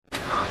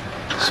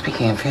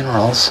speaking of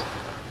funerals,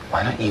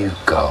 why don't you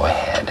go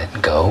ahead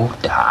and go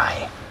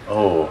die?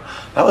 Oh,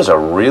 that was a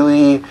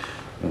really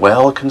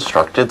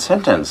well-constructed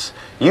sentence.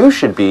 You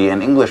should be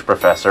an English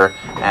professor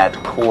at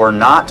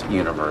Cornell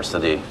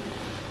University.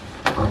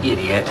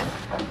 Idiot.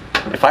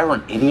 If I were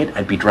an idiot,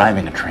 I'd be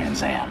driving a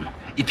Trans Am.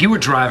 If you were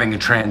driving a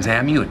Trans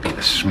Am, you would be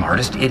the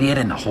smartest idiot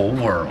in the whole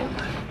world.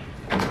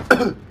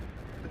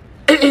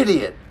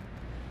 Idiot!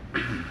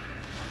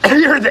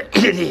 You're the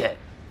idiot.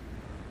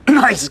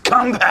 Nice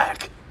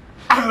comeback.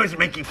 I was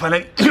making fun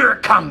of your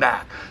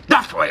comeback.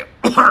 That's the way it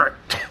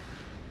worked.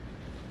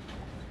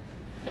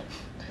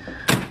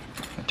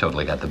 I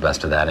totally got the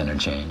best of that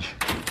interchange.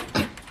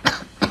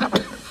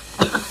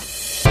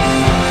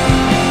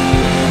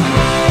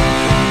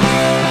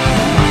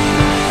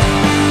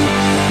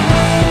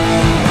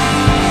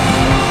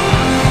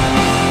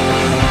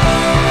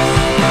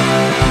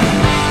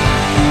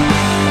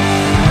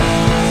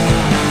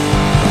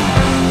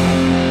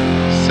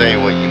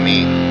 Say what you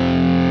mean.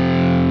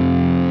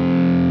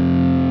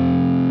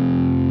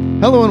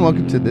 Hello and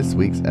welcome to this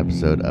week's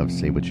episode of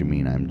Say What You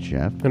Mean. I'm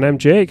Jeff. And I'm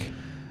Jake.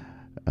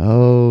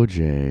 Oh,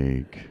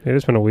 Jake. It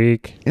has been a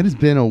week. It has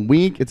been a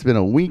week. It's been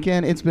a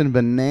weekend. It's been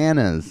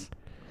bananas.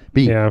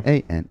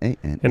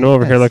 B-A-N-A-N. And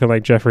over here looking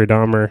like Jeffrey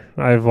Dahmer.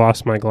 I've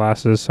lost my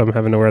glasses, so I'm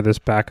having to wear this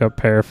backup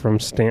pair from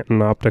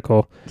Stanton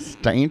Optical.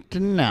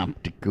 Stanton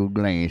Optical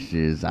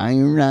glasses.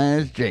 I'm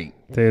Rise Jake.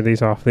 Dude,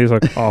 these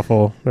look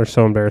awful. They're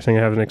so embarrassing.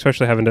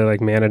 Especially having to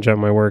manage at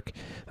my work,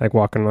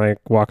 walking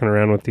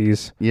around with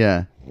these.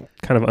 Yeah.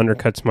 Kind of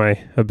undercuts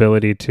my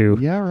ability to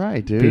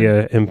be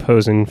a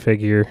imposing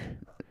figure.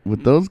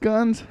 With those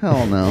guns?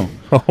 Hell no.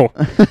 Oh,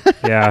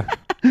 yeah.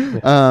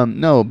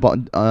 No,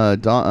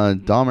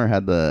 Dahmer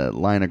had the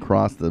line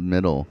across the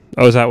middle.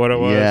 Oh, is that what it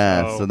was?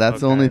 Yeah, so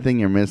that's the only thing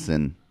you're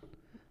missing.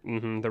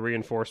 Mm-hmm, the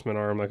reinforcement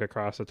arm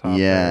across the top.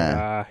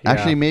 Yeah.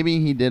 Actually, maybe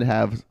he did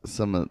have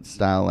some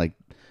style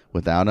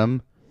without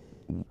him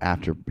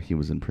after he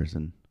was in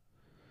prison.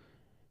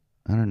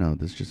 I don't know.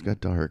 This just got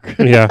dark.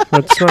 Yeah,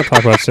 let's not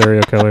talk about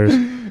serial killers.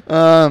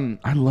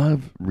 I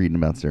love reading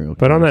about serial killers.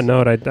 But on that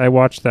note, I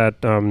watched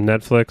that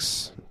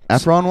Netflix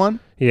Efron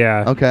one?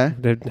 Yeah. Okay.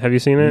 Have you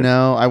seen it?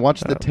 No, I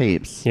watched the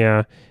tapes.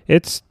 Yeah.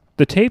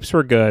 The tapes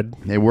were good.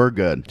 They were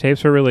good.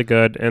 Tapes were really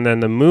good. And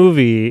then the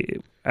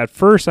movie, at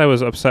first I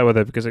was upset with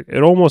it because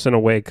it almost in a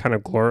way kind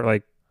of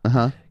glorified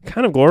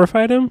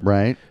him.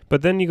 Right.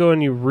 But then you go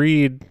and you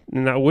read,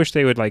 and I wish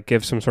they would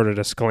give some sort of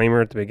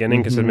disclaimer at the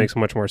beginning because it makes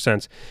much more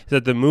sense, is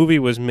that the movie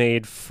was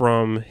made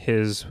from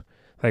his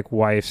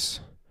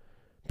wife's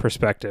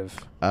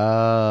perspective.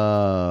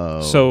 Oh.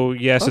 So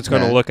yes, it's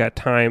going to look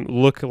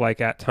like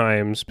at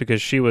times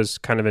because she was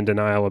kind of in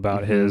denial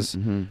about his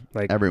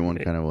everyone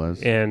kind of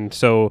was. And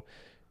so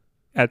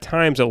at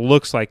times it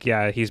looks like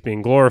he's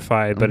being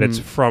glorified, but it's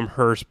from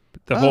her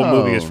the whole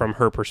movie is from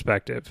her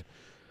perspective.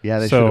 Yeah,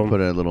 they should have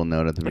put a little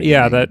note at the beginning.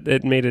 Yeah, that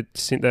it made it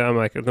seem that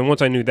I'm then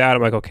once I knew that,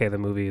 I'm okay, the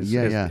movie is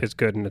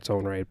good in its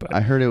own right. But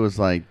I heard it was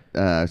I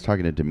was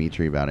talking to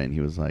Dimitri about it, and he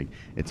was like,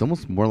 it's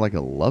almost more like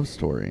a love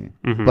story.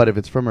 But if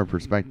it's from her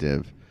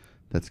perspective,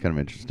 that's kind of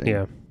interesting.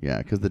 Yeah. Yeah,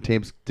 because the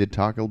tapes did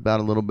talk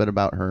about a little bit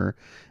about her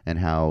and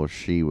how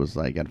she was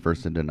at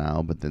first in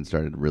denial, but then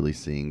started really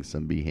seeing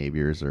some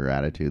behaviors or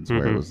attitudes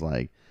where it was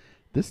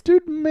this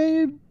dude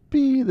may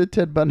be the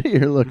Ted Bundy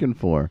you're looking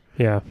for.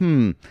 Yeah.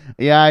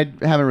 Yeah, I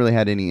haven't really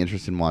had any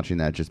interest in watching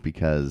that just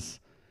because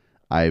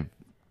I've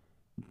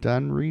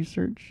done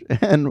research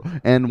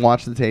and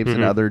watched the tapes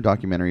and other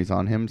documentaries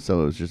on him,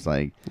 so it was just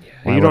why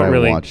you don't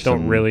really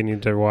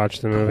need to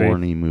watch the movie.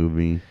 Corny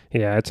movie.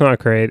 Yeah, it's not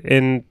great.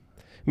 And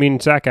I mean,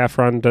 Zac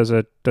Efron does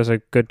a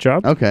good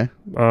job. Okay.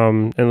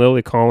 And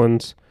Lily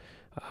Collins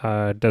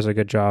does a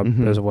good job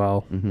as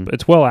well.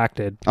 It's well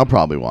acted. I'll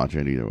probably watch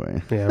it either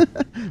way. Yeah.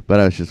 But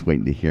I was just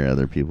waiting to hear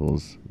other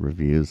people's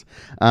reviews.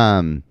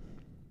 I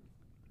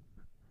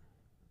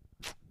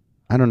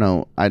don't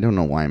know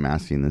why I'm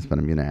asking this, but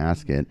I'm going to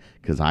ask it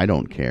because I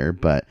don't care.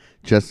 But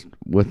just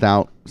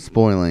without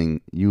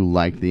spoiling, you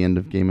liked the end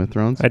of Game of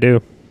Thrones? I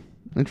do.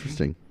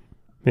 Interesting.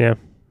 Yeah.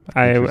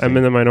 I'm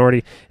in the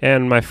minority.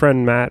 And my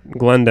friend Matt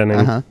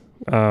Glendenning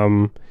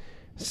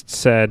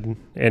said,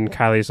 and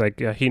Kylie's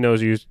he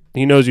knows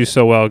you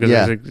so well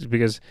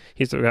because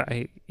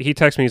he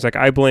texts me, he's like,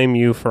 I blame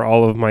you for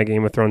all of my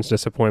Game of Thrones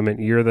disappointment.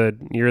 You're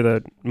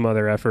the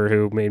mother effer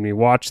who made me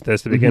watch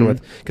this to begin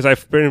with, because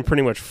I've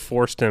pretty much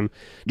forced him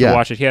to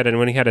watch it. And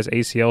when he had his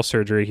ACL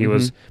surgery, he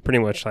was pretty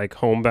much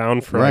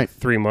homebound for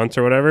 3 months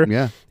or whatever.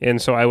 Yeah.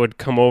 And so I would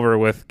come over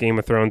with Game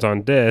of Thrones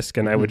on disc,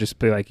 and I would just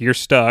be like, you're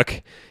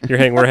stuck. We're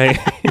hanging.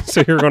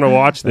 So you're going to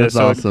watch this.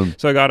 That's awesome.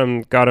 So I got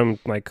him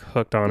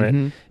hooked on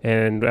it.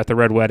 And at the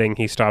Red Wedding,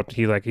 he stopped.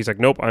 He's like,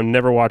 nope, I'm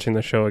never watching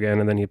the show again.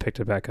 And then he picked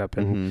it back up.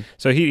 And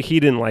so he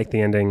didn't like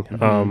the ending.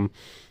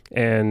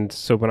 And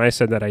so when I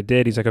said that I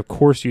did, he's like, of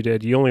course you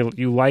did.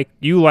 You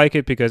like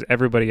it because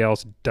everybody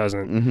else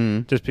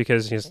doesn't. Just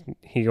because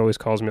he always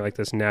calls me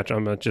this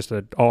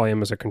all I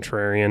am is a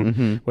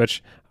contrarian,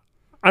 which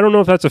I don't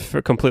know if that's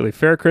a completely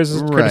fair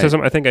criticism. Right.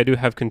 I think I do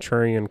have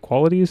contrarian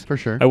qualities. For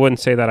sure. I wouldn't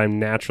say that I'm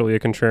naturally a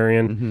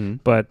contrarian, Mm-hmm.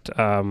 but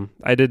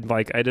I did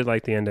like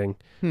the ending,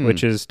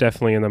 which is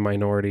definitely in the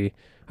minority.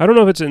 I don't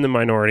know if it's in the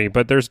minority,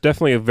 but there's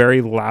definitely a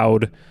very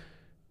loud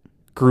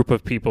group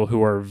of people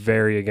who are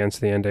very against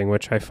the ending,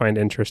 which I find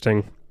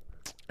interesting.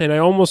 And I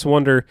almost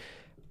wonder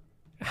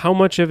how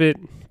much of it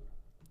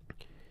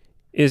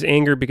is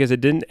anger because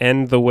it didn't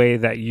end the way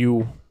that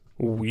you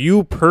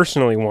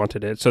personally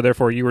wanted it. So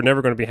therefore you were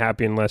never going to be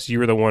happy unless you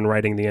were the one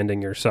writing the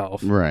ending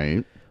yourself.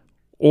 Right.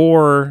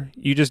 Or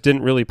you just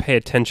didn't really pay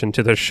attention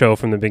to the show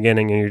from the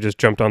beginning and you just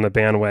jumped on the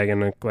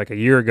bandwagon like a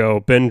year ago,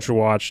 binge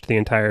watched the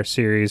entire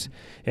series,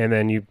 and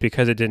then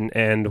because it didn't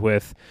end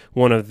with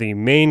one of the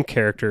main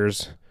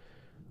characters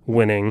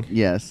winning,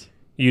 Yes.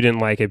 you didn't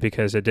like it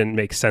because it didn't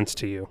make sense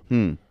to you.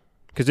 Hmm.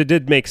 Because it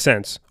did make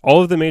sense.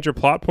 All of the major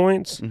plot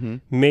points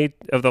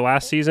of the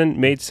last season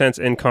made sense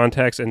in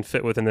context and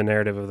fit within the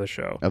narrative of the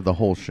show. Of the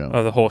whole show.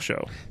 Of the whole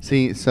show.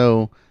 See,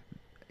 so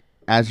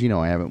as you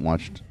know, I haven't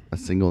watched a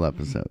single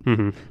episode,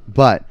 Mm-hmm.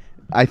 but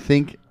I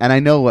think, and I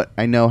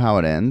know how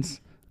it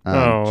ends.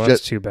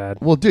 That's too bad.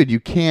 Well, dude, you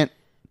can't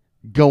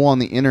go on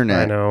the internet.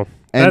 I know.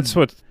 And That's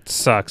what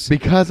sucks.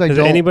 because I Because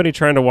don't. anybody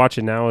trying to watch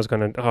it now is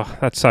going to,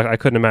 that sucks. I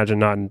couldn't imagine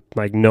not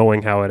like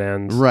knowing how it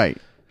ends. Right.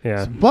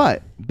 Yeah.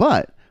 But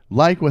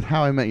like with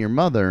How I Met Your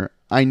Mother,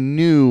 I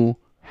knew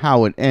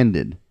how it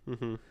ended.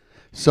 Mm-hmm.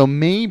 So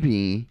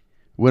maybe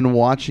when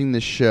watching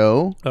the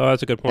show Oh,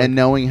 that's a good point. and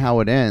knowing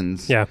how it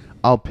ends, Yeah.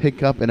 I'll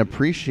pick up and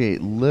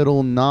appreciate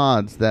little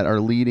nods that are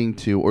leading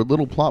to, or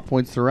little plot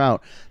points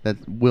throughout that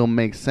will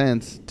make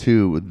sense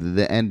to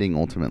the ending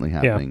ultimately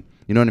happening.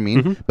 You know what I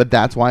mean? Mm-hmm. But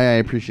that's why I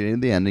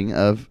appreciated the ending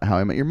of How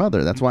I Met Your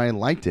Mother. That's why I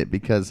liked it,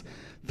 because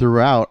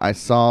throughout I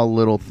saw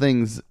little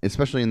things,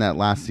 especially in that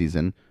last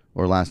season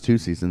or last two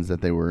seasons,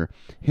 that they were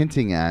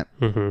hinting at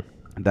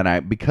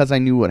that because I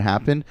knew what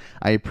happened,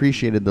 I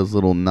appreciated those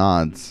little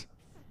nods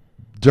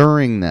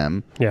during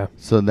them. Yeah.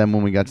 So then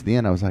when we got to the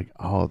end, I was like,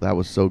 oh, that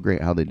was so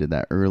great how they did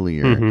that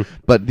earlier.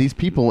 But these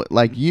people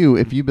like you,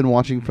 if you've been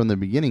watching from the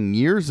beginning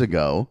years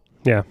ago,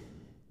 Yeah.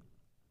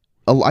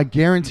 I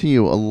guarantee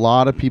you a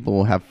lot of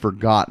people have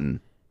forgotten,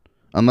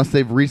 unless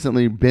they've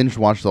recently binge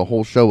watched the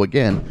whole show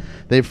again,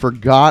 they've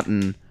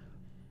forgotten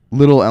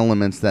little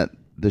elements that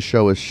the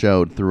show has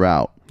showed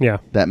throughout Yeah.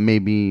 that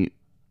maybe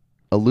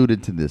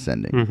alluded to this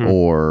ending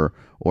or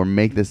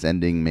make this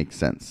ending make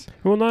sense.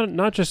 Well, not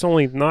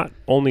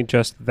only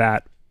just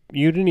that.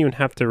 You didn't even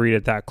have to read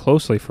it that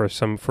closely for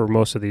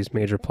most of these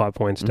major plot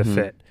points to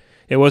fit.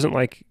 It wasn't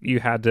like you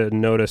had to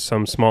notice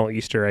some small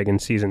Easter egg in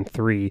season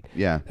 3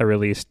 Yeah. that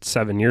released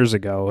 7 years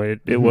ago.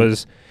 It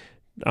was,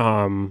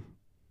 it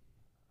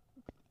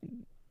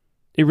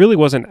really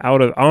wasn't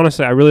out of.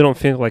 Honestly, I really don't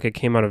feel like it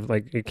came out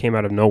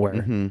of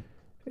nowhere.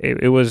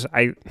 It was.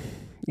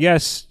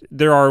 Yes,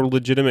 there are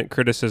legitimate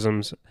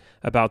criticisms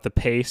about the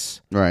pace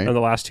Right. of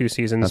the last two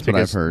seasons That's what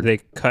I've because heard. they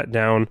cut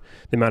down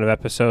the amount of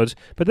episodes.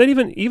 But then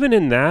even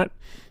in that,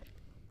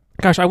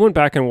 gosh, I went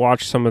back and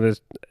watched some of the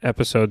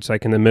episodes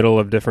like in the middle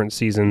of different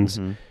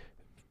seasons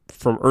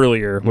from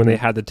earlier when they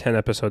had the 10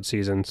 episode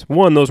seasons.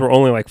 Those were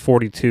only like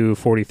 42,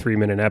 43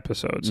 minute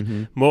episodes.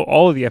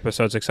 All of the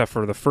episodes except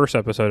for the first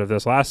episode of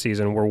this last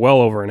season were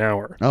well over an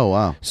hour. Oh,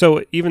 wow.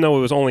 So even though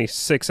it was only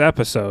 6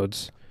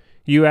 episodes,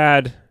 you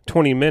add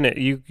 20 minutes,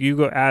 you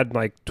go add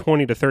like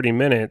 20 to 30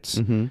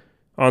 minutes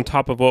on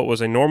top of what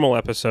was a normal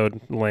episode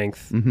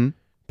length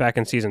back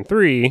in season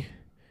 3.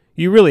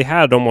 You really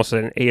had almost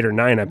an 8 or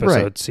 9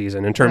 episode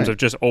season in terms of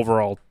just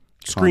overall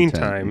screen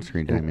time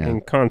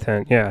and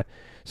content. Yeah.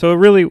 So it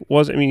really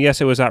was, I mean, yes,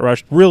 it was that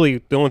rushed.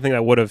 Really, the only thing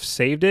that would have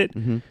saved it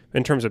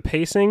in terms of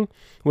pacing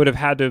would have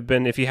had to have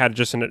been if you had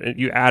just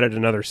you added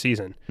another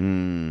season.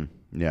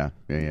 Yeah.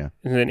 And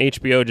then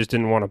HBO just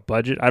didn't want to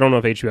budget. I don't know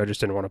if HBO just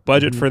didn't want to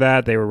budget for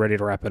that. They were ready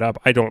to wrap it up.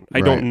 I don't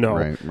know.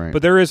 Right.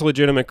 But there is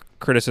legitimate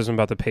criticism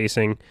about the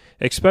pacing,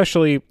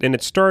 especially, and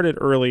it started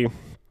early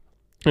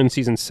in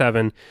season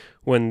 7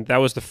 when that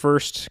was the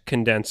first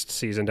condensed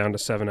season down to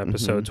 7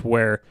 episodes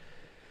where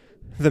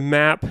the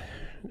map,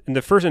 and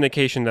the first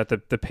indication that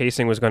the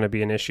pacing was going to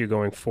be an issue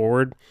going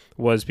forward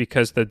was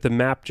because the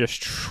map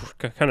just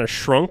kind of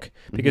shrunk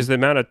because the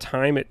amount of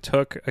time it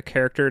took a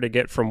character to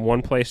get from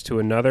one place to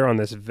another on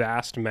this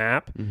vast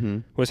map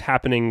was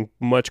happening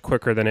much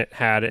quicker than it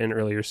had in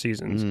earlier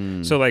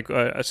seasons. So like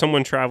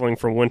someone traveling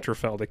from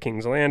Winterfell to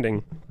King's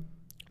Landing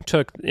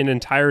took an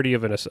entirety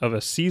of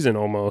a season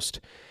almost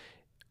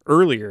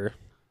earlier.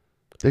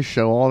 They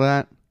show all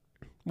that?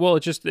 Well,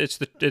 it's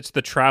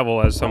the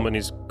travel as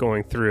somebody's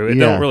going through. It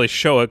don't really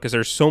show it because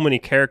there's so many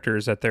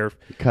characters that they're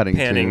cutting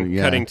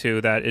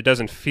to that it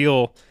doesn't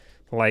feel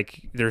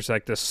like there's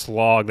like this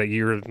slog that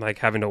you're like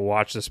having to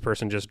watch this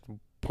person just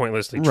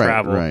pointlessly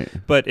travel. Right.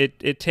 But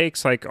it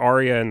takes like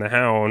Arya and the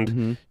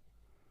Hound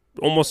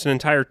almost an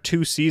entire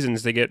 2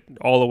 seasons to get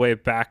all the way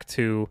back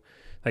to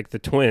like the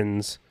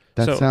twins.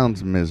 That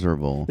sounds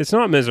miserable. It's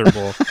not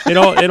miserable.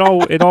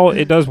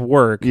 It does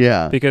work.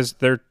 Yeah. Because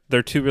they're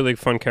 2 really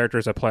fun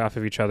characters that play off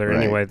of each other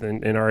anyway.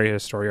 And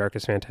Arya's story arc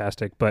is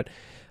fantastic. But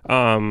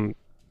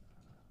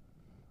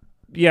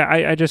yeah,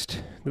 I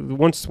just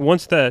once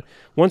the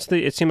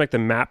it seemed like the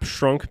map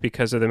shrunk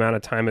because of the amount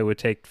of time it would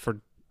take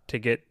to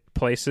get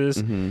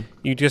places.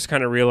 You just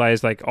kind of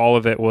realize like all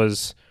of it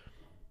was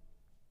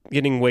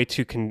getting way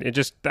too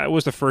that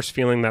was the first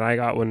feeling that I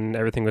got when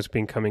everything was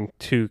becoming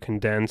too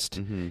condensed.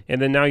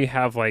 And then now you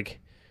have like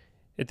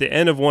at the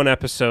end of one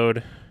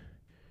episode,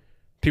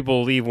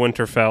 people leave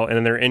Winterfell and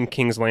then they're in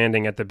King's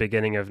Landing at the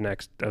beginning of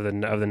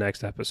the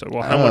next episode.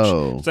 Well, how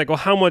much? It's like, well,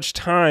 how much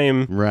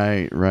time?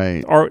 Right.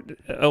 Are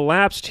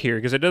elapsed here?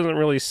 Because it doesn't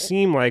really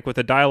seem like with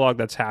the dialogue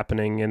that's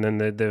happening and then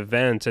the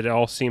events, it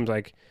all seems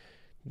like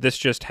this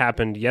just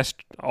happened.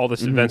 All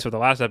this events of the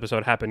last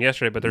episode happened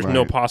yesterday, but there's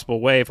no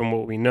possible way from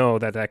what we know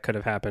that could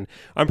have happened.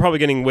 I'm probably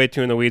getting way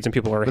too in the weeds, and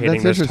people are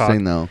hating this talk. That's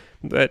interesting, though.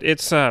 But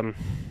it's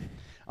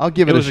I'll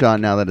give it a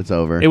shot now that it's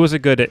over. It was a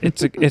good.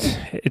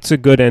 It's a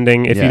good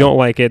ending. If you don't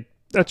like it,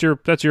 that's your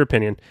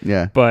opinion.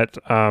 Yeah. But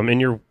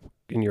and you're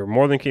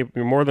more than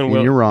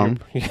willing. You're wrong.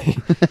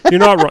 You're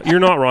not wrong.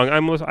 You're not wrong.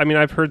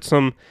 I've heard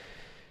some.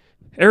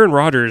 Aaron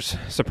Rodgers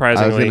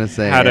surprisingly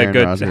had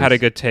a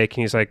good take,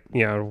 and he's like,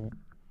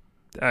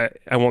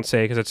 I won't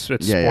say because it's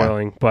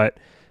spoiling, but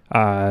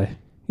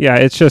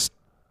it's just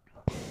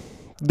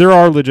there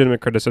are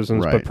legitimate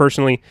criticisms, but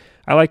personally,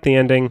 I like the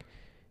ending.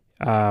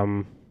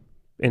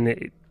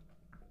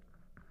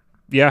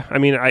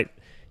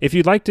 If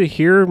you'd like to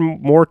hear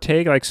more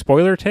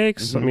spoiler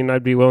takes,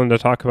 I'd be willing to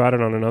talk about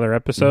it on another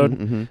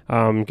episode,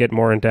 get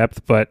more in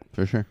depth. But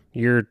for sure, if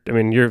you're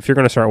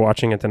going to start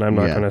watching it, then I'm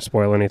not going to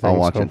spoil anything. I'll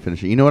watch it and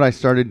finish it. You know what I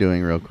started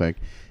doing real quick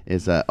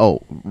is 2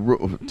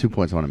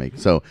 points I want to make.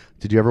 So,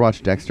 did you ever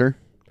watch Dexter?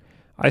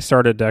 I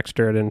started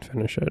Dexter. I didn't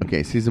finish it.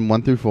 Okay, season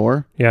 1 through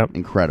 4. Yeah,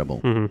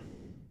 incredible.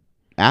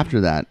 After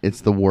that,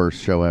 it's the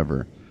worst show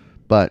ever.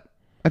 But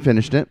I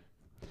finished it.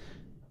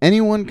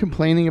 Anyone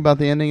complaining about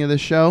the ending of this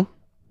show?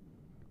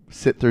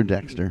 Sit through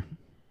Dexter.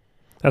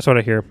 That's what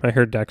I hear. I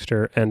heard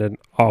Dexter ended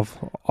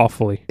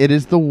awfully. It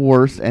is the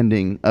worst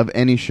ending of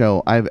any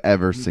show I've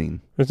ever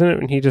seen. Isn't it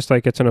when he just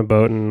gets in a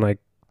boat and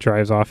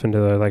drives off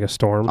into a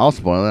storm? I'll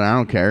spoil it. I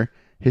don't care.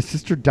 His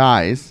sister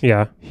dies.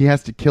 Yeah. He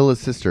has to kill his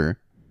sister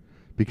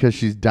because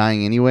she's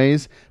dying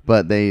anyways.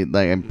 But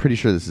I'm pretty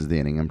sure this is the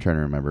ending. I'm trying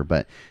to remember.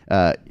 But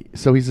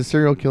so he's a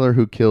serial killer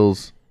who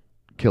kills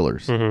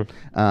killers.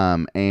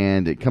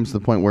 And it comes to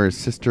the point where his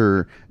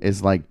sister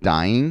is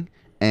dying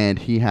and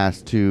he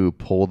has to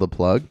pull the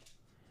plug.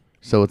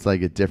 So it's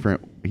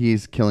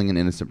he's killing an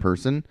innocent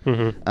person.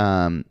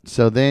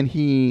 So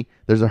then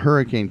there's a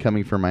hurricane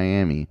coming for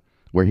Miami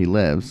where he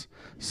lives.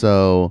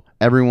 So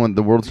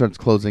the world starts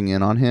closing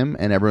in on him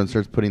and everyone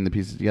starts putting the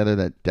pieces together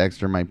that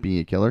Dexter might be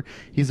a killer.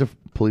 He's a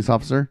police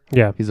officer.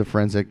 Yeah. He's a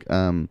forensic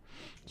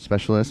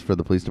specialist for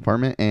the police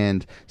department.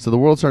 And so the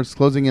world starts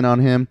closing in on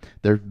him.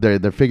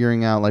 They're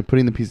figuring out,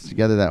 putting the pieces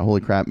together that,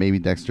 holy crap, maybe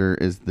Dexter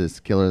is this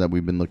killer that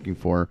we've been looking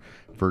for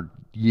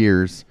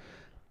years.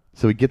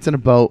 So he gets in a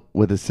boat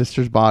with his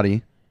sister's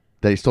body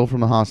that he stole from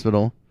the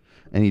hospital,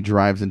 and he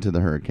drives into the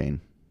hurricane.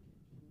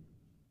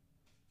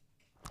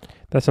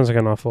 That sounds like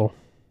an awful...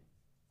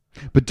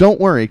 But don't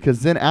worry,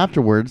 because then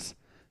afterwards,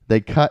 they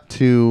cut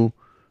to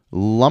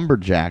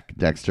Lumberjack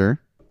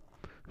Dexter,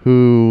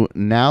 who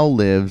now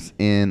lives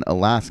in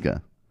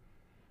Alaska.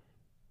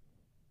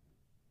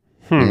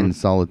 In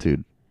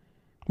solitude.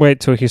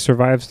 Wait, so he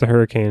survives the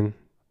hurricane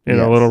in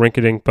a little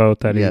rinky-dink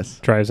boat that he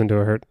drives into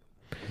a hurt.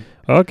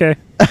 Okay.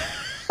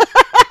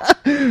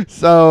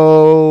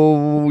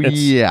 So,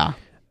 yeah.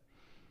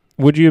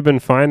 Would you have been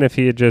fine if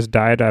he had just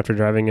died after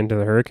driving into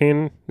the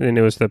hurricane and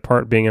it was the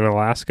part being in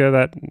Alaska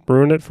that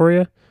ruined it for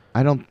you?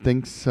 I don't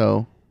think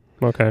so.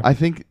 Okay. I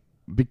think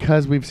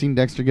because we've seen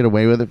Dexter get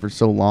away with it for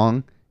so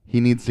long, he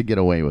needs to get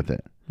away with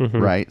it,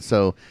 right?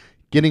 So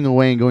getting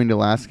away and going to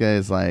Alaska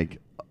is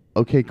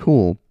okay,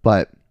 cool,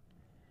 but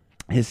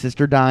his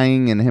sister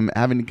dying and him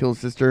having to kill his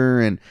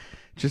sister and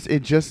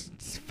it just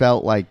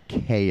felt like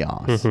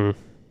chaos.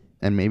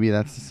 And maybe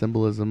that's the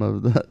symbolism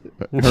of the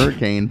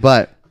hurricane,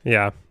 but...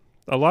 Yeah.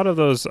 A lot of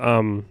those,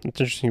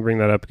 it's interesting you bring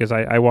that up because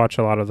I watch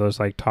a lot of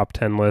those top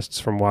 10 lists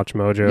from Watch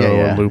Mojo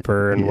and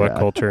Looper and What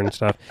Culture and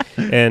stuff.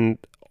 And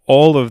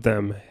all of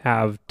them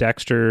have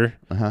Dexter's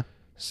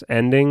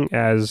ending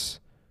as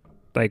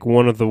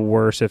one of the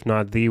worst, if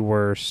not the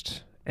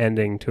worst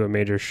ending to a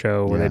major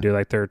show when they do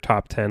their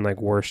top 10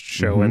 worst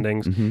show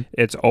endings.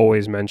 It's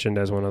always mentioned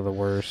as one of the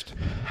worst.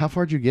 How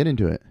far did you get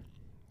into it?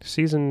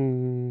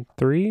 Season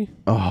 3?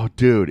 Oh,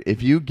 dude.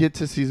 If you get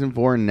to season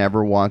 4 and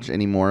never watch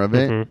any more of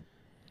it,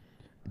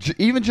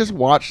 even just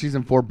watch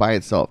season 4 by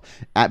itself.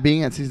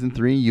 Being at season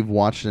 3, you've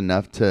watched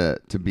enough to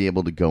be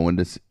able to go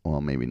into...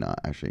 Well, maybe not,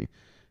 actually.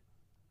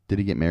 Did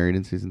he get married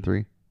in season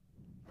 3?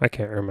 I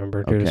can't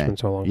remember, dude. It's been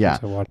so long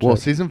since I watched it.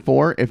 Season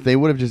 4, if they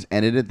would have just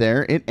ended it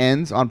there, it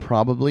ends on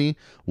probably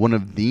one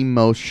of the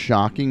most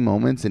shocking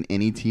moments in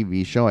any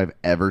TV show I've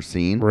ever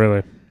seen.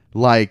 Really?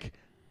 I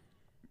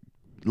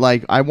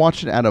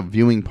watched it at a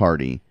viewing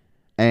party,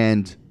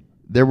 and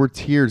there were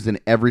tears in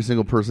every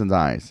single person's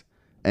eyes,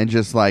 and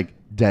just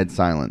dead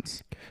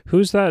silence.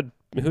 Who's that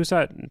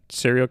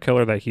serial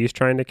killer that he's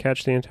trying to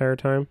catch the entire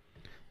time?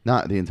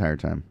 Not the entire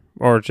time.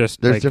 or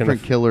just There's like in the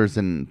different killers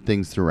and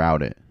things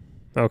throughout it.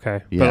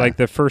 Okay. Yeah. But like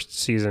the first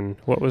season,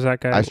 what was that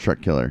guy? Ice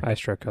Truck Killer. Ice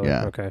Truck Killer.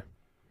 Yeah. Okay.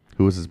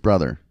 Who was his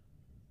brother?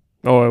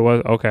 Oh, it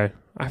was. Okay.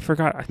 I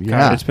forgot. God,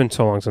 Yeah. it's been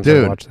so long since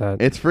Dude, I watched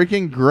that. It's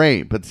freaking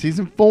great. But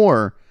season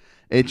 4,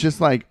 it's just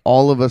like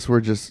all of us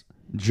were just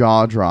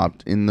jaw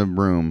dropped in the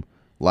room.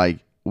 Like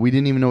we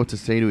didn't even know what to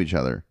say to each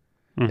other.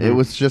 Mm-hmm. It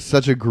was just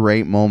such a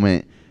great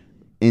moment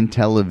in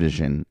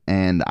television.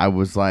 And I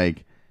was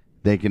like,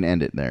 they can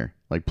end it there.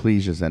 Like,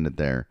 please just end it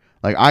there.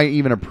 Like, I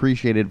even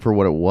appreciated for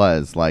what it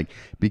was. Like,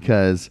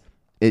 because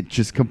it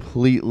just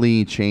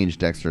completely changed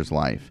Dexter's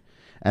life.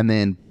 And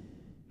then,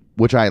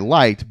 which I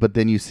liked, but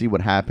then you see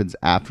what happens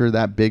after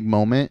that big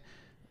moment.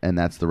 And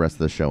that's the rest of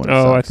the show. And it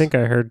I sucks. think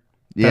I heard.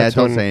 Yeah, that's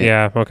don't when- say it.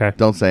 Yeah, okay.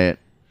 Don't say it.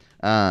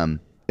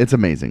 It's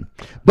amazing.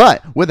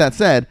 But with that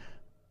said,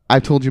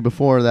 I've told you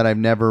before that I've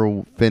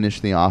never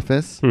finished The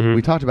Office. Mhm.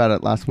 We talked about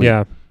it last week.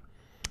 Yeah.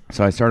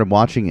 So I started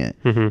watching it.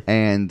 Mhm.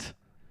 And,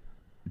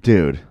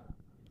 dude,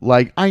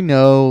 like, I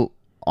know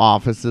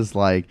Office is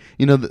like,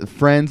 you know,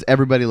 Friends,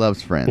 everybody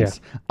loves Friends.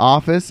 Yeah.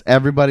 Office,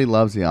 everybody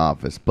loves The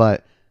Office.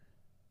 But,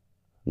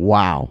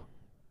 wow.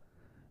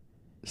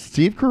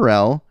 Steve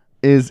Carell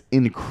is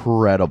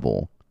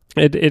incredible.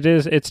 It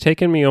is. It's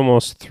taken me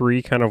almost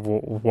 3 kind of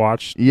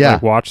watch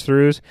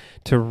throughs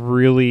to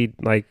really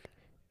like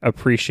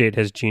appreciate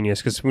his genius.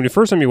 Because when the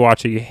first time you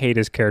watch it, you hate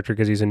his character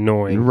because he's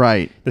annoying.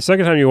 Right. The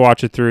second time you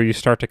watch it through, you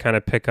start to kind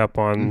of pick up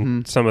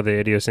on Mhm. some of the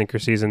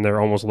idiosyncrasies, and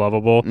they're almost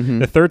lovable. Mhm.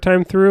 The third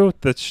time through,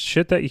 the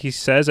shit that he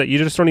says that you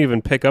just don't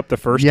even pick up the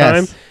first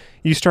Yes. time,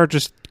 you start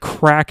just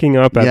cracking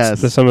up at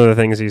Yes. some of the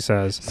things he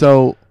says.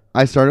 So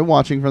I started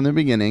watching from the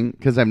beginning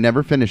because I've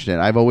never finished it.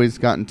 I've always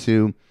gotten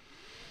to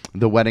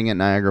the wedding at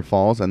Niagara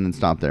Falls and then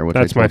stopped there, which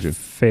That's I my told you.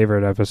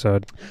 favorite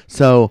episode.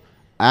 So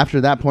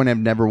after that point, I've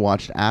never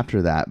watched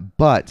after that,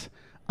 but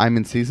I'm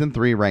in season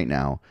 3 right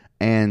now,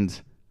 and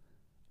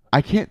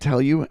I can't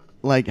tell you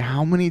like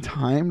how many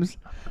times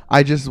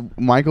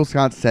Michael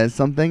Scott says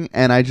something,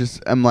 and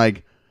I'm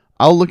like,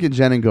 I'll look at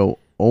Jen and go,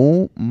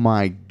 "Oh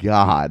my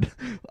God,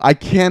 I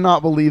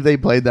cannot believe they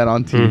played that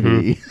on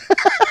TV."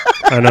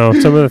 I know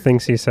some of the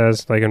things he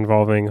says, like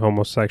involving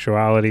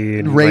homosexuality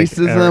and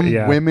Racism, like,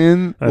 yeah.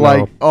 women, I know.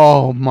 like,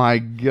 oh my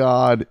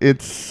God,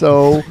 it's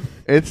so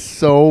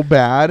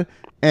bad,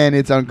 and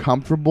it's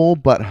uncomfortable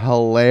but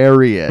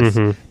hilarious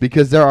Mhm.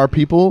 because there are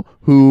people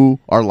who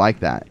are like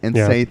that and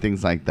Yeah. say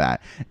things like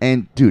that.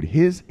 And dude,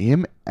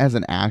 him as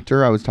an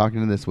actor, I was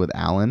talking to this with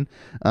Alan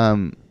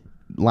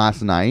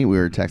last night. We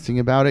were texting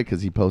about it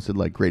because he posted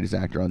like greatest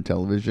actor on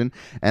television,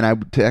 and I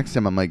text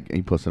him. I'm like,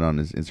 he posted on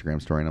his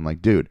Instagram story, and I'm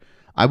like, dude,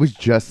 I was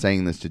just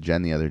saying this to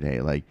Jen the other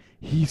day. Like,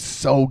 he's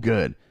so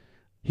good.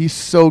 He's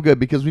so good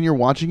because when you're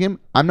watching him,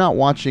 I'm not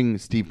watching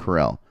Steve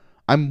Carell.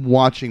 I'm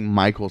watching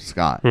Michael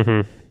Scott.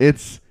 Mhm.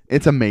 It's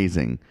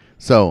amazing.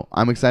 So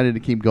I'm excited to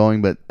keep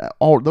going. But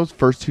those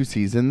first 2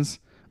 seasons.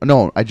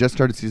 No, I just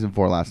started season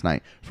 4 last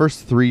night.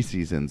 First 3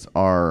 seasons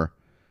are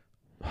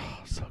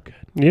so good.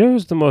 You know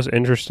who's the most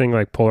interesting,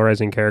 like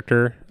polarizing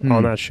character Hmm.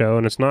 on that show?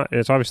 And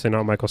it's obviously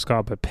not Michael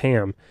Scott, but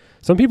Pam.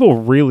 Some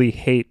people really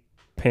hate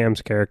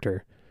Pam's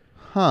character.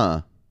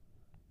 Huh.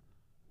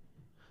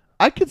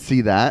 I could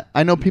see that.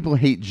 I know people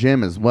hate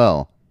Jim as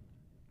well.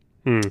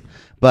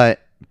 But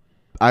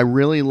I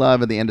really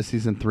love at the end of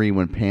season 3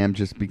 when Pam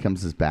just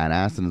becomes this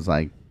badass and is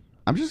like,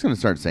 I'm just going to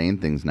start saying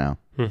things now.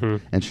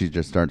 Mm-hmm. And she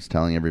just starts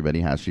telling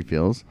everybody how she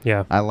feels.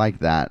 Yeah. I like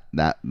that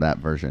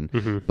version.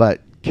 Mm-hmm.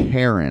 But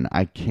Karen,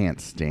 I can't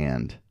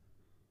stand.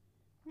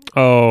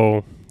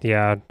 Oh,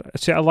 yeah.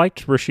 See, I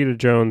liked Rashida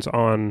Jones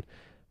on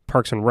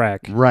Parks and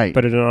Rec. Right.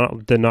 But I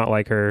did not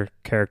like her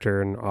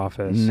character in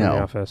Office. in The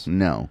Office.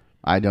 No.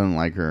 I don't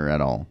like her at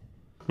all.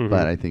 Mhm.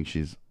 But I think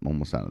she's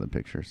almost out of the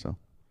picture, so.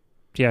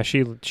 Yeah,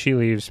 she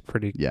leaves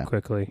pretty Yeah.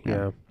 quickly.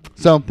 Yeah.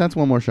 So that's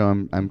one more show.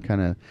 I'm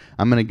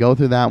gonna go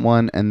through that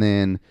one, and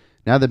then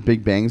now that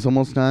Big Bang's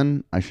almost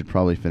done, I should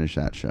probably finish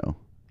that show.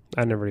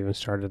 I never even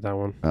started that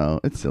one. Oh,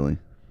 it's silly.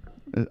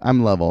 I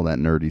love all that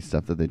nerdy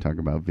stuff that they talk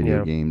about: video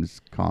Yeah.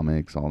 games,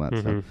 comics, all that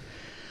Mhm. stuff.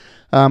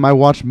 I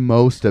watched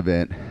most of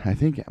it. I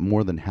think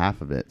more than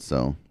half of it.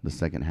 So the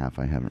second half,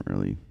 I haven't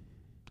really.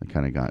 I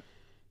kind of got.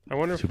 I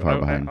wonder Too if far I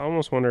behind.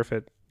 almost wonder if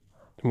it.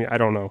 I mean, I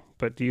don't know,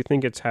 but do you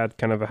think it's had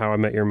kind of a How I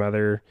Met Your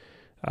Mother,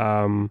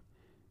 kind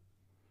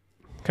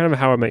of a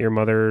How I Met Your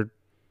Mother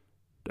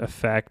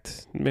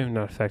effect? Maybe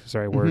not effect is the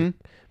right word, Mhm.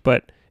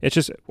 but it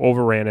just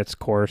overran its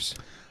course.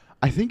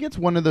 I think it's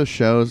one of those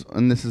shows,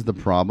 and this is the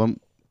problem.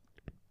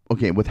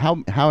 Okay, with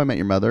How I Met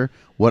Your Mother,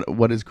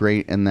 what is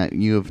great and that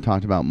you have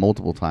talked about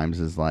multiple times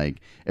is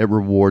like it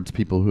rewards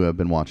people who have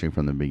been watching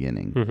from the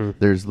beginning. Mhm.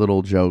 There's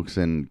little jokes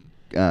and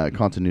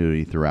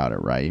continuity throughout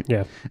it, right?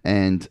 Yeah.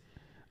 And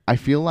I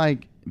feel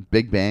like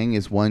Big Bang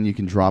is one you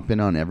can drop in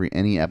on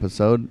any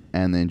episode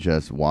and then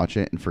just watch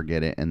it and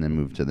forget it and then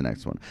move to the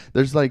next one.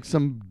 There's like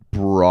some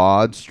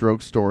broad stroke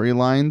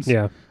storylines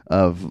Yeah.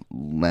 of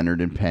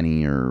Leonard and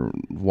Penny or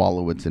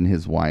Wolowitz and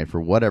his wife or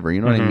whatever,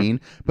 you know what I Mhm. mean?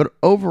 But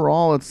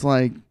overall, it's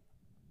like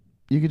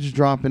you could just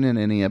drop in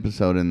any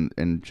episode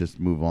and just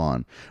move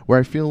on. Where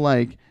I feel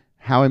like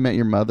How I Met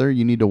Your Mother,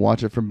 you need to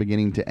watch it from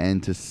beginning to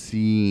end to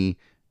see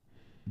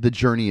the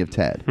journey of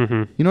Ted.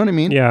 Mm-hmm. You know what I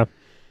mean? Yeah.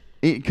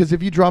 Because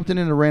if you dropped it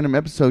in a random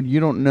episode, you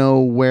don't know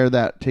where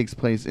that takes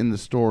place in the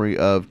story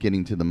of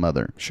getting to the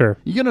mother. Sure.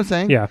 You get what I'm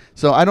saying? Yeah.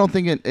 So I don't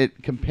think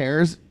it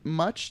compares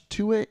much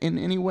to it in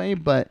any way,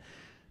 but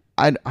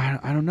I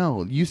don't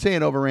know. You say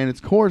it overran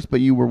its course, but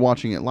you were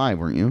watching it live,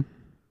 weren't you?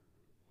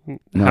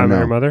 No, How I Met no.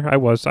 Your Mother? I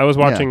was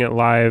watching it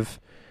live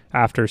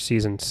after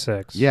season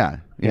 6. Yeah.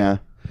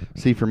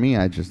 See, for me,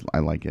 I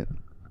like it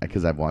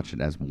because I've watched it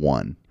as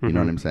one. You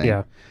know what I'm saying?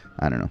 Yeah.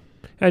 I don't know.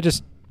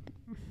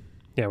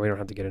 Yeah, we don't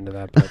have to get into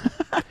that.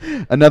 But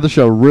Another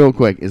show, real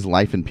quick, is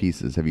Life in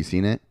Pieces. Have you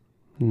seen it?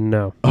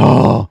 no.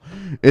 Oh,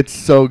 it's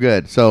so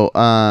good. So,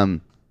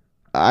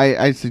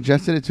 I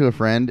suggested it to a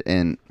friend,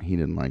 and he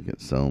didn't like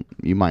it. So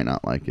you might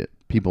not like it.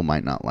 People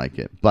might not like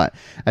it, but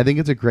I think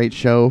it's a great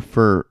show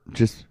for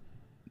just.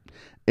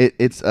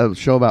 It's a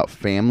show about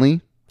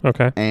family.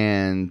 Okay.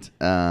 And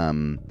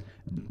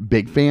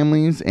big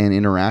families and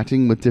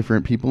interacting with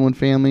different people in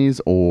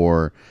families,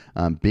 or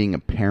being a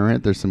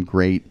parent. There's some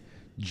great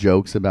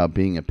jokes about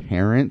being a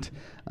parent.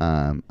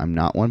 I'm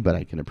not one, but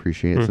I can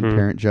appreciate some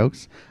parent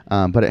jokes.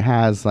 But it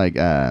has like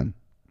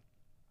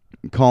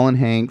Colin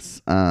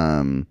Hanks.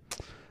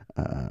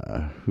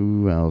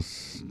 Who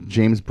else?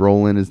 James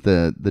Brolin is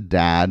the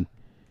dad.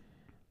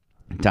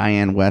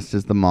 Diane West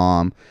is the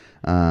mom.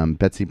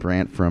 Betsy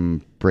Brandt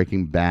from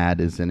Breaking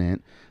Bad is in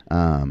it.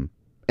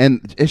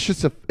 And it's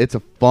just it's a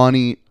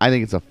funny, I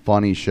think it's a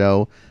funny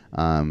show.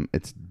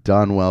 It's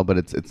done well, but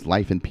it's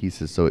Life in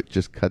Pieces, so it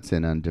just cuts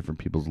in on different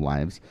people's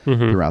lives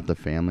throughout the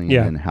family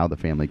and how the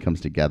family comes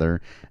together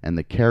and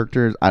the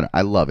characters.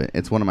 I love it.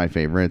 It's one of my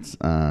favorites.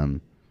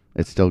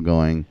 It's still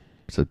going,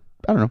 so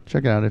I don't know.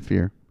 Check it out if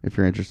you're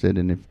interested,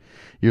 and if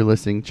you're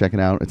listening, check it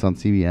out. It's on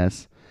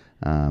CBS.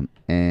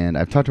 And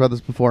I've talked about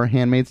this before.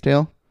 Handmaid's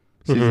Tale,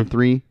 season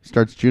 3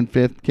 starts June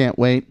 5th. Can't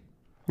wait.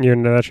 You're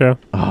into that show?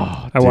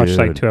 Oh, I watched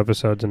like dude. 2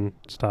 episodes and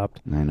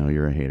stopped. I know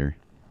you're a hater.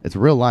 It's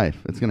real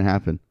life. It's gonna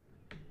happen.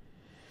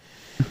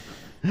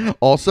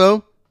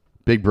 Also,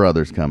 Big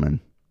Brother's coming.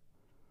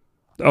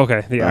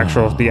 Okay, the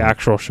actual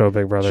show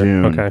Big Brother.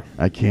 June. Okay.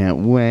 I can't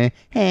wait.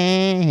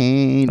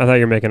 I thought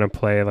you were making a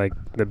play like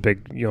the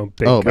big,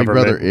 big Oh, Big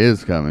Brother government.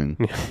 is coming.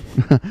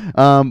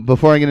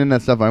 Before I get into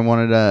that stuff, I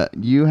wanted to.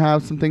 You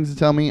have some things to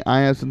tell me.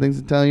 I have some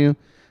things to tell you,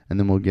 and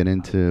then we'll get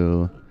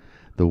into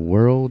the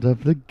world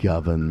of the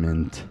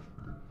government.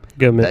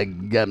 The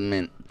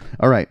government.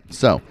 All right.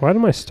 So, Why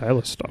did my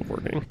stylus stop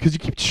working? because you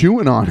keep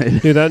chewing on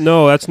it. Dude,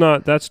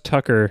 that's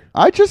Tucker.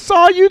 I just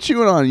saw you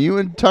chewing on it. You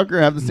and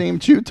Tucker have the same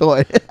chew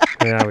toy.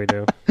 Yeah, we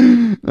do.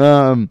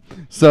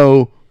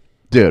 So,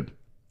 dude,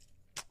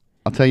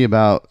 I'll tell you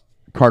about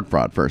card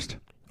fraud first.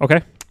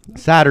 Okay.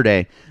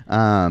 Saturday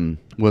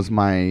was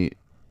my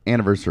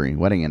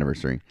wedding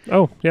anniversary.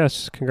 Oh,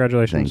 yes.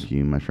 Congratulations. Thank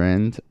you, my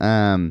friend.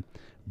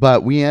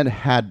 But we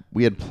had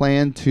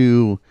planned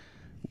to.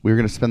 We were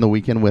going to spend the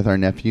weekend with our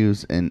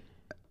nephews and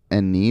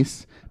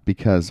niece,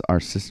 because our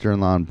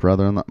sister-in-law and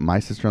brother-in-law, my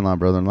sister-in-law and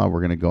brother-in-law, were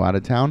going to go out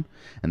of town,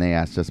 and they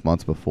asked us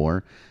months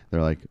before.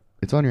 They're like,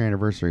 "It's on your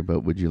anniversary,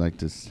 but would you like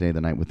to stay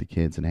the night with the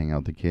kids and hang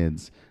out with the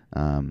kids?"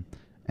 And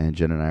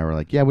Jen and I were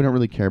like, "Yeah, we don't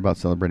really care about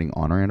celebrating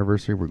on our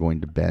anniversary. We're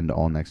going to Bend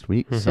all next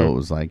week." So it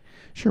was like,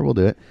 "Sure, we'll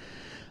do it."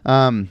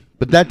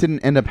 But that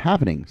didn't end up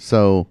happening.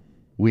 So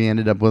we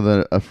ended up with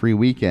a free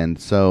weekend.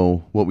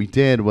 So what we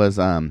did was,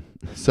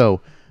 so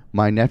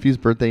my nephew's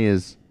birthday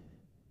is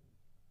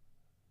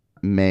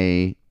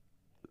May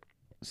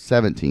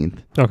 17th.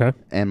 Okay.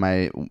 And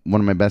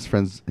one of my best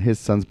friends, his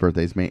son's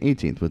birthday is May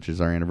 18th, which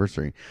is our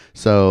anniversary.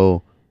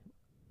 So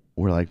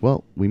we're like,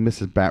 well, we missed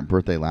his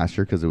birthday last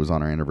year because it was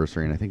on our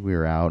anniversary, and I think we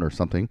were out or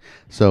something.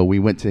 So we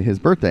went to his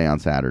birthday on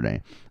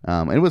Saturday.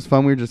 It was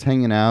fun. We were just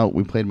hanging out.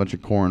 We played a bunch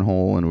of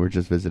cornhole, and we were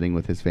just visiting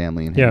with his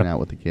family and hanging out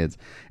with the kids.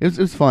 It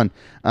was fun.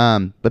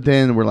 But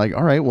then we're like,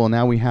 all right, well,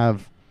 now we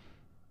have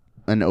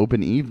an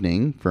open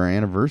evening for our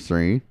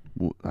anniversary.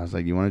 I was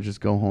like, you want to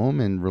just go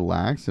home and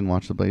relax and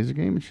watch the Blazer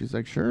game? And she's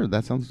like, sure,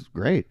 that sounds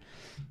great.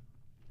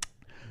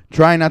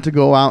 Try not to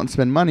go out and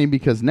spend money,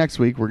 because next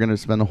week we're going to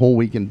spend the whole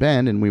week in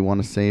Bend, and we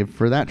want to save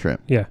for that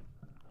trip. Yeah.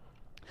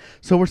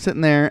 So we're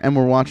sitting there and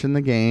we're watching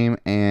the game,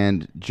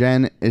 and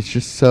Jen is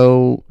just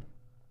so...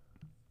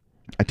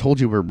 I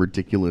told you we're a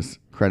ridiculous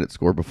credit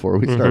score before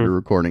we started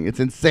recording. It's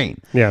insane.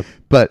 Yeah.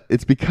 But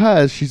it's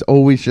because she's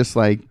always just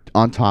like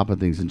on top of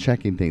things and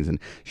checking things, and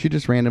she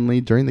just randomly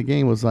during the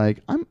game was like,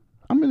 I'm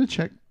going to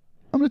check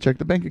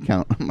the bank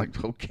account. I'm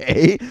like,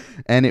 okay.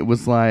 And it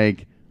was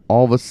like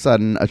all of a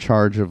sudden a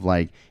charge of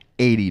like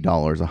 $80,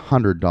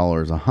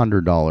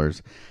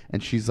 $100.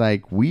 And she's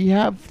like, we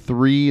have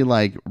 3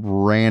 like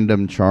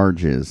random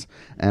charges.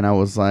 And I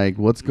was like,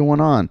 what's going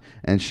on?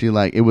 And she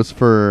like, it was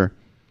for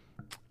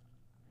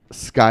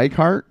Sky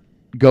Kart,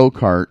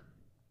 Go-Kart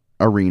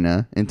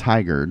Arena in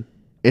Tigard.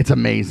 It's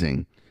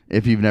amazing.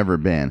 If you've never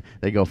been,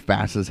 they go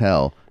fast as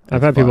hell.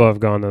 I've had people have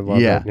gone that love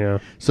it. Yeah.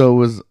 So it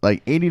was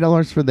like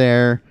 $80 for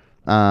there.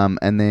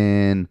 And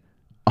then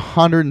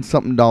 $100 and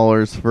something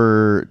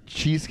for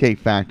Cheesecake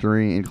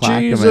Factory in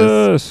Clackamas.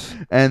 Jesus.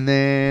 And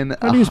then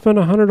How do you spend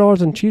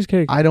 $100 on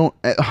cheesecake? $100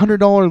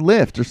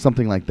 Lyft or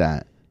something like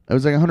that. It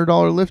was like $100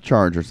 Lyft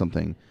charge or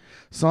something.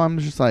 So I'm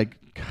just like,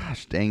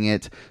 gosh, dang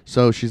it.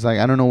 So she's like,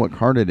 I don't know what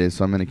card it is,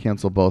 so I'm going to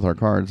cancel both our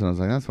cards. And I was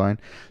like, that's fine.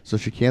 So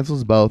she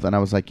cancels both, and I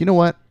was like, you know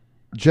what?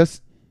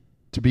 Just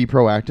to be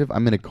proactive,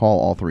 I'm going to call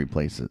all three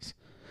places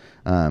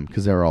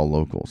because they're all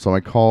local. So I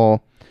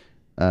call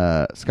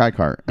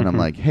Skycart, and I'm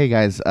like, hey,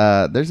 guys,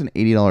 there's an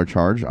 $80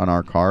 charge on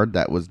our card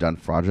that was done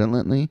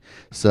fraudulently.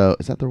 So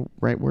is that the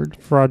right word?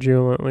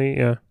 Fraudulently,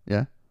 yeah.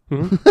 Yeah?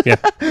 Yeah.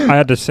 I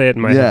had to say it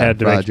in my head.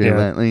 To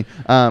fraudulently.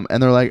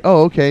 And they're like,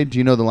 oh, okay. Do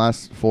you know the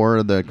last four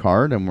of the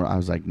card? And I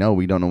was like, no,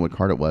 we don't know what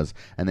card it was.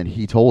 And then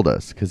he told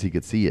us because he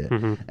could see it,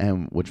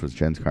 and which was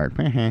Jen's card,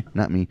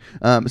 not me.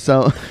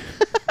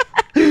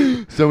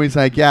 So he's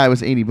like, yeah, it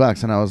was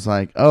 $80, and I was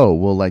like, oh,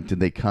 well, like, did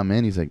they come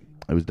in? He's like,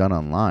 it was done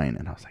online,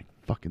 and I was like,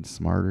 fucking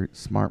smart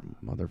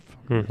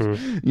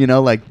motherfuckers. You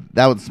know, like,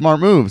 that was a smart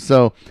move.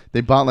 So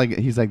they bought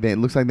he's like, it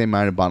looks like they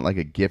might have bought like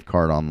a gift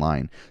card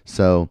online.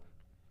 So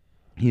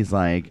he's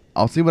like,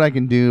 I'll see what I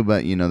can do,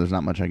 but, you know, there's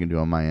not much I can do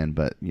on my end,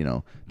 but, you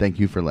know, thank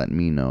you for letting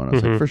me know. And I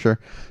was like, for sure.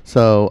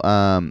 So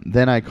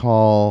then I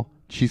call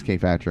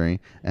Cheesecake Factory,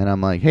 and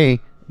I'm like,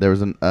 hey, there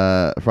was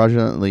a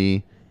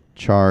fraudulent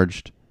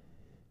charge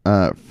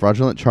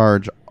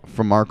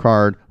from our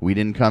card. We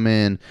didn't come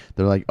in.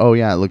 They're like, oh,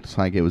 yeah, it looks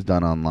like it was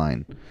done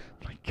online. I'm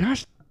like,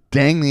 gosh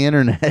dang the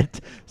internet.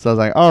 So I was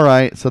like, all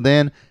right. So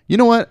then, you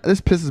know what?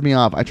 This pisses me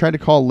off. I tried to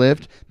call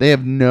Lyft. They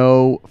have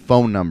no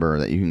phone number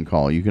that you can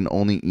call. You can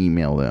only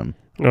email them.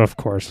 Oh, of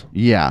course.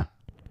 Yeah.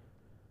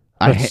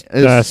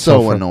 That's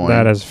so annoying.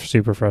 That is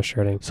super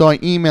frustrating. So I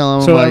email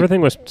them. So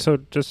everything was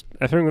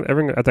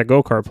everything at that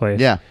go-kart place.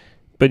 Yeah.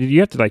 But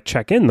you have to like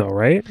check in though,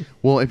 right?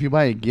 Well, if you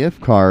buy a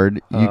gift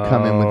card, you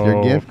come in with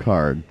your gift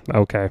card.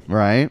 Okay.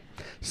 Right?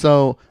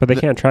 So but they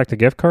can't track the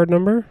gift card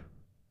number?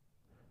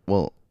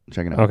 Well,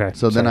 check it out. Okay.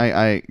 So then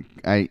I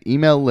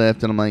email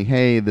Lyft, and I'm like,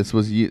 hey, this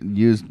was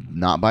used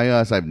not by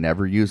us. I've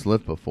never used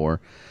Lyft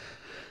before.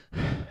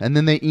 And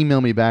then they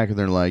email me back, and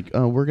they're like,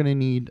 oh, we're going to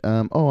need,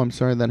 I'm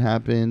sorry that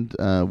happened.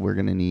 We're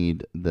going to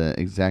need the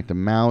exact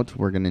amount.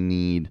 We're going to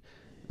need,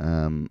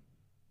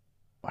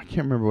 I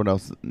can't remember what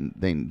else,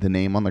 the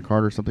name on the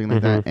card or something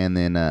like that. And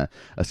then a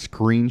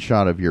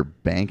screenshot of your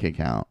bank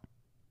account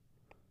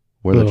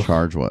where the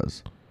charge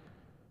was.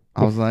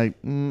 I was like,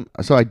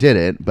 so I did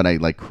it, but I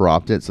like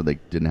cropped it so they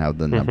didn't have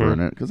the number in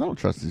it because I don't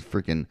trust these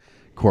freaking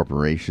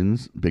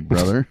corporations, Big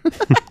Brother.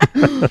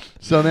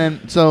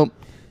 So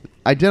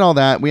I did all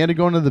that. We had to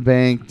go into the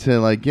bank to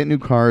like get new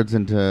cards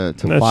and to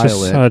file it. That's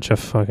just such a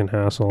fucking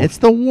hassle. It's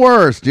the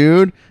worst,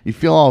 dude. You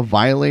feel all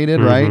violated,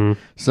 right?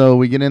 So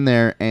we get in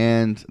there,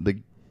 and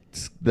the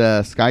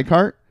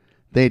Skycart,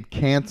 they'd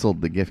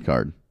canceled the gift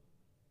card.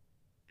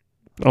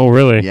 Oh,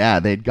 really? Yeah,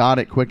 they'd got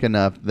it quick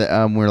enough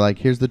that we're like,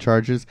 here's the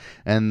charges,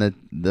 and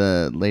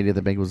the lady at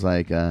the bank was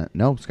like,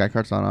 no,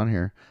 Skycart's not on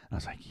here. And I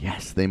was like,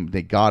 yes, they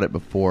got it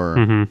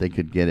before they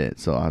could get it.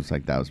 So I was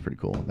like, that was pretty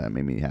cool. That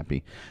made me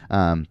happy.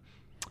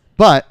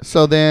 But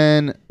so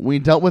then we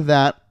dealt with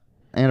that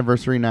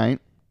anniversary night.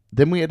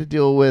 Then we had to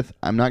deal with,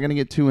 I'm not going to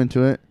get too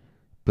into it,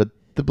 but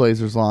the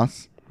Blazers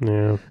lost.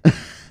 Yeah.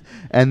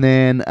 And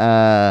then,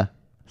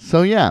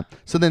 so yeah.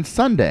 So then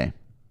Sunday.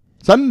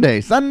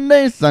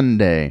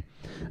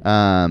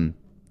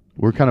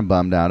 We're kind of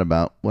bummed out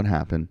about what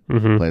happened.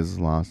 Blazers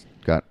lost.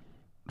 Got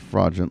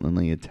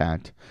fraudulently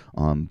attacked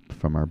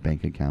from our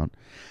bank account.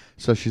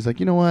 So she's like,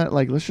 you know what?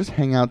 Like, let's just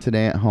hang out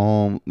today at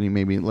home.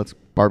 Maybe let's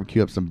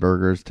barbecue up some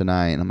burgers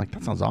tonight. And I'm like,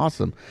 that sounds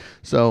awesome.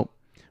 So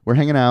we're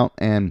hanging out,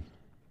 and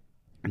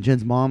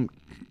Jen's mom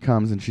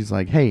comes, and she's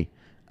like, hey,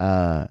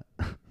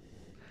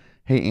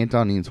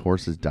 Antonine's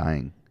horse is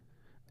dying.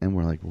 And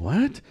we're like,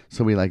 what?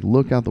 So we like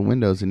look out the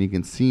windows, and you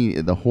can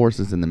see the horse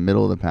is in the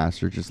middle of the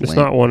pasture just It's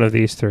not one of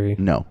these three.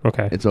 No.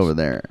 Okay. It's over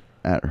there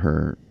at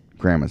her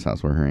grandma's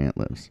house where her aunt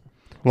lives.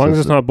 As long as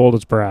it's not bold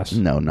as brass.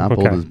 No, not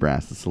bold as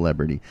brass. The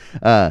celebrity.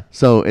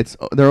 So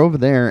they're over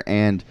there,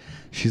 and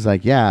she's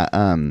like, yeah,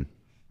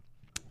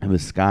 it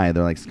was Sky.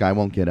 They're like, Sky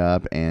won't get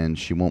up, and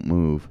she won't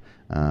move.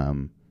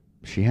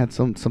 She had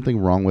something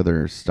wrong with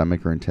her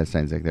stomach or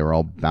intestines. Like they were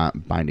all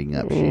binding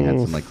up. She had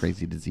some like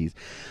crazy disease.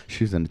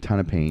 She was in a ton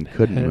of pain.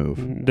 Couldn't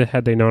move.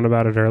 Had they known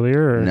about it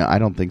earlier? Or? No, I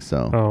don't think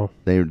so. Oh,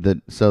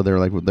 so they're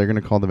like, they're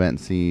gonna call the vet and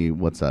see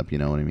what's up. You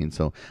know what I mean?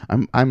 So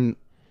I'm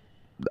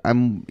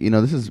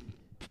this is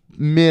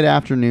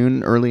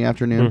mid-afternoon, early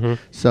afternoon.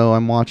 So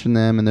I'm watching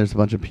them, and there's a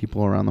bunch of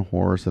people around the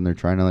horse, and they're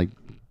trying to like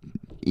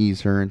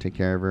ease her and take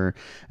care of her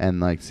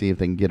and like see if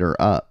they can get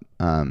her up.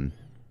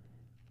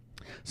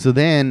 So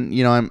then,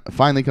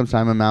 finally comes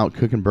time, I'm out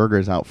cooking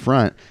burgers out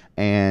front,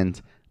 and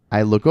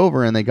I look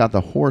over, and they got the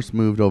horse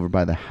moved over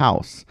by the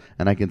house,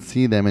 and I can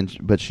see them,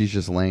 but she's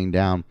just laying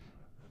down.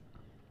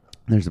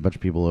 There's a bunch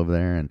of people over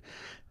there, and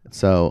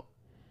so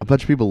a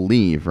bunch of people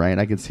leave, right?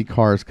 I can see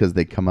cars because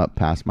they come up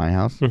past my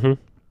house, and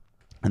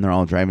they're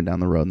all driving down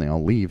the road, and they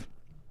all leave.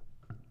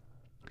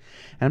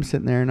 And I'm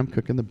sitting there, and I'm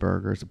cooking the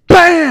burgers.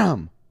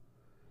 Bam!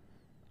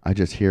 I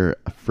just hear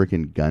a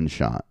freaking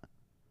gunshot.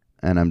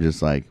 And I'm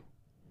just like,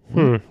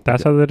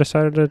 That's how they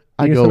decided to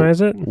I euthanize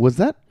go, it? Was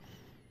that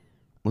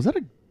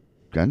a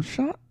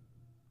gunshot?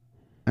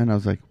 And I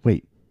was like,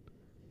 wait,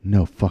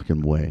 no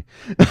fucking way.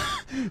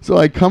 So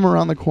I come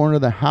around the corner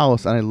of the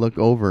house and I look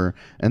over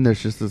and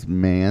there's just this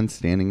man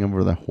standing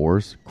over the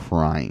horse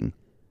crying.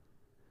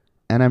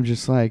 And I'm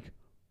just like,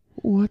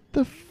 what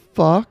the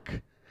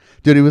fuck?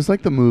 Dude, it was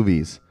like the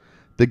movies.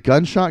 The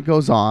gunshot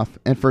goes off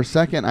and for a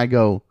second I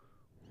go,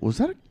 was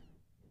that a...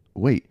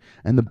 Wait.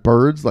 And the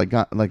birds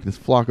got this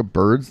flock of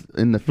birds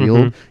in the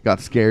field got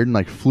scared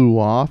and flew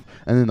off.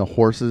 And then the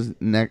horses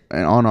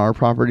on our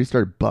property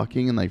started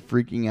bucking and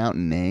freaking out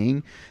and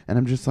neighing. And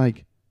I'm just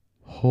like,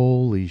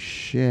 holy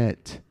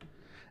shit.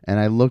 And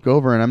I look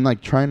over and I'm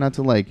trying not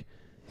to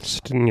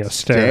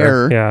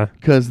stare. Yeah.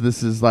 Because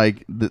this is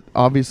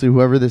obviously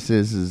whoever this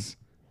is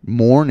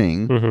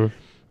mourning.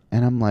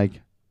 And I'm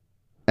like,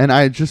 and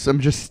I'm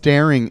just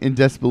staring in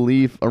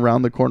disbelief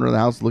around the corner of the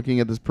house, looking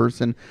at this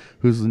person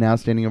who's now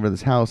standing over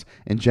this house.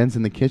 And Jen's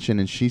in the kitchen,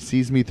 and she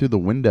sees me through the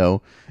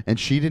window, and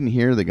she didn't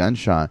hear the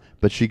gunshot,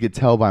 but she could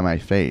tell by my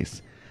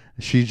face.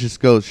 She just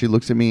goes, she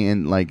looks at me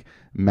and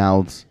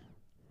mouths,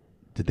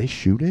 "Did they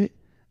shoot it?"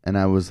 And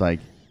I was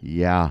like,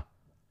 "Yeah."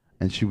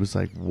 And she was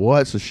like,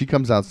 "What?" So she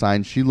comes outside,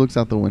 and she looks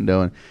out the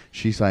window, and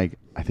she's like,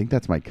 "I think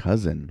that's my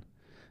cousin."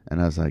 And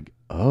I was like,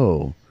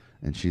 "Oh."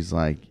 And she's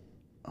like,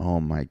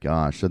 oh my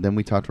gosh. So then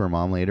we talked to her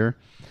mom later.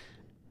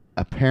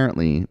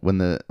 Apparently when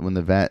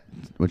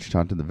she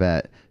talked to the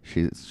vet,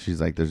 she's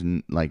like, there's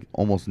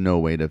almost no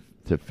way to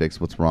fix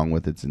what's wrong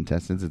with its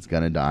intestines. It's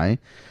gonna die.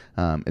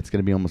 It's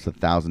gonna be almost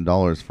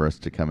 $1,000 for us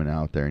to come in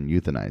out there and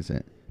euthanize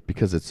it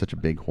because it's such a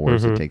big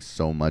horse. It takes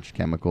so much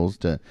chemicals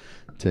to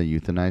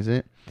euthanize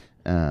it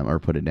or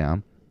put it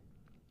down.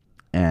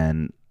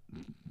 And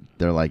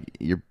they're like,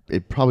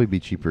 it'd probably be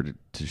cheaper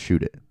to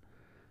shoot it.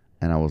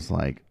 And I was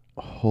like,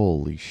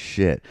 holy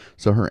shit.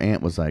 So her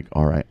aunt was like,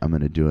 all right, I'm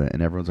going to do it.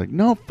 And everyone's like,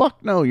 no,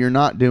 fuck no, you're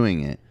not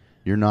doing it.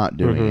 You're not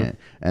doing it.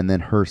 And then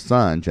her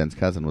son, Jen's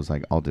cousin, was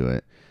like, I'll do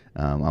it.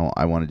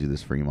 I want to do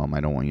this for you, Mom.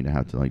 I don't want you to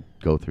have to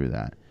go through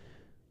that.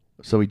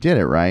 So he did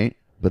it, right?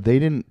 But they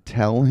didn't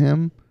tell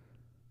him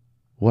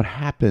what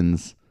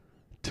happens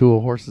to a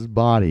horse's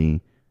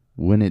body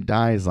when it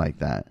dies like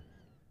that.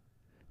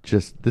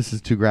 Just, this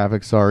is too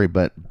graphic, sorry,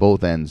 but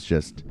both ends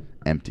just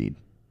emptied.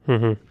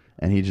 And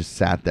he just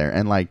sat there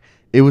and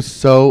it was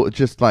so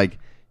just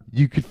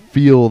you could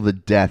feel the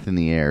death in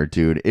the air,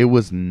 dude. It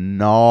was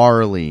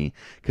gnarly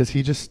because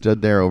he just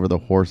stood there over the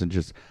horse and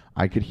just,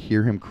 I could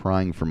hear him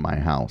crying from my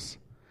house.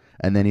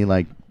 And then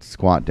he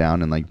squat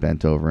down and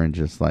bent over and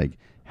just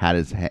had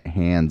his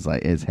hands,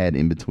 his head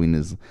in between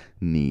his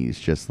knees.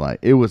 Just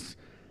it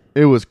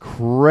was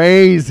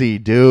crazy,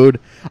 dude.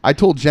 I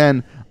told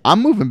Jen,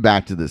 I'm moving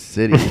back to the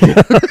city.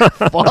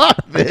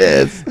 Fuck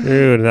this.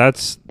 Dude,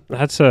 that's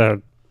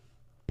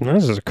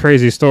this is a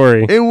crazy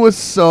story. It was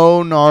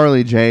so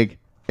gnarly, Jake.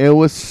 It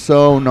was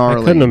so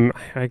gnarly.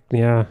 I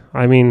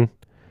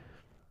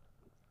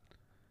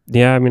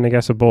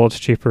guess a bullet's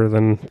cheaper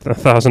than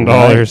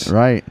 $1,000.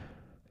 Right.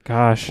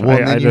 Gosh,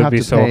 well, it'd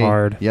be so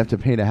hard. You have to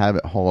pay to have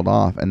it hauled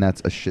off, and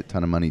that's a shit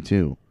ton of money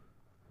too.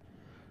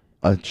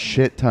 A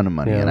shit ton of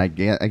money. Yeah. And I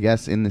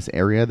guess in this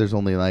area, there's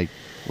only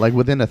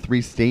within a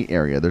 3-state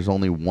area, there's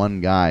only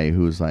one guy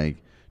who's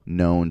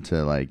known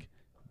to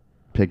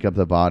pick up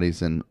the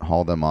bodies and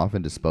haul them off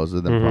and dispose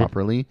of them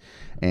properly.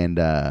 And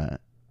I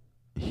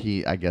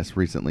guess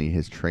recently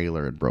his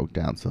trailer had broke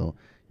down, so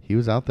he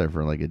was out there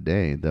for a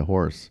day, the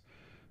horse,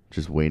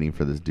 just waiting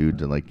for this dude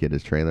to get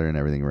his trailer and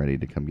everything ready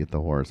to come get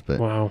the horse. But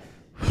wow.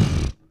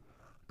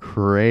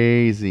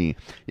 Crazy.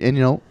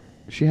 And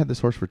she had this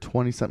horse for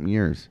 20-something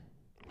years.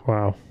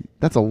 Wow.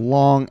 That's a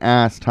long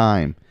ass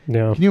time.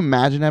 Yeah. Can you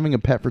imagine having a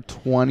pet for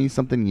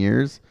 20-something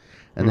years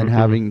and then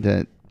having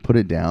to put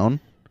it down?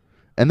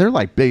 And they're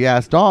big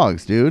ass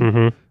dogs,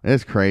 dude.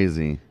 It's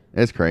crazy.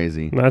 It's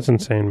crazy. That's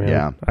insane, man.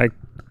 Yeah. I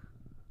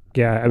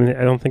mean,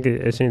 I don't think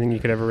it's anything you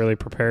could ever really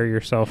prepare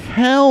yourself.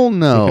 Hell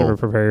no. You could ever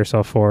prepare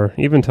yourself for,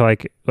 even to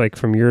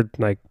from your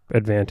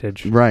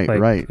advantage. Right,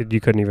 right. You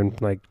couldn't even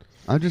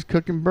I'm just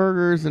cooking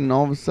burgers, and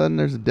all of a sudden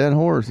there's a dead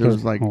horse. It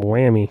was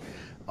whammy.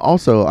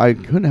 Also, I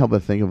couldn't help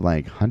but think of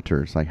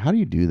hunters. How do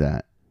you do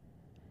that?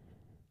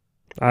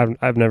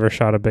 I've never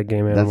shot a big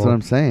game animal. That's what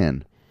I'm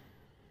saying.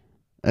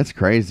 That's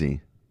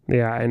crazy.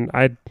 Yeah, and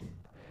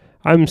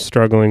I'm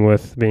struggling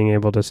with being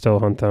able to still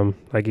hunt them,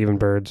 even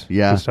birds.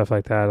 Yeah. And stuff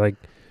like that.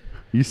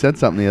 You said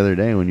something the other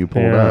day when you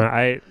pulled up.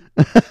 I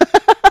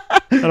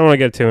don't want to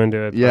get too into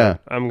it. Yeah.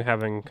 But I'm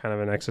having kind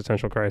of an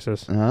existential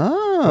crisis.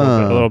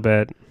 Oh. A little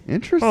bit.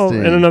 Interesting. Well,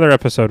 in another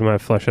episode, we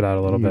might flesh it out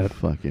a little bit.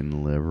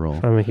 Fucking liberal.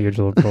 I'm a huge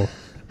liberal.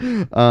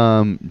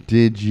 So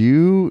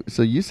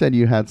you said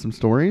you had some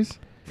stories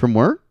from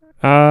work?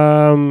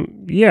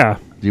 Yeah.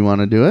 Do you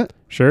want to do it?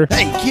 Sure.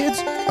 Hey, kids,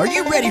 are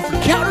you ready for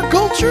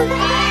counterculture?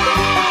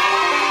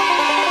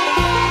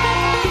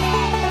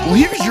 Well,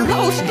 here's your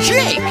host,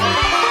 Jake.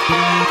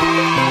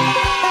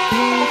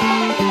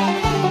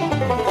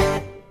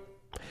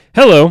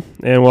 Hello,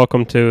 and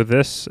welcome to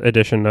this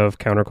edition of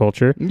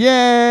Counterculture. Yay!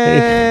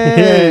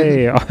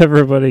 Yay!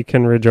 Everybody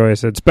can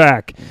rejoice. It's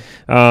back.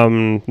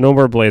 No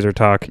more Blazer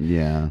talk.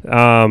 Yeah.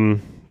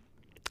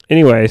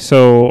 Anyway,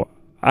 so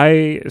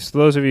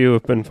those of you who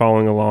have been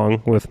following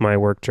along with my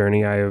work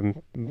journey, I have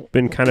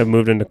been kind of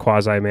moved into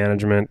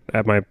quasi-management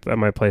at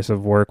my place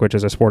of work, which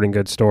is a sporting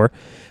goods store.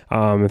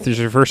 If this is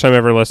your first time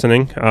ever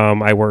listening,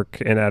 I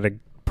work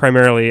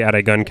primarily at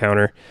a gun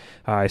counter.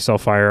 I sell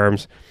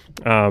firearms.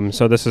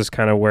 So this is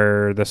kind of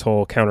where this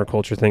whole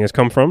counterculture thing has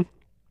come from.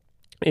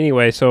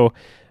 Anyway, so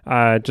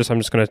I'm just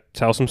going to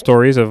tell some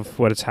stories of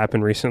what has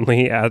happened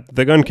recently at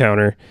the gun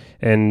counter,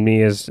 and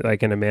me as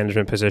like in a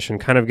management position,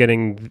 kind of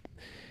getting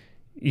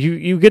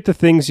you get the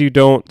things you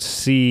don't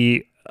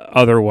see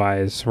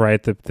otherwise,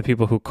 right? The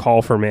people who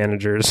call for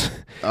managers.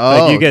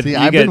 Oh, like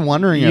I've been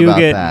wondering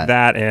about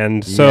that.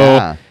 And so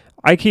Yeah.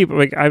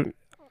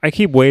 I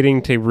keep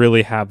waiting to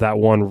really have that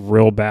one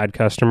real bad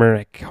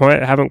customer.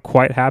 I haven't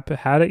quite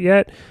had it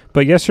yet,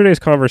 but yesterday's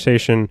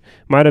conversation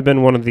might have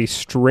been one of the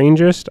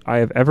strangest I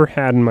have ever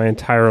had in my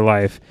entire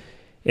life.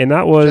 And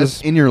that was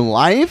Just in your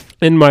life?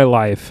 in my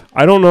life.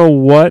 I don't know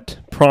what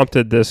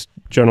prompted this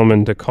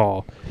gentleman to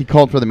call. He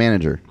called for the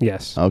manager.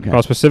 Yes. Okay.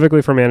 Called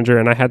specifically for manager,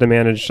 and I had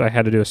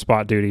to do a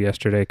spot duty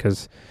yesterday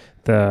because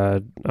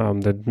the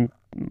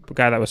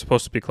guy that was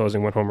supposed to be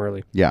closing went home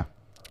early. Yeah.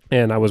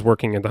 And I was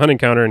working at the hunting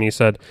counter, and he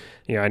said,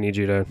 I need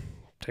you to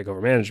take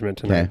over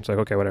management. And Okay. it's like,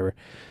 okay, whatever.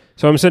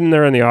 So I'm sitting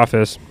there in the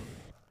office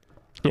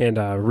and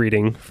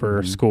reading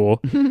for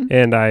school,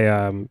 and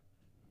I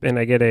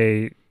get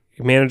a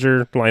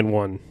manager line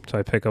 1. So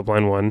I pick up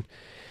line 1,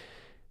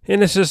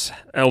 and it's this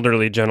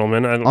elderly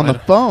gentleman On the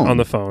phone? On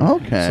the phone.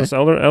 Okay. So this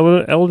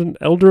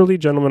elderly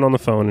gentleman on the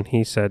phone, and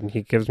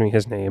he gives me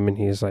his name, and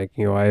he's like,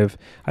 I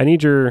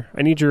need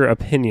your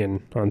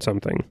opinion on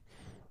something.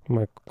 I'm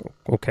like,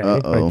 okay,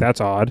 Uh-oh. like that's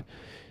odd.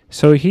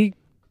 So he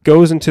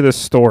goes into this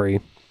story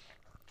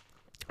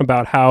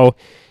about how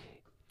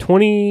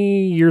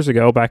 20 years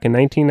ago, back in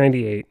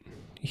 1998,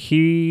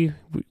 he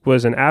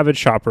was an avid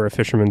shopper of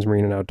Fisherman's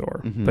Marine and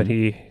Outdoor, but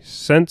he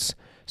since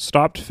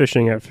stopped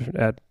fishing has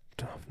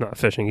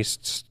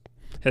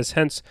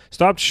hence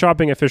stopped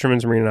shopping at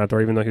Fisherman's Marine and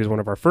Outdoor, even though he was one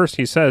of our first.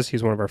 He says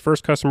he's one of our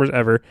first customers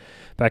ever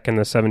back in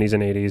the 70s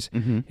and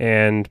 80s,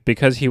 and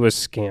because he was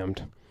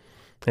scammed.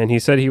 And he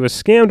said he was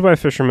scammed by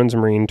Fisherman's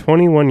Marine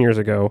 21 years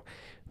ago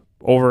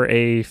over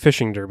a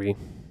fishing derby.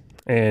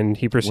 And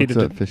he proceeded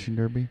What's a fishing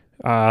derby?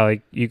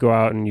 like you go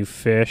out and you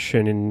fish,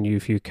 and then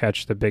if you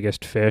catch the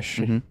biggest fish,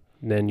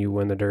 then you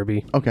win the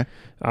derby. Okay.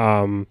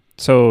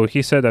 So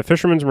he said that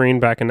Fisherman's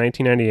Marine back in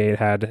 1998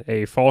 had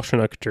a fall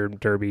Chinook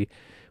derby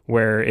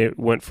where it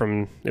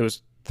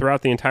was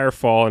throughout the entire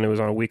fall, and it was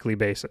on a weekly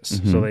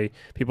basis. So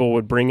people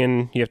would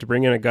you have to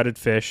bring in a gutted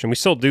fish, and we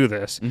still do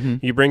this.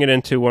 You bring it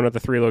into one of the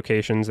 3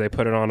 locations, they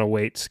put it on a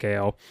weight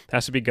scale. It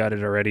has to be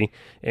gutted already,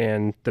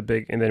 and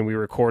then we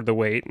record the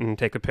weight and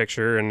take a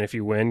picture, and if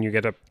you win, you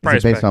get a prize.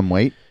 Is it based on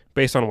weight?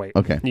 Based on weight.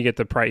 Okay. You get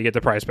the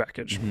prize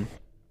package.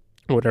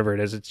 Whatever it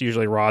is. It's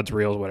usually rods,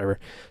 reels, whatever.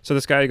 So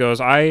this guy goes,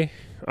 he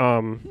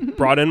goes,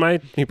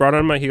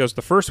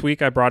 the first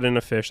week I brought in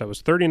a fish that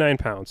was 39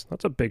 pounds.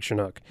 That's a big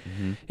Chinook.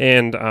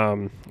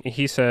 And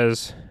he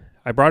says,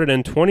 I brought it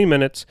in 20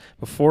 minutes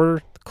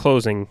before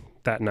closing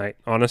that night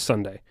on a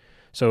Sunday.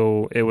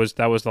 So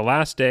that was the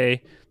last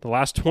day, the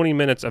last 20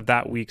 minutes of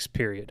that week's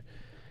period.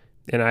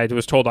 And I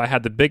was told I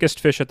had the biggest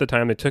fish at the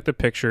time. They took the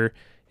picture,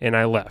 and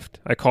I left.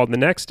 I called the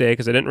next day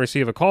because I didn't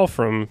receive a call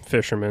from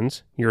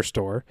Fisherman's, your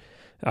store,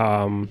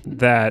 so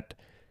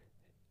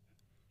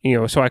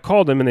I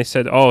called them, and they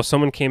said,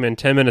 someone came in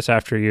 10 minutes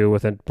after you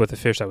with a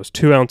fish that was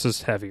 2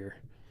 ounces heavier.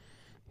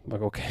 I'm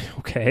like,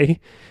 okay.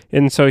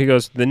 And so he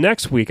goes, the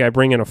next week I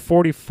bring in a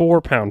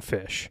 44-pound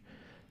fish,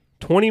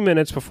 20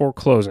 minutes before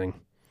closing.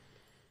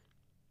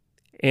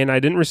 And I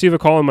didn't receive a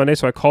call on Monday,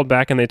 so I called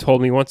back, and they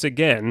told me once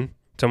again,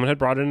 someone had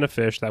brought in a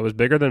fish that was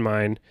bigger than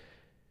mine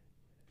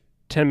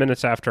 10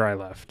 minutes after I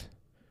left.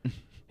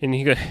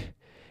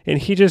 And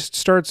he just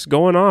starts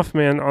going off,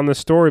 man, on the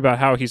story about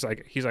how he's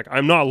like,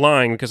 I'm not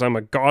lying because I'm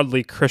a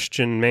godly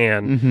Christian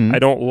man. I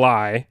don't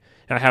lie.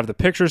 I have the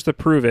pictures to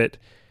prove it.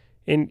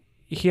 And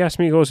he asked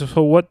me, he goes,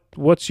 so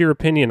what's your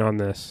opinion on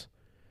this?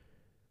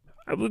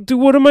 Dude,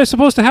 what am I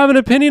supposed to have an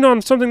opinion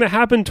on something that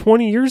happened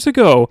 20 years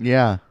ago?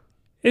 Yeah.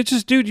 It's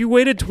just, dude, you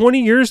waited 20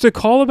 years to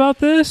call about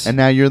this? And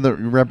now you're the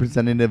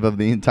representative of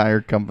the entire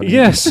company.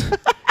 Yes.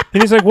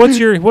 And he's like, what's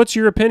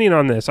your opinion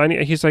on this?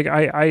 He's like,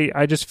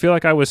 I just feel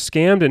like I was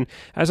scammed, and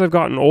as I've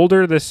gotten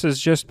older, it's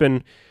just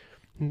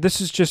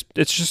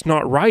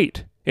not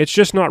right. It's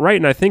just not right,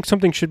 and I think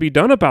something should be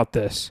done about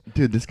this.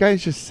 Dude, this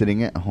guy's just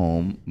sitting at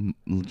home,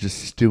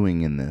 just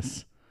stewing in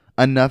this.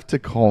 Enough to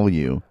call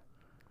you.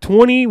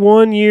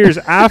 21 years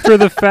after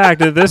the fact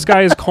that this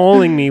guy is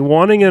calling me,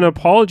 wanting an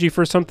apology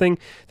for something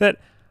that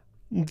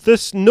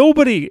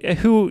nobody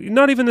who,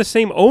 not even the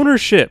same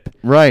ownership.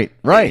 Right.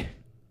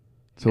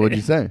 So what'd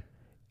you say?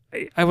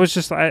 I was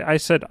just, I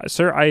said,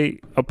 sir, I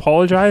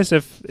apologize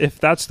if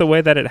that's the way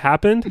that it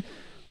happened,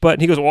 But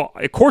he goes, well,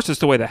 of course it's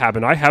the way that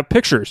happened. I have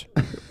pictures.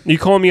 You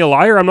calling me a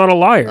liar? I'm not a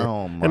liar.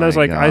 Oh my and I was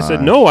like, I said,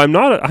 gosh. no, I'm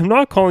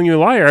not calling you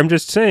a liar. I'm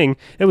just saying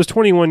it was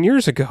 21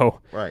 years ago.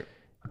 Right.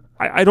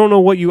 I don't know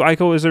what you, I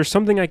go, is there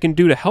something I can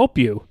do to help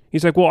you?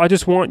 He's like, well, I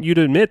just want you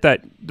to admit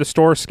that the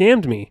store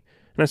scammed me.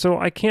 And I said, well,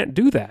 I can't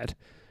do that.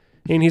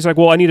 And he's like,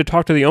 well, I need to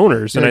talk to the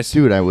owners. And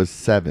Dude, I was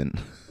 7.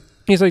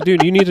 he's like,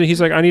 dude,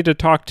 he's like, I need to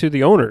talk to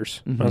the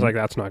owners. I was like,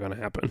 that's not going to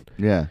happen.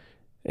 Yeah.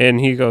 And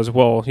he goes,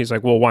 he's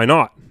like, well, why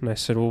not? And I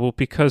said, well,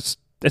 because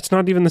it's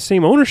not even the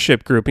same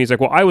ownership group. And he's like,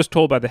 well, I was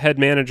told by the head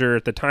manager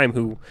at the time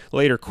who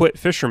later quit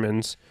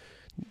Fisherman's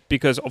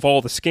because of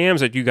all the scams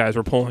that you guys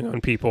were pulling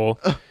on people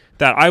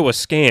that I was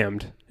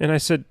scammed. And I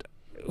said,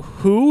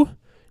 who?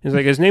 He's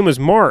like, his name was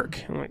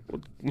Mark. I'm like,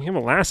 well, you have a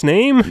last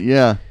name?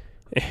 Yeah.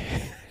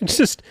 It's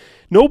just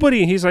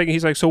nobody. He's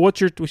like, so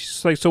what's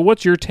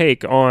your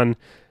take on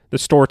the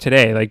store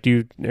today? Like,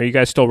 are you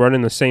guys still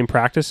running the same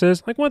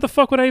practices? Like, what the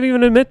fuck would I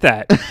even admit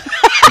that?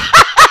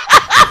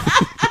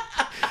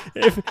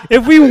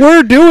 if we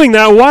were doing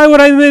that, why would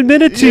I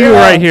admit it to you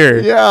right here?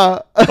 Yeah.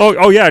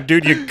 Oh yeah,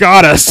 dude, you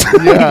got us.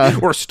 Yeah.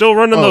 We're still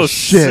running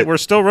shit. We're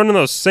still running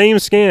those same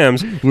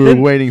scams. We were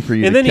waiting for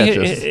you to catch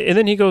us. And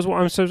then he goes,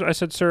 well, I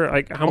said, sir,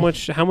 like, how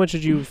much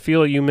did you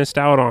feel you missed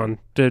out on?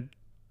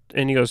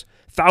 And he goes,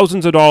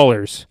 thousands of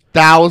dollars.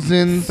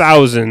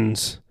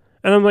 Thousands.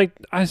 And I'm like,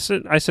 I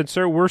said,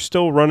 sir, we're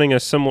still running a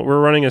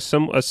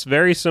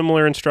very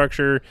similar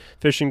instructor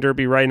fishing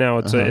derby right now.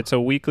 It's a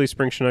weekly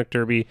spring Chinook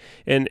derby,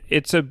 and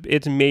it's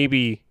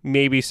maybe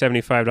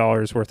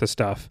 $75 worth of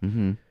stuff.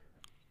 Mm-hmm.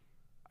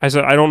 I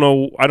said, I don't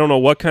know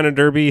what kind of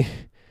derby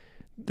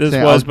this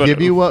Say, was, I'll but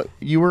give you what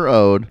you were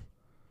owed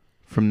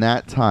from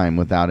that time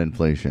without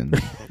inflation.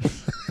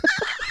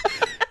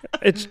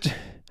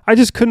 I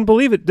just couldn't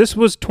believe it. This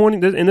was 20,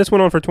 and this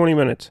went on for 20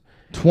 minutes.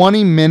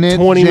 20 minutes.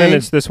 20 Jake?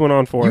 minutes this went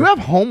on for. You have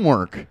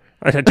homework.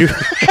 I do.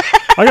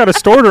 I got a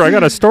store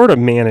to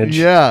manage.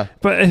 Yeah.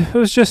 But it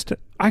was just,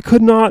 I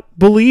could not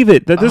believe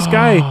it that this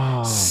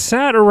guy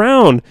sat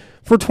around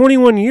for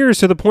 21 years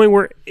to the point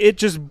where it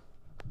just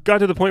got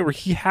to the point where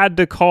he had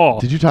to call.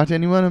 Did you talk to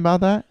anyone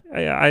about that?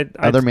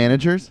 Other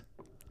managers?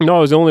 No, I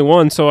was the only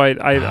one. So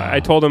I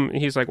told him,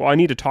 he's like, well, I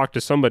need to talk to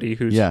somebody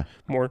who's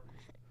more.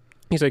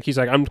 He's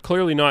like, I'm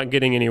clearly not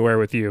getting anywhere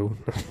with you.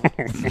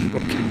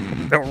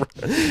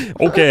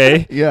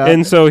 Okay. Yeah.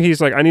 And so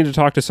he's like, I need to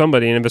talk to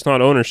somebody, and if it's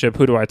not ownership,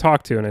 who do I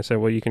talk to? And I said,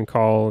 well, you can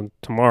call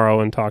tomorrow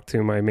and talk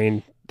to my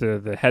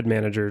the head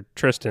manager,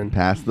 Tristan.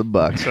 Pass the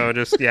buck. So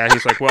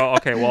he's like, well,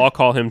 okay, well, I'll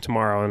call him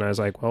tomorrow. And I was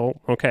like,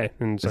 well, okay.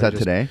 And so Is that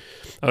today?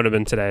 That would have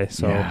been today.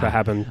 So that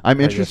happened. I'm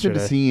interested yesterday.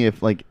 to see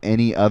if like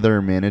any other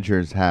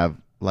managers have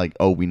like,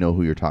 oh, we know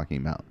who you're talking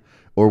about.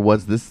 Or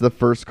was this the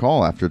first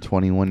call after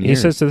 21 years?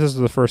 He says that this is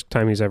the first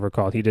time he's ever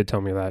called. He did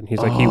tell me that. He's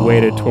like, he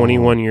waited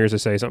 21 years to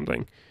say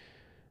something.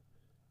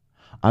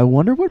 I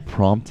wonder what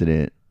prompted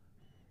it.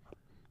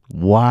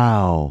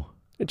 Wow.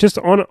 Just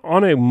on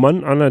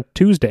a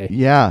Tuesday.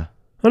 Yeah.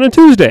 On a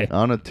Tuesday.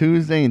 On a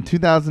Tuesday in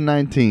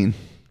 2019.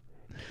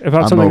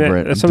 About I'm something over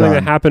it. that's I'm something that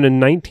done. happened in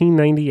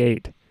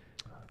 1998.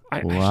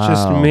 I just,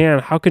 Wow. man,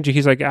 how could you?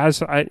 He's like,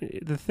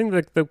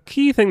 the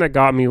key thing that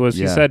got me was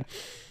he said,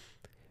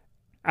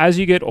 as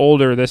you get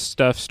older, this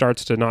stuff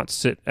starts to not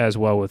sit as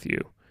well with you.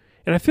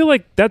 And I feel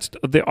like that's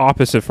the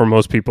opposite for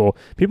most people.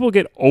 People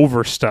get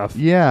over stuff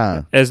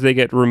as they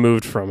get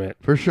removed from it.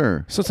 For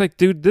sure. So it's like,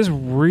 dude, this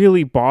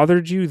really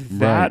bothered you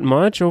that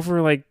much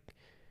over like,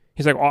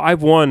 he's like, well,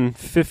 I've won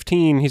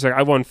 15. He's like,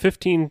 I've won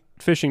 15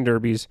 fishing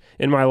derbies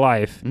in my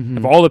life. I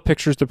have all the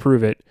pictures to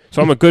prove it.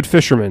 So I'm a good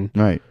fisherman.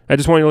 Right. I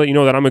just want to let you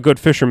know that I'm a good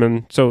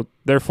fisherman. So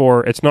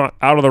therefore, it's not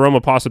out of the realm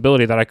of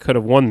possibility that I could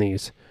have won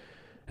these.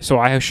 So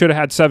I should have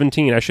had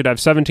 17. I should have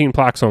 17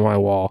 plaques on my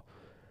wall.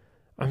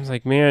 I was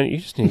like, man, you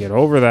just need to get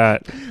over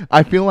that.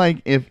 I feel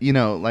like if,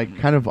 like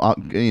kind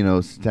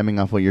of, stemming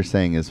off what you're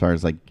saying as far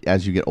as like,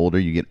 as you get older,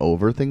 you get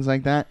over things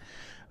like that.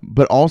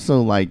 But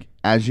also like,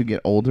 as you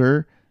get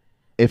older,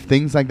 if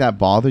things like that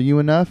bother you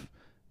enough,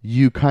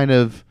 you kind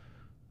of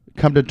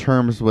come to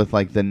terms with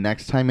like the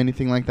next time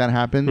anything like that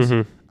happens,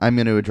 I'm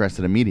going to address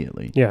it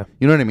immediately. Yeah.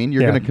 You know what I mean?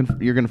 You're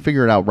going to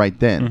figure it out right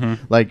then.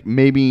 Like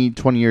maybe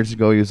 20 years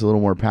ago, he was a little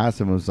more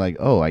passive and was like,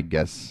 oh, I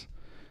guess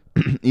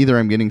either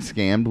I'm getting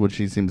scammed, which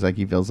he seems like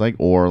he feels like,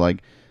 or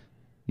like,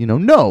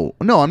 no,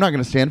 I'm not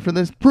going to stand for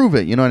this. Prove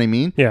it. You know what I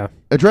mean? Yeah.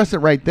 Address it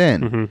right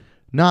then.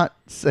 Not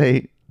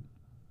say,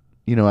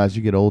 as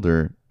you get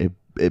older,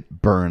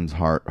 it burns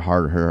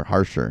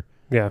harsher.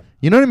 Yeah.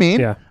 You know what I mean?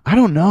 Yeah. I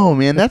don't know,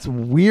 man. That's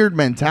weird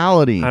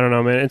mentality. I don't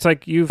know, man. It's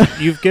like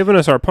you've given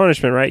us our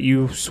punishment, right?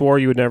 You swore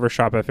you would never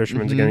shop at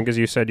Fisherman's again because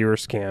you said you were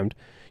scammed.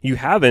 You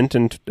haven't,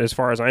 and as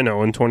far as I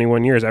know, in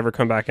 21 years, ever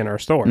come back in our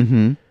store.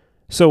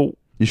 So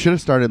you should have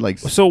started like.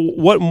 So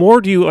what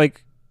more do you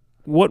like?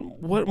 What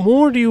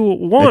more do you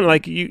want?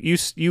 Like you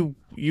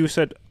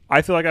said,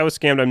 I feel like I was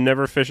scammed. I'm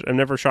never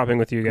shopping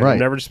with you again. Right. I'm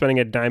never spending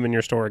a dime in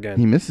your store again.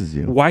 He misses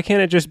you. Why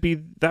can't it just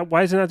be that?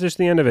 Why isn't that just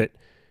the end of it?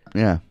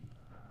 Yeah.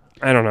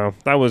 I don't know.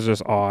 That was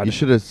just odd. You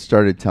should have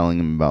started telling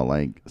him about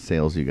like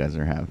sales you guys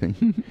are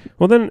having.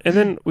 Well,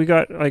 then we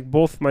got like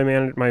both my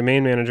main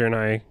manager and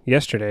I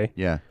yesterday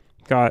Yeah.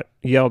 got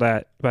yelled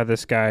at by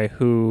this guy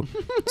who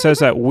says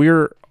that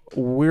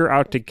we're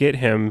out to get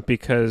him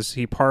because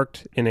he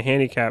parked in a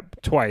handicap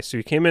twice. So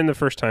he came in the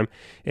first time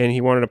and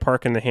he wanted to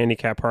park in the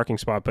handicap parking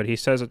spot, but he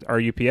says that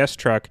our UPS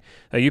truck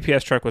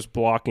was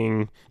parked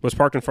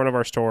in front of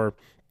our store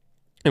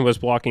and was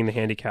blocking the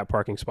handicap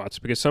parking spots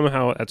because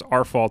somehow that's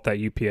our fault that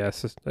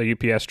a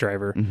UPS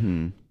driver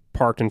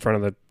parked in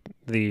front of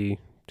the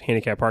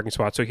handicap parking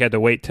spot. So he had to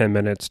wait 10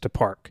 minutes to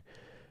park.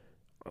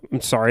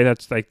 I'm sorry.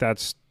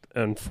 That's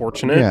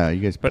unfortunate. Yeah.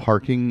 You guys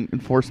parking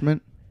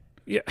enforcement?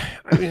 Yeah.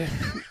 I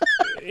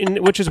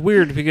mean, which is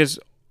weird because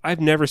I've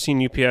never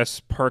seen UPS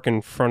park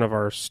in front of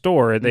our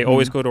store. They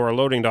always go to our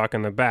loading dock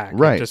in the back.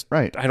 Right.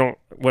 Right. I don't,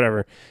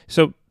 whatever.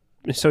 So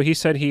he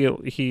said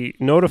he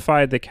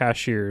notified the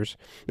cashiers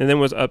and then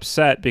was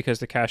upset because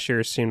the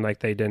cashiers seemed like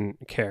they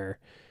didn't care.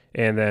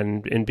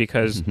 And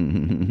because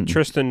neither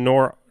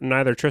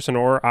Tristan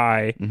or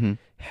I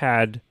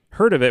had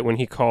heard of it when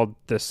he called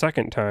the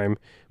second time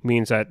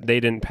means that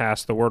they didn't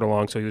pass the word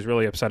along. So he was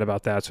really upset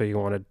about that. So he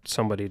wanted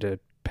somebody to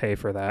pay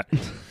for that.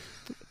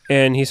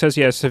 And he says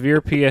he has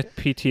severe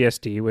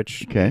PTSD,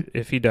 which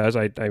if he does,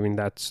 I mean,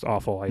 that's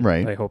awful.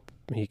 I hope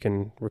he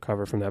can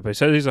recover from that. But he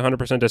says he's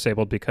 100%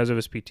 disabled because of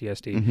his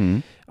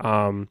PTSD.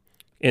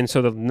 And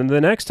so the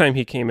next time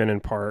he came in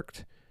and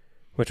parked,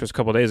 which was a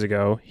couple days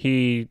ago,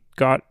 he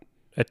got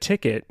a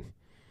ticket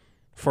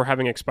for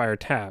having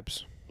expired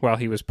tabs while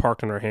he was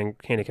parked in our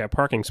handicap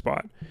parking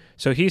spot.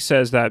 So he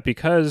says that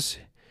because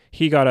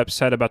he got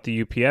upset about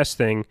the UPS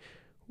thing,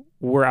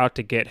 we're out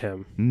to get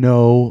him.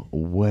 No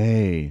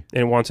way.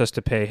 And wants us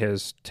to pay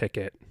his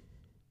ticket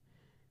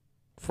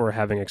for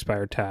having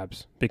expired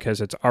tabs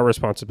because it's our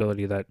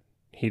responsibility that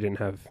he didn't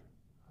have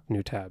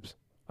new tabs.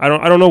 I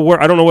don't know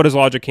what his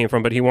logic came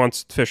from, but he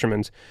wants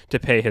Fisherman's to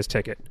pay his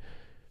ticket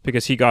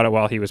because he got it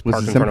while he was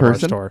parked in front of our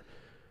store.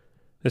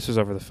 This was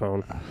over the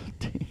phone.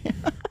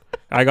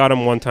 I got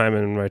him one time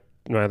and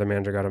my other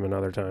manager got him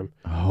another time.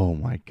 Oh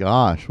my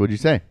gosh. What'd you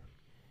say?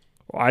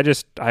 I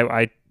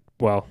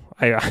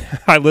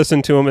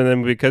listened to him, and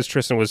then because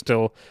Tristan was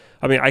still,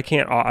 I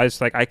can't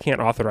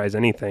authorize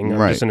anything.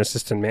 I'm just an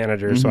assistant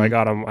manager, so I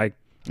got him.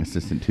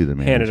 Assistant to the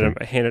manager.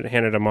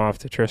 Handed him off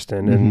to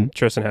Tristan, and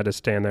Tristan had to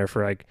stand there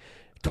for like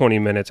 20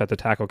 minutes at the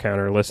tackle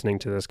counter listening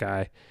to this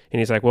guy. And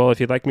he's like, well, if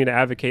you'd like me to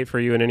advocate for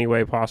you in any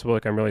way possible,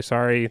 like, I'm really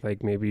sorry.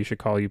 Like, maybe you should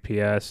call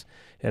UPS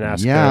and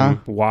ask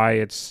them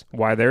why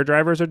their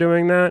drivers are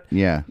doing that.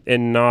 Yeah.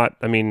 And not,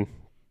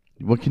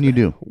 what can you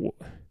do?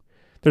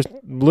 There's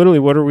literally,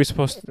 what are we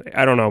supposed to,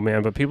 I don't know,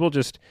 man, but people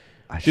just,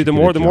 dude, the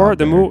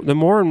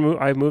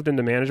more I moved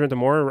into management, the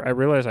more I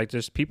realized like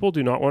just people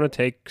do not want to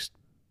take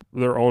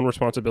their own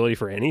responsibility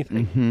for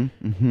anything.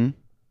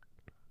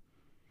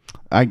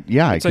 I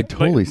could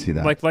totally see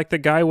that. Like the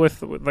guy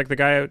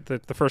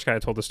the first guy I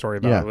told the story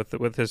about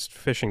with his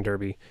fishing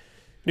derby.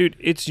 Dude,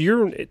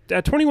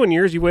 at 21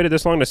 years you waited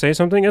this long to say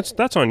something.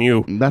 That's on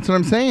you. That's what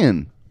I'm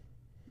saying.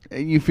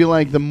 You feel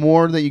like the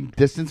more that you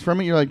distance from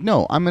it, you're like,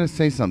 no, I'm going to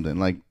say something.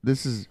 Like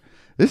this is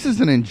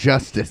an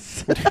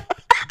injustice.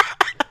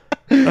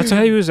 That's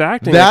how he was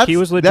acting. Like he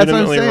was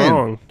legitimately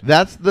wrong.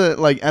 That's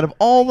out of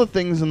all the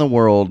things in the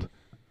world,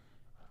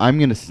 I'm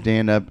going to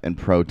stand up and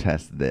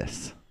protest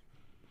this.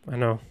 I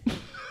know.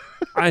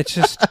 I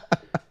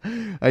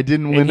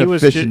didn't win a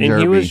fishing derby.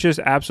 And he was just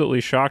absolutely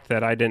shocked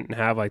that I didn't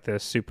have like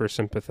this super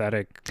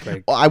sympathetic.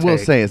 I will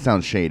say it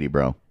sounds shady,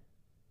 bro.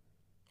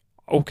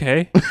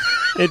 Okay.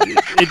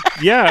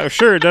 Yeah,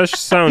 sure, it does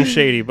sound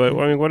shady, but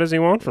what does he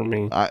want from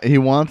me? He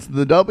wants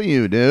the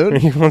W, dude.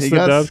 He wants the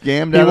W.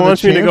 Scammed he out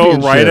wants of the me to go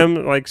write him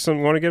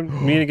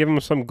to give him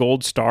some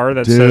gold star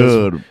that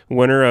says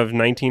winner of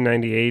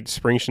 1998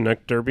 Spring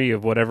Chinook Derby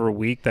of whatever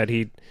week that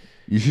he.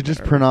 You should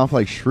just print off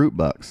like Shroot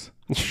Bucks.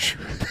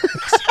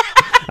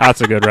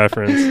 That's a good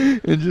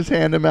reference. And just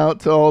hand them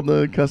out to all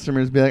the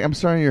customers. Be like, I'm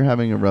sorry you're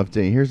having a rough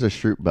day. Here's a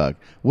Shroot Buck.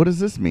 What does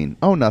this mean?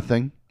 Oh,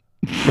 nothing.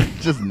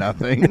 Just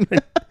nothing.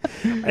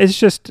 It's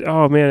just,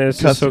 oh man, it's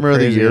just so crazy. Customer of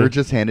the year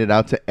just handed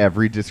out to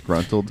every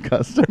disgruntled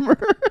customer.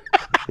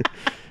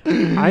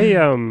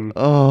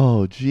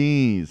 Oh,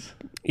 jeez.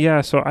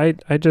 Yeah, so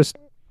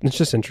it's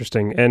just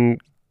interesting,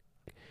 and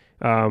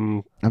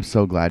I'm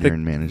so glad you're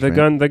in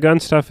management. The gun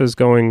stuff is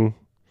going.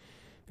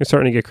 It's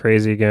starting to get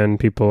crazy again.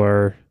 People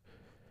are.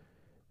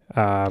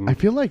 I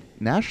feel like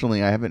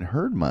nationally, I haven't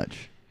heard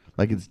much.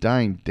 Like it's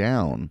dying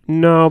down.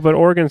 No, but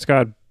Oregon's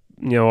got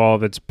all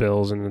of its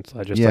bills in its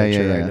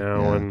legislature right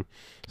now and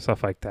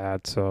stuff like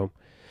that. So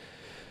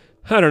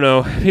I don't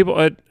know. People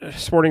at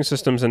Sporting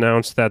Systems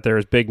announced that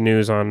there's big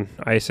news on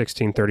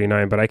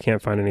I-1639, but I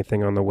can't find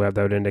anything on the web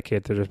that would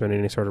indicate that there's been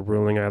any sort of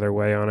ruling either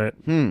way on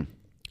it.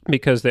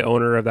 Because the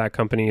owner of that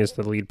company is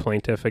the lead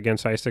plaintiff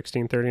against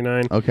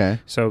I-1639. Okay.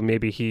 So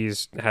maybe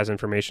has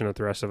information that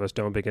the rest of us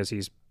don't because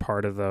he's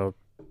part of the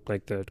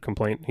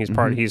complaint. He's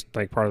part of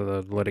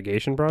the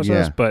litigation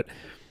process, but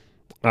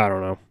I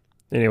don't know.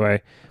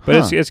 Anyway,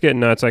 but it's getting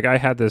nuts. Like I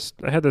had this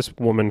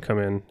woman come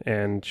in,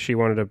 and she'd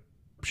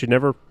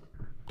never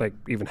like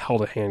even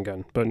held a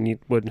handgun, but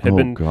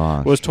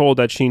was told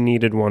that she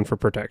needed one for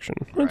protection.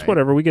 It's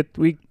whatever. We get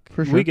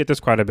this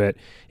quite a bit,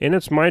 and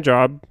it's my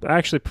job. I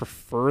actually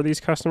prefer these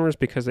customers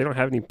because they don't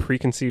have any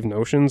preconceived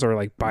notions or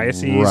like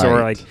biases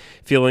or like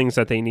feelings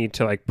that they need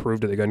to like prove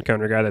to the gun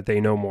counter guy that they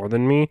know more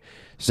than me.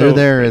 So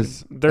they're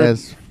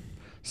as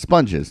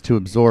sponges to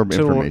absorb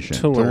information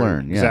to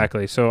learn. Yeah.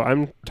 Exactly. So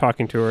I'm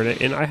talking to her,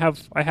 and I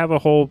have a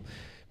whole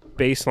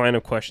baseline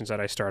of questions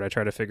that I start. I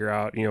try to figure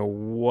out,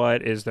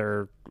 what is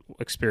their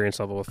experience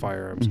level with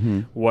firearms?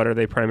 What are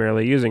they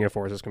primarily using it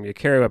for? Is this going to be a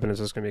carry weapon? Is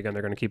this going to be a gun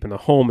they're going to keep in the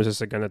home? Is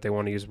this a gun that they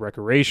want to use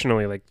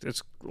recreationally? Like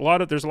there's a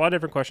lot of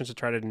different questions to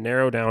try to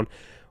narrow down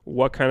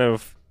what kind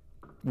of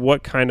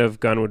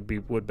gun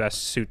would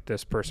best suit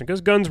this person, because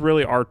guns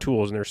really are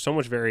tools, and there's so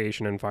much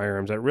variation in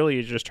firearms that really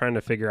is just trying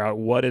to figure out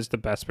what is the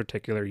best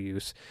particular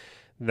use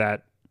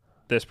that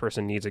this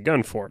person needs a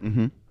gun for.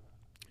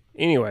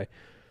 Anyway,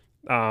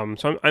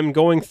 so I'm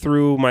going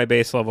through my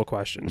base level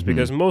questions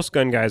because most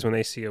gun guys, when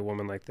they see a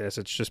woman like this,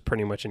 it's just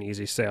pretty much an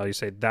easy sale. You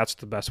say that's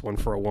the best one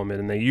for a woman,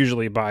 and they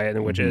usually buy it,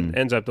 in which it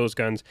ends up, those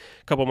guns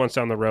a couple months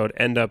down the road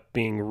end up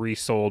being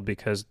resold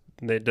because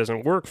it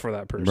doesn't work for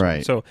that person.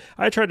 Right. So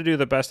I try to do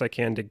the best I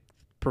can to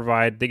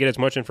get as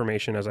much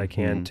information as I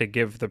can to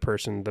give the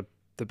person the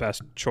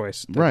best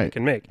choice that they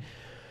can make.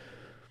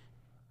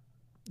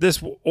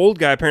 This old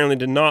guy apparently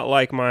did not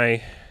like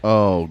did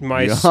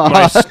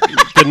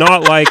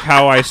not like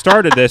how I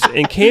started this,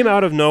 and came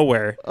out of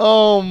nowhere.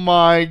 Oh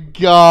my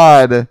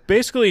God.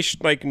 Basically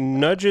like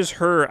nudges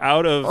her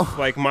out of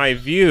like my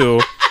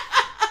view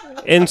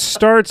and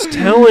starts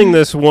telling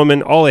this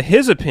woman all of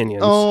his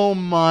opinions. Oh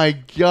my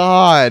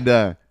God.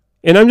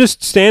 And I'm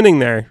just standing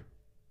there.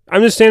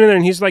 And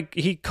he's like,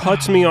 he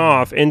cuts me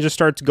off and just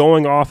starts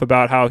going off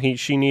about how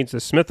she needs the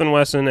Smith &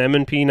 Wesson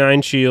M&P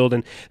 9 Shield,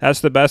 and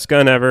that's the best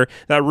gun ever.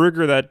 That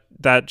Ruger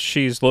that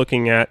she's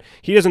looking at,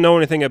 he doesn't know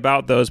anything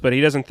about those, but he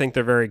doesn't think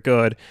they're very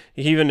good.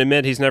 He even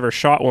admit he's never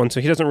shot one,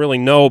 so he doesn't really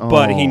know,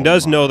 but he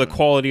does know the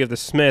quality of the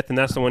Smith, and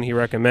that's the one he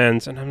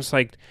recommends. And I'm just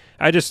like,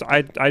 I just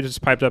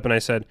piped up and I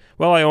said,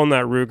 well, I own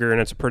that Ruger,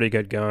 and it's a pretty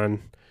good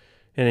gun.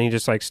 And he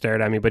just like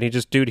stared at me, but he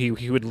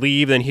would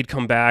leave, then he'd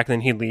come back,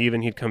 then he'd leave,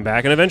 and he'd come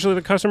back, and eventually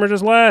the customer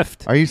just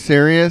left. Are you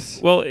serious?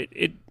 Well,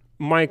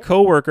 my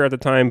coworker at the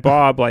time,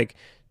 Bob, like,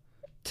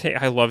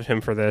 I loved him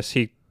for this.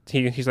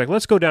 He's like,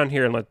 let's go down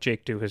here and let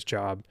Jake do his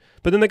job.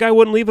 But then the guy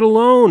wouldn't leave it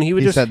alone.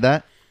 He said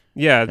that?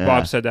 Yeah,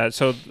 Bob said that.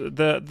 So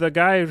the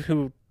guy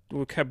who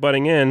kept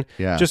butting in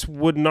just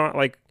would not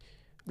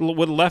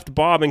would left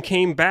Bob and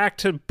came back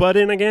to butt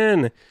in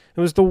again.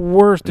 It was the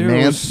worst. Dude,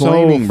 it was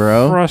so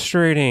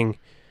frustrating.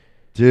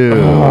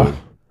 Dude,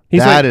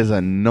 that is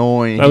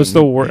annoying. That was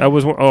the worst. I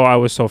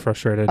was so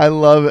frustrated. I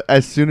love it.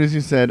 As soon as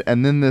you said,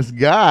 and then this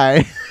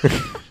guy.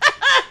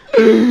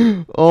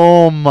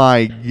 Oh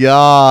my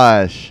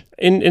gosh.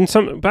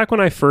 Back when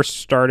I first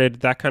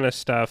started that kind of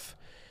stuff,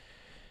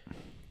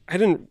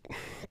 it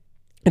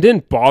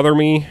didn't bother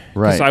me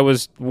because I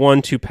was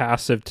too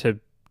passive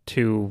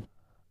to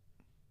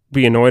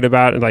be annoyed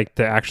about it, like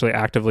to actually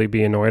actively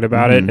be annoyed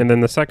about it. And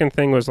then the second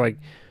thing was like,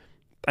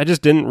 I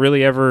just didn't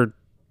really ever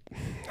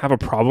have a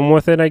problem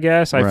with it, I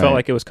guess. I felt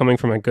like it was coming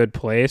from a good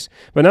place.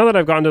 But now that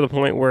I've gotten to the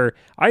point where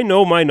I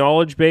know my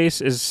knowledge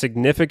base is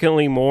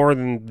significantly more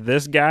than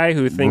this guy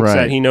who thinks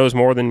that he knows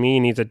more than me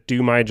and needs to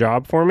do my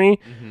job for me,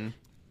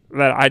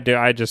 that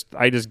I just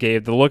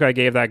gave the look I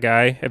gave that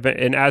guy.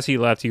 And as he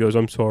left, he goes,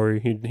 I'm sorry.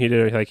 He did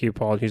it like he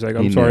apologized. He's like,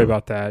 I'm sorry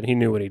about that. He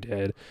knew what he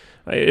did.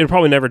 It'll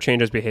probably never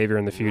change his behavior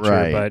in the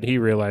future, but he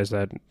realized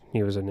that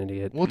he was an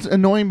idiot. Well, it's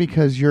annoying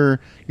because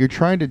you're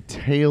trying to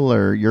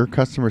tailor your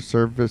customer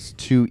service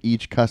to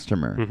each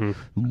customer.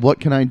 What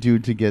can I do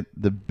to get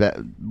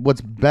what's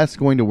best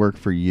going to work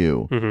for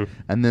you?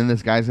 And then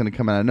this guy's going to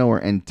come out of nowhere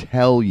and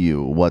tell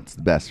you what's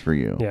best for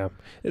you. Yeah.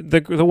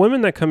 The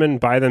women that come in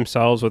by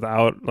themselves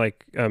without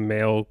like a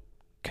male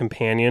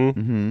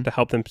companion to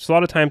help them. So a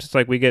lot of times it's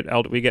like we get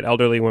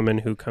elderly women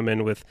who come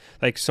in with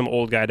like some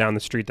old guy down the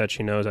street that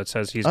she knows that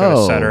says he's going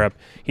to set her up.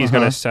 He's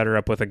going to set her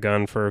up with a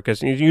gun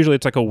because usually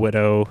it's like a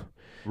widow.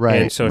 Right.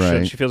 And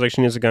so she feels like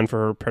she needs a gun for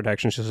her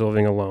protection. She's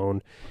living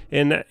alone.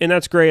 And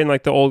that's great. And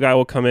like the old guy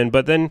will come in,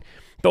 but then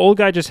the old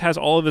guy just has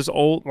all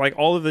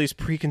of these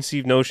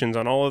preconceived notions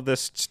on all of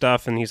this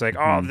stuff, and he's like,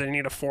 "Oh, they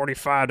need a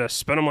 45 to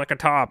spin them like a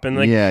top." And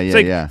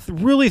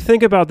really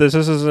think about this.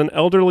 This is an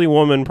elderly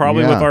woman,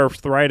 probably with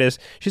arthritis.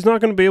 She's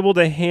not going to be able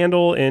to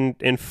handle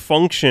and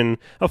function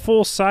a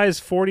full size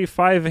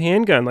 45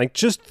 handgun. Like,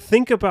 just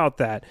think about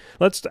that.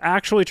 Let's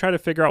actually try to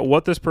figure out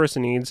what this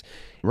person needs,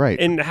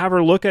 and have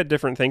her look at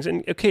different things.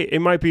 And okay,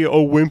 it might be a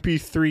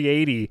wimpy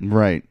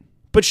 380,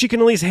 but she can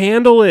at least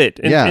handle it.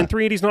 And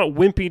 380's not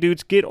wimpy,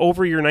 dudes. Get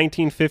over your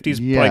 1950s.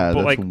 Yeah,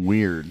 that's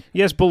weird.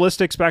 Yes,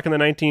 ballistics back in the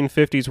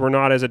 1950s were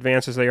not as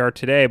advanced as they are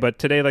today, but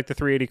today, like, the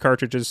 380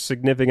 cartridge is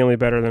significantly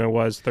better than it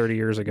was 30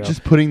 years ago.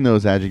 Just putting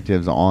those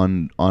adjectives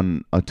on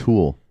a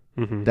tool.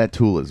 That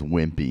tool is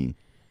wimpy.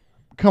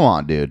 Come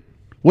on, dude.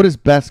 What is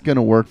best going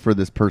to work for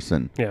this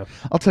person? Yeah.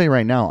 I'll tell you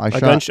right now.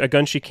 A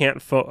gun she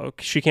can't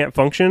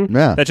function.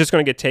 Yeah. That's just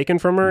going to get taken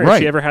from her Right. if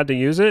she ever had to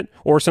use it,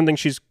 or something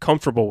she's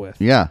comfortable with.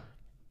 Yeah.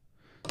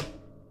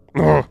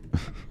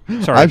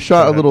 Sorry. I've shot Go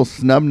a ahead. little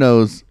snub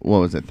nose. What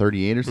was it?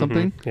 38 or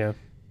something. Yeah.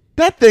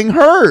 That thing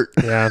hurt.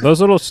 Yeah.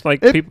 Those little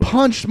like It people.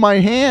 punched my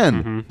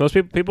hand. Those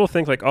people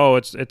think like, oh,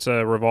 it's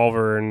a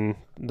revolver and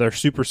they're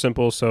super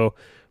simple, so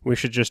we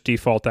should just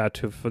default that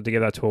to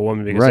give that to a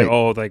woman because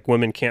Right. like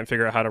women can't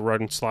figure out how to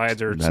run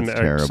slides or That's or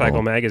terrible.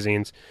 cycle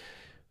magazines.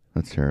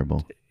 That's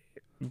terrible.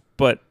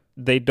 But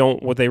they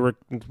don't. What they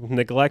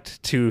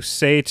neglect to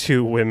say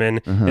to women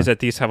is that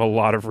these have a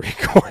lot of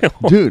recoil.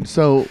 Dude,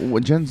 so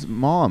Jen's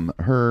mom,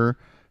 her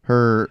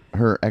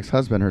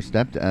ex-husband,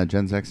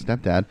 Jen's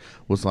ex-stepdad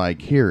was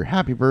like, "Here,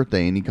 happy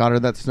birthday," and he got her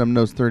that snub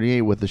nose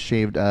 38 with the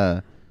shaved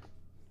It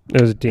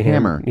was a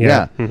hammer.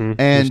 Yeah.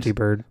 And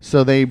T-bird.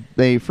 so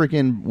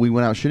we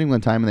went out shooting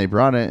one time and they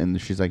brought it and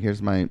she's like,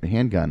 "Here's my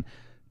handgun."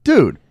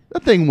 Dude,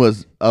 that thing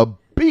was a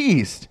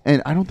beast.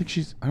 And I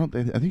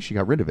think she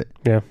got rid of it.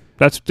 Yeah,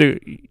 that's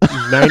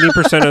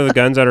 90% of the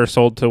guns that are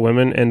sold to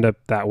women end up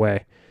that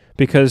way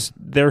because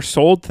they're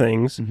sold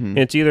things. And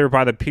it's either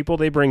by the people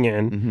they bring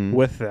in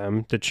with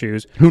them to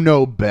choose, Who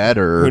know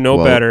better.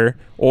 better,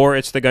 or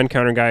it's the gun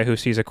counter guy who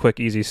sees a quick,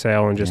 easy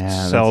sale and just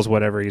sells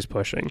whatever he's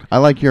pushing. I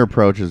like your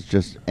approach is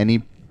just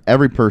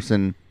every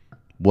person,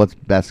 what's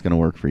best going to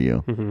work for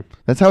you.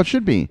 That's how it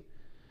should be.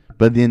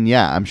 But then,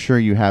 yeah, I'm sure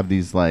you have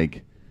these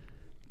like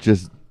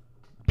just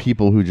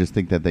people who just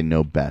think that they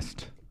know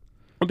best.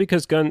 Well,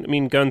 because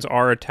guns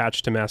are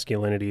attached to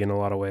masculinity in a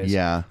lot of ways.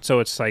 Yeah. So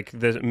it's like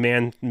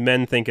men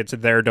think it's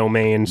their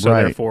domain, so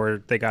Right.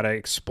 therefore they got to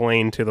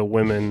explain to the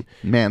women.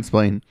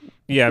 Mansplain.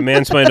 Yeah,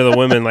 mansplain to the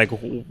women like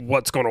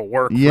what's going to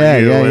work for Yeah,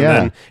 you,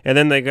 yeah, and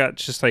then they got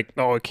just like,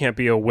 oh, it can't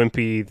be a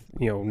wimpy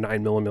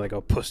 9mm, like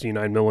a pussy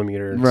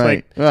 9mm. It's Right.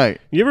 like,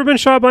 Right. you ever been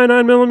shot by a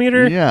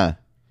 9mm? Yeah.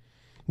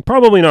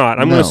 Probably not.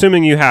 I'm No.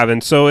 assuming you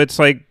haven't. So it's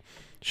like,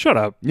 shut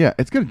up. Yeah.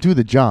 It's going to do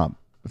the job.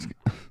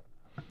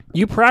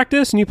 You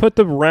practice and you put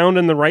the round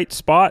in the right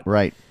spot.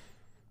 Right.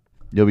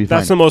 You'll be fine.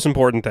 That's the most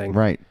important thing.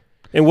 Right.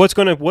 And what's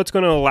gonna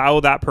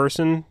allow that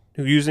person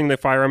who using the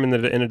firearm in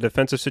a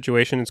defensive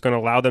situation, it's going to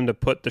allow them to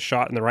put the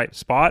shot in the right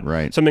spot.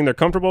 Right. Something they're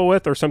comfortable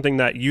with, or something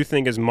that you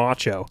think is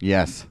macho.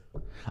 Yes.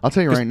 I'll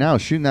tell you right now,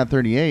 shooting that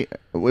 38,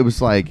 it was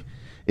like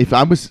if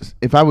I was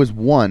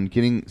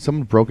getting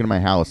someone broke into my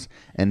house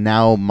and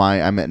now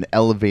I'm at an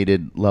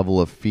elevated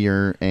level of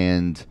fear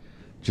and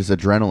just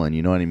adrenaline,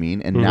 you know what I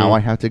mean? And now I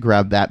have to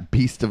grab that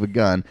beast of a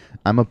gun.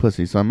 I'm a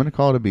pussy, so I'm going to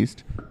call it a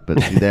beast. But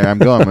see, there I'm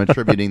going. I'm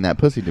attributing that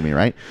pussy to me,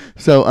 right?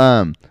 So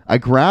I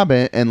grab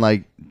it and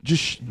like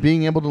just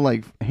being able to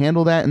like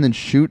handle that and then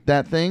shoot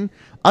that thing.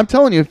 I'm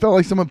telling you, it felt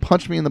like someone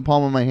punched me in the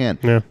palm of my hand.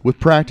 Yeah. With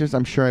practice,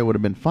 I'm sure I would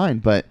have been fine.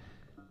 But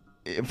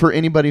for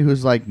anybody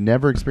who's like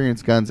never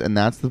experienced guns and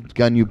that's the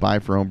gun you buy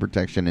for home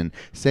protection and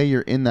say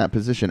you're in that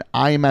position,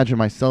 I imagine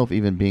myself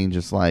even being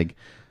just like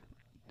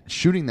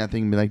shooting that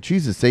thing and be like,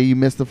 Jesus, say you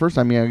missed the first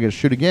time, you're going to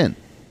shoot again.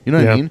 You know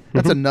what I mean?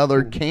 That's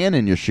another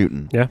cannon you're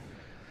shooting. Yeah.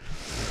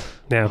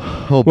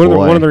 Yeah. Oh, one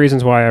boy. of the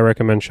reasons why I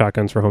recommend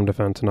shotguns for home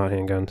defense and not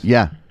handguns.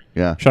 Yeah.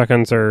 Yeah.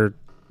 Shotguns are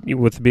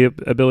with the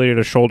ability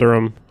to shoulder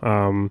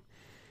them.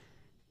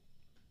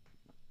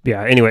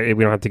 Yeah. Anyway,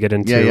 we don't have to get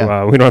into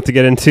we don't have to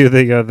get into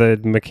the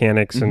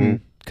mechanics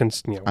and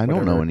I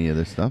don't know any of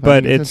this stuff.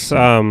 but it's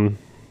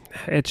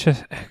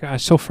just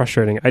it's so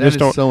frustrating. I just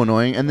don't. So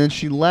annoying. And then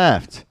she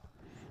left.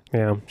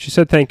 Yeah, she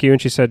said thank you,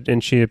 and she said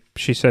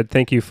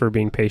thank you for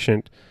being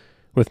patient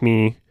with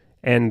me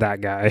and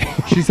that guy.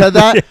 She said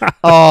that? Yeah.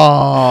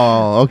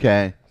 Oh,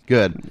 okay.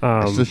 Good.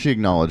 So she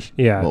acknowledged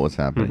yeah. what was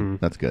happening.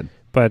 That's good.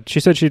 But she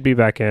said she'd be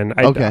back in.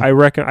 Okay.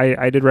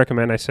 I did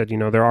recommend. I said,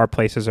 there are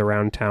places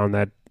around town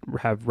that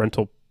have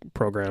rental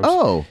programs.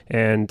 Oh.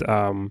 And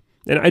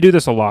I do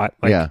this a lot.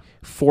 Like,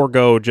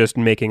 forego just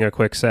making a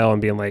quick sale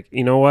and being like,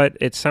 you know what?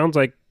 It sounds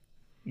like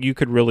you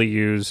could really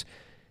use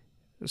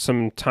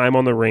some time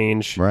on the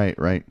range.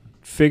 Right.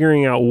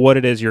 Figuring out what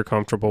it is you're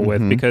comfortable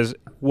with, because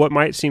what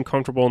might seem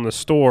comfortable in the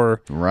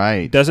store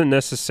doesn't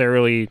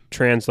necessarily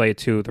translate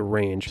to the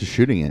range. To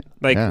shooting it.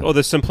 Like,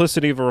 the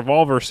simplicity of a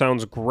revolver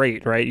sounds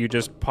great, right? You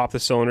just pop the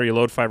cylinder, you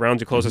load 5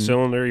 rounds, you close the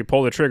cylinder, you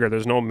pull the trigger.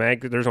 There's no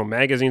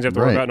magazines you have to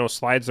worry about, no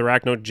slides the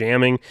rack, no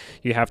jamming.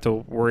 You have to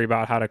worry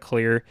about how to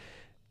clear.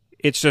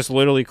 It's just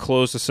literally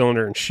close the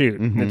cylinder and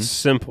shoot. It's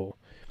simple.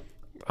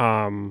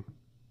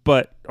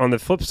 But on the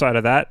flip side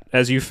of that,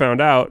 as you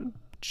found out,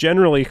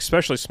 generally,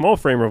 especially small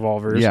frame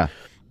revolvers,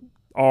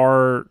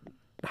 are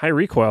high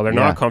recoil. They're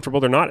not comfortable.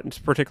 They're not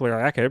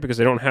particularly accurate because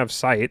they don't have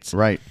sights.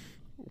 Right.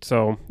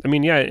 So, I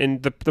mean,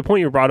 and the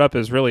point you brought up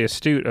is really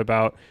astute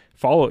about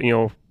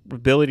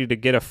ability to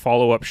get a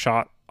follow-up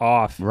shot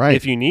off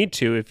if you need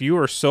to. If you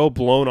are so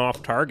blown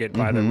off target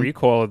by the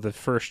recoil of the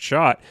first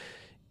shot,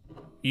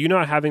 you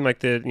not having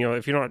like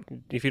if you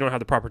don't have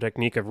the proper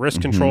technique of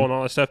wrist control and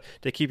all that stuff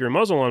to keep your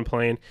muzzle on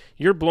plane,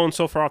 you're blown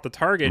so far off the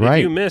target. If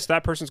you miss,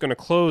 that person's going to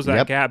close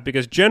that gap,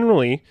 because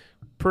generally,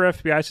 per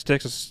FBI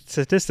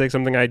statistics,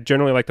 something I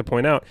generally like to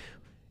point out,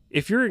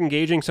 if you're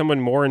engaging someone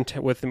more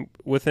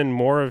within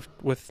more of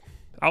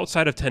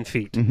outside of 10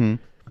 feet, Mm-hmm.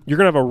 you're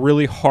gonna have a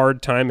really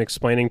hard time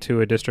explaining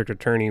to a district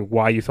attorney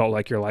why you felt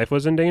like your life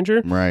was in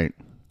danger. Right.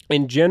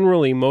 And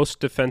generally,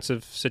 most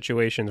defensive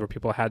situations where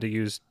people had to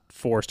use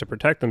force to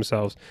protect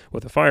themselves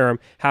with a firearm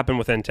happen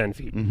within 10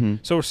 feet. Mm-hmm.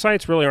 So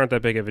sights really aren't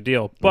that big of a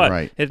deal, but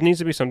Right. it needs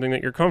to be something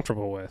that you're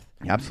comfortable with.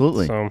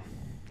 Absolutely. So,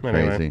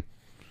 anyway. Crazy.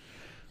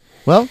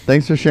 Well,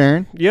 thanks for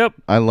sharing. Yep.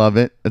 I love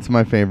it. It's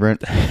my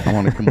favorite. I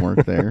want to come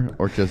work there,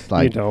 or just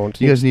like You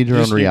don't. You guys need your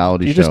own just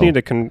reality You show. just need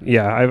to.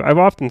 I've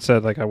often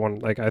said like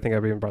I think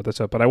I've even brought this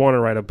up, but I want to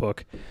write a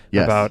book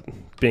Yes. about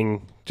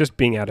being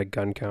at a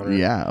gun counter.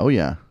 Yeah. Oh,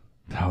 yeah.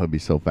 That would be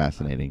so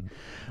fascinating.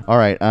 All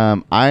right.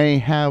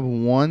 I have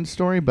one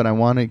story, but I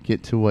want to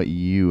get to what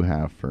you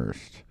have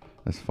first,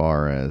 as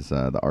far as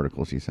the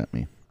articles you sent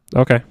me.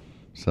 Okay.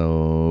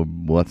 So,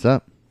 what's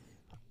up?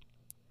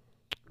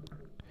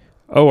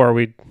 Oh, are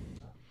we?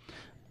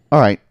 All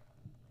right.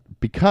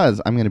 Because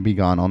I'm going to be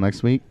gone all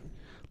next week,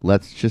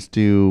 let's just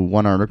do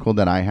one article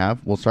that I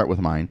have. We'll start with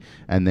mine.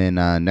 And then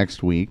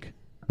next week,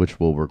 which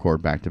we'll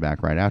record back to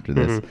back right after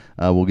this,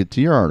 we'll get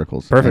to your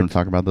articles. Perfect. And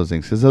talk about those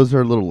things. Because those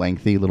are a little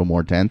lengthy, a little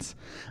more dense.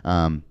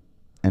 And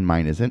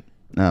mine isn't.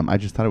 I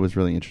just thought it was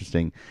really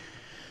interesting.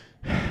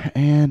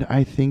 And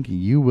I think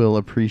you will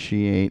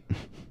appreciate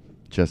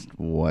just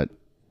what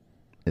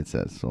it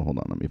says. So hold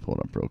on. Let me pull it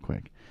up real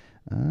quick.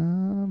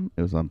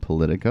 It was on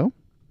Politico.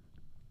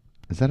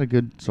 Is that a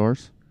good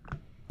source?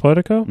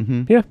 Politico?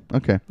 Mm-hmm. Yeah,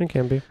 Okay. it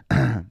can be.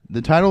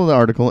 The title of the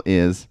article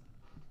is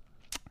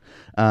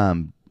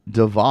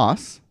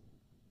DeVos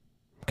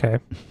Okay.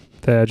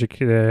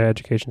 The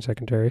education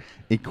secretary.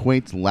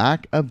 equates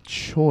lack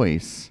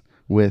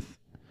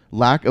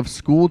of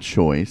school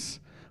choice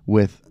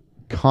with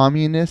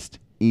communist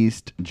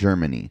East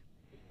Germany.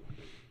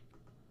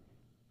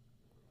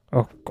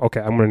 Oh,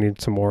 okay. I'm gonna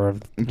need some more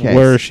of. Okay.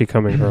 Where is she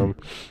coming from?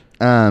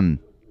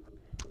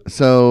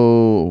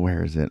 So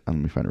where is it? Let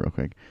me find it real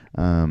quick.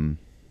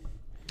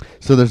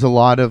 So there's a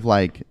lot of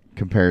like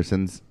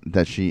comparisons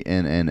that she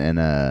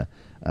and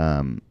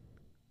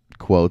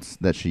quotes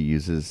that she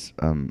uses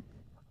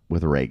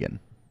with Reagan,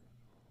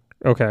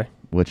 Okay.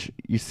 which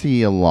you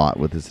see a lot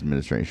with this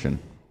administration.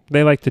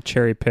 They like to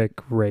cherry pick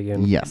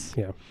Reagan. Yes.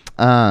 Yeah.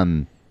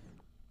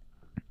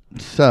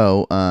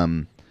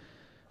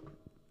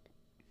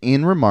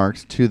 In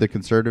remarks to the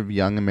Conservative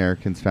Young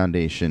Americans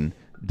Foundation,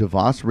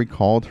 DeVos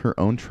recalled her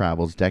own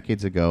travels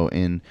decades ago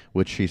in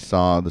which she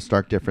saw the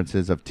stark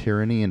differences of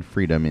tyranny and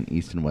freedom in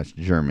East and West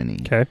Germany.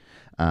 Okay.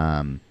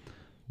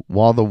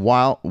 While the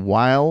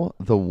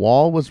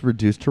wall was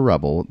reduced to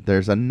rubble,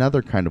 there's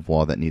another kind of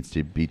wall that needs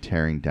to be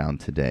tearing down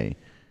today.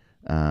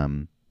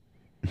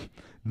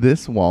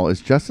 This wall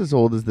is just as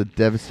old and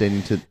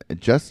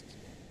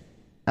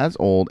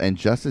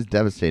just as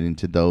devastating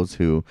to those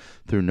who,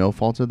 through no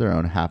fault of their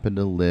own, happen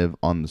to live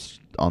on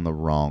the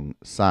wrong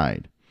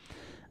side.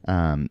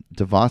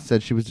 DeVos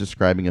said she was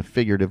describing a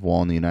figurative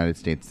wall in the United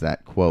States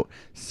that, quote,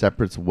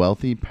 separates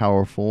wealthy,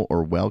 powerful,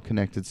 or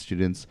well-connected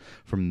students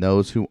from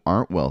those who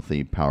aren't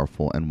wealthy,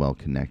 powerful, and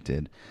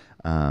well-connected.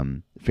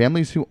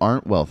 Families who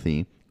aren't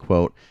wealthy,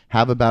 quote,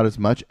 have about as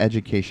much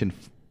education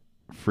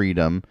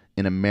freedom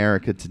in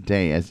America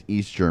today as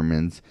East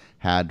Germans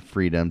had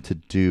freedom to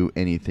do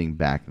anything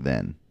back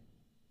then.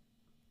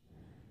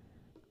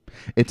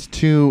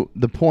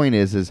 The point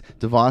is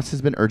DeVos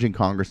has been urging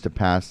Congress to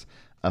pass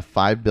a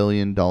 $5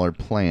 billion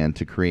plan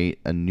to create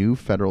a new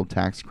federal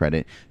tax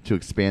credit to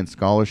expand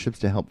scholarships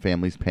to help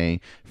families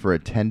pay for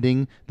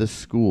attending the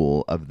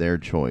school of their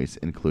choice,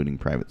 including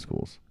private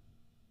schools.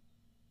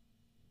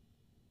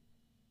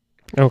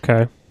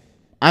 Okay.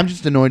 I'm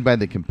just annoyed by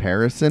the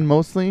comparison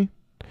mostly.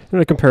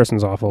 The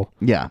comparison's awful.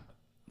 Yeah.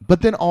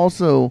 But then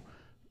also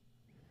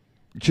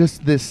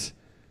just this...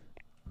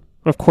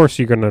 Of course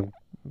you're going to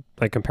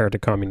like compare it to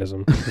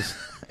communism.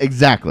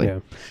 Exactly. Yeah.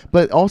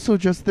 But also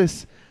just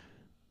this...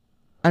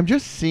 I'm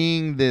just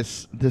seeing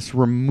this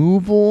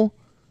removal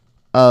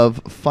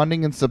of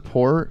funding and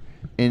support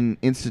in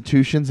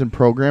institutions and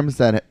programs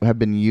that have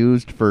been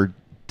used for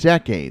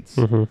decades.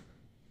 Mm-hmm.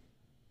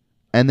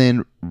 And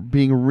then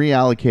being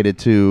reallocated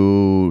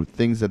to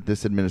things that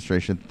this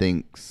administration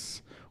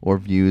thinks or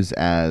views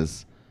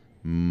as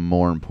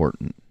more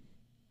important.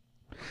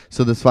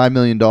 So this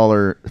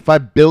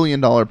 $5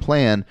 billion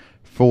plan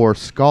for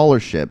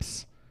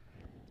scholarships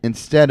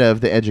instead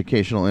of the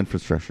educational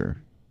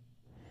infrastructure.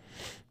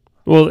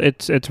 Well,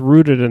 it's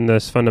rooted in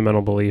this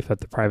fundamental belief that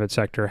the private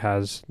sector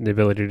has the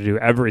ability to do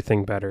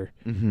everything better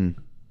than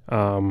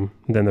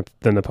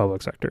the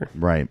public sector.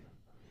 Right.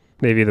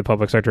 They view the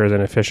public sector as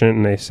inefficient,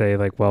 and they say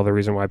like, well, the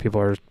reason why people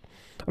are,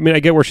 I mean,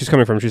 I get where she's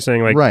coming from. She's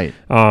saying like, right.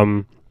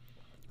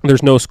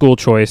 There's no school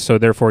choice, so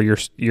therefore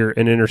you're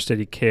an inner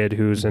city kid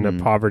who's in a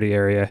poverty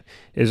area.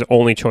 His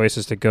only choice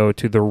is to go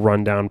to the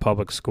rundown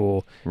public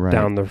school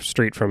down the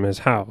street from his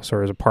house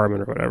or his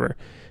apartment or whatever,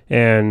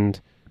 and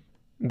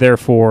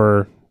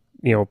therefore,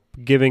 you know,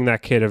 giving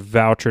that kid a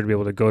voucher to be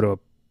able to go to a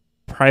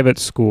private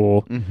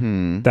school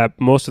that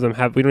most of them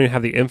have. We don't even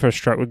have the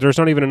infrastructure. There's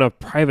not even enough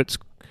private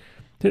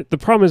The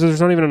problem is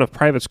there's not even enough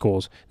private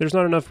schools. There's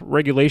not enough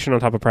regulation on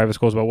top of private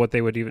schools about what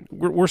they would even.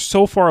 We're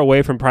so far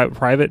away from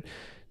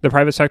the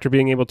private sector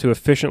being able to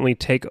efficiently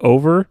take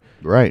over.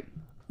 Right.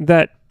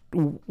 That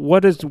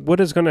what is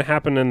going to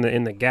happen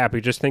in the gap?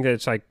 You just think that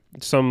it's like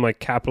some like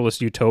capitalist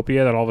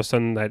utopia that all of a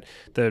sudden that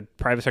the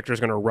private sector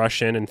is going to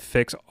rush in and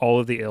fix all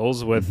of the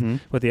ills with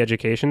the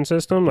education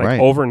system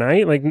like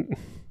overnight. Like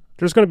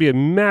there's going to be a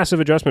massive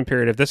adjustment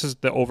period if this is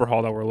the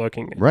overhaul that we're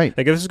looking at. Right.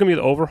 Like if this is going to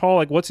be the overhaul,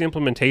 like what's the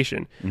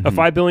implementation? A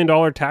 $5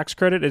 billion tax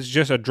credit is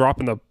just a drop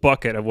in the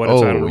bucket of what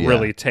it's going to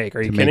really take.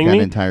 Are you kidding me?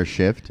 That entire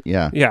shift.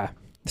 Yeah. Yeah.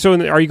 So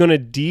are you going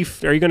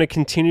to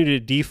continue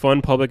to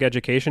defund public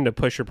education to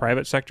push your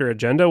private sector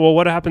agenda? Well,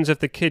 what happens if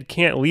the kid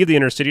can't leave the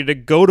inner city to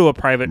go to a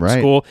private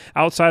school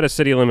outside of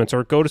city limits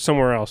or go to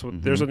somewhere else?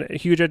 There's a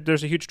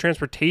huge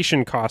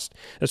transportation cost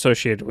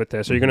associated with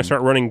this. Are you going to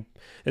start running?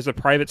 Is the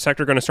private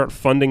sector going to start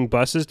funding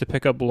buses to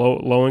pick up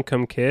low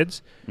income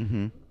kids?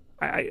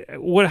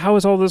 How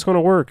is all this going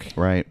to work?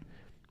 Right.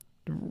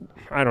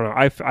 I don't know.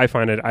 I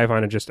find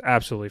it just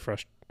absolutely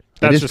frustrating.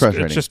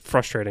 Frustrating. It's just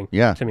frustrating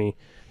to me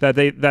that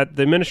the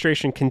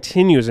administration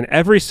continues in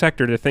every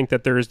sector to think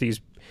that there's these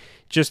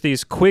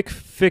quick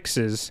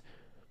fixes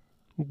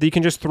that you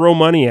can just throw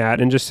money at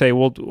and just say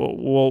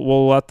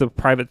we'll let the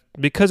private,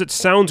 because it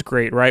sounds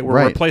great, right?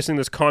 We're replacing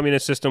this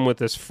communist system with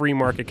this free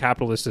market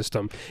capitalist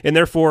system, and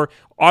therefore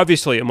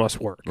obviously it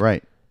must work,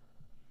 right?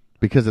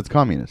 Because it's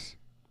communist.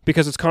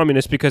 Because it's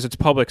communist, because it's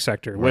public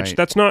sector, which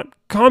that's not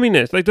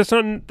communist. Like that's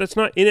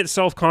not in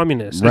itself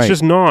communist. It's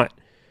just not.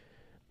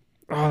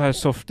 Oh,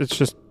 it's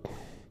just.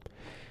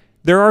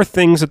 There are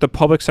things that the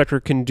public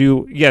sector can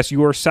do. Yes,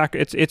 you are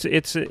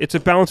it's a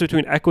balance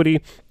between equity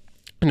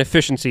and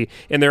efficiency,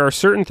 and there are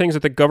certain things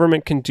that the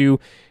government can do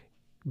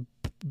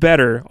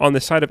better on the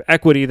side of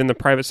equity than the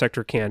private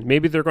sector can.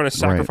 Maybe they're going to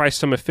sacrifice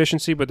some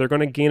efficiency, but they're going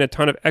to gain a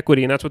ton of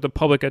equity, and that's what the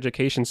public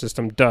education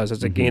system does.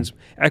 Is it gains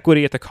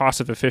equity at the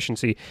cost of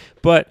efficiency.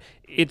 But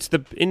is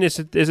the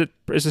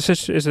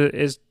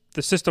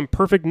system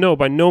perfect? No,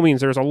 by no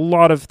means. There's a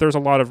lot of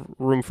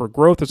room for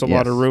growth. There's a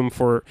lot of room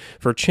for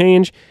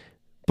change.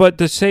 But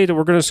to say that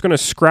we're just going to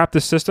scrap the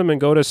system and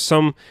go to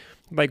some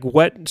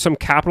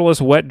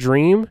capitalist wet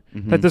dream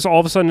that this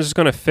all of a sudden is just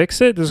going to fix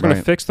it, this is going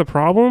to fix the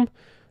problem.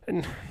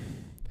 And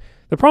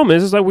the problem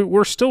is that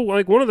we're still,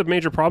 like, one of the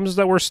major problems is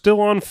that we're still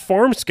on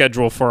farm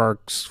schedule for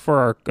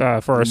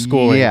our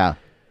schooling. Yeah,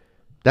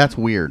 that's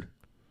weird.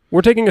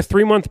 We're taking a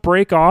 3-month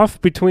break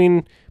off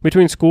between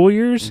school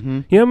years.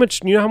 You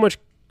know how much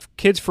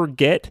kids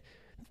forget.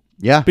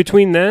 Yeah.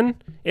 Between then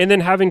and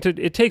then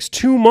it takes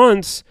 2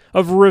 months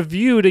of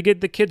review to get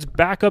the kids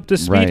back up to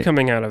speed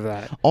coming out of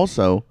that.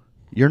 Also,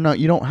 you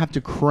don't have to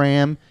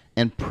cram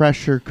and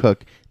pressure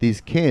cook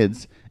these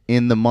kids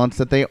in the months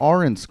that they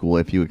are in school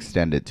if you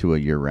extend it to a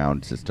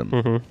year-round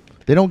system.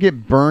 They don't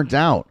get burnt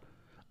out.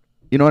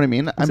 You know what I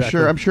mean?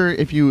 Exactly. I'm sure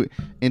if you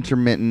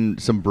intermittent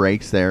some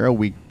breaks there, a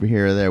week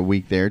here or there, a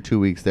week there,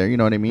 2 weeks there, you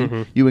know what I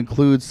mean? You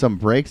include some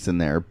breaks in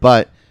there,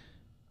 but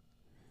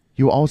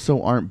you also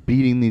aren't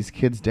beating these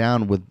kids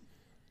down with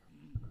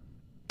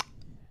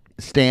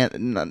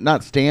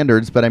not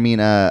standards, but I mean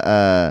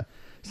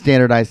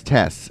standardized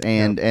tests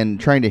and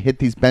trying to hit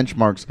these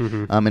benchmarks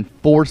and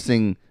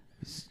forcing,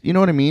 you know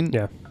what I mean?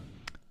 Yeah.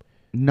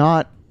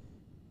 Not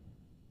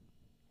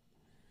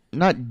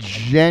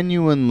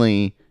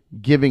genuinely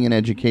giving an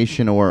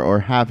education or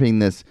having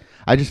this.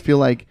 I just feel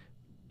like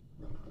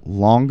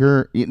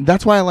longer.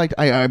 That's why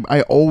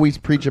I always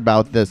preach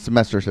about the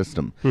semester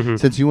system.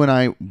 Since you and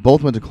I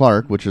both went to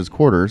Clark, which is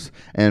quarters,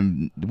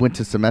 and went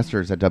to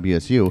semesters at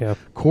WSU,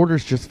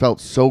 quarters just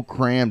felt so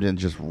crammed and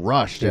just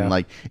rushed. And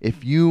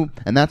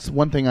and that's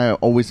one thing I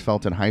always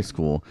felt in high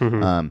school.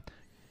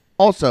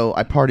 Also,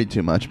 I partied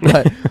too much,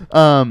 but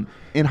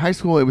in high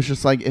school it was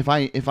just like if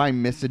I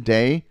miss a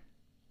day,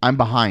 I'm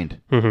behind,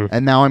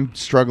 and now I'm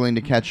struggling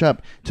to catch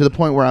up to the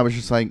point where I was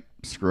just like,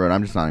 screw it,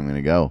 I'm just not even going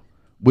to go,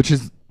 which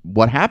is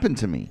what happened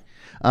to me.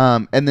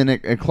 And then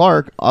at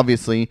Clark,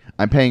 obviously,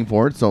 I'm paying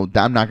for it, so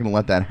I'm not going to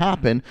let that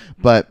happen.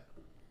 But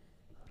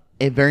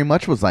it very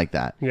much was like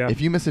that. Yeah.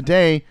 If you miss a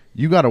day,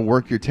 you got to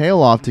work your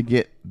tail off to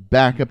get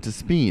back up to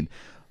speed.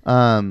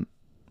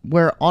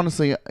 Where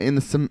honestly, in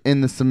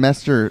the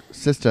semester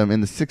system, in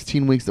the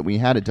 16 weeks that we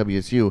had at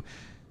WSU,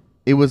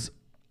 it was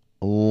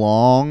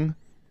long.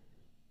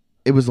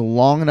 It was a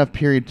long enough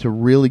period to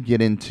really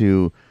get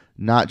into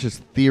not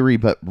just theory,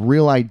 but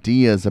real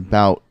ideas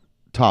about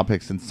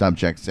topics and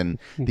subjects and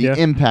the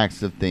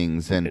impacts of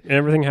things, and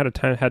everything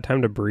had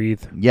time to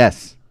breathe.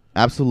 Yes,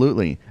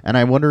 absolutely. And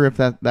I wonder if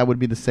that would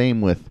be the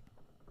same with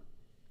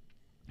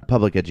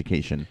public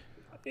education.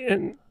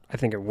 And I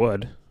think it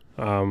would.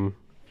 I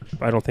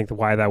don't think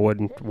why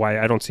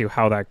I don't see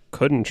how that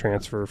couldn't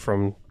transfer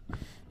from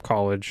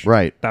college,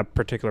 that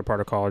particular part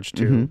of college,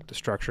 to the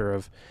structure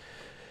of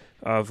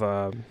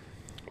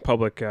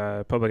public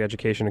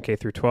education in K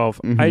through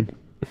 12.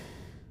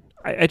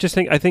 I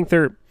think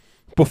they're.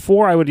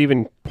 Before I would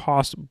even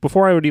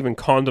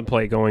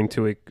contemplate going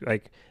to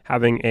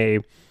having a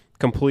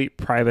complete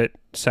private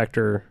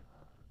sector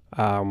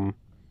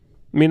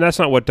I mean, that's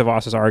not what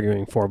DeVos is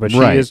arguing for, but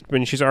Right.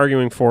 she's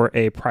arguing for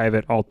a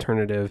private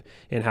alternative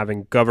and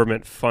having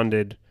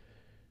government-funded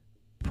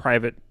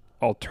private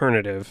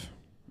alternative,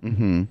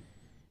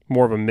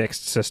 more of a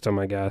mixed system,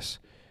 I guess.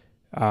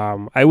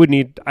 I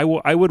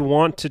would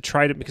want to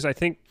try to, because I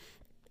think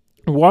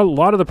a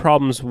lot of the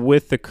problems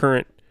with the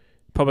current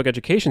public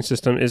education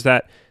system is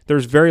that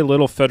there's very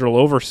little federal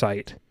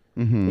oversight,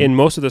 and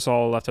most of this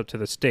all left up to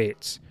the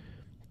states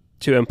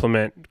to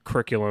implement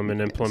curriculum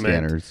and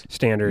implement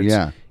standards.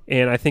 Yeah.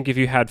 And I think if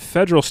you had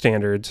federal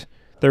standards,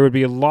 there would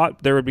be a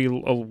lot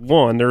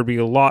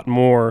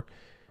more.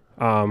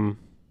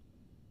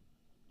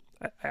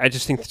 I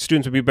just think the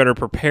students would be better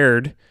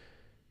prepared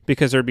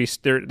because there'd be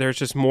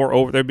just more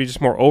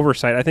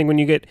oversight. I think when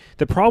you get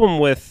the problem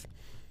with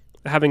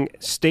having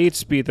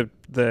states be the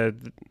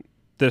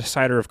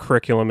decider of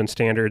curriculum and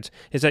standards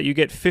is that you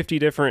get 50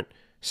 different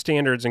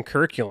standards and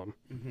curriculum.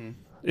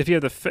 If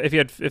it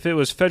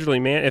was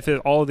federally if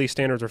all of these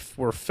standards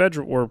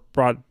were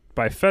brought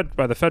by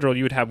the federal,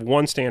 you would have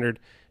one standard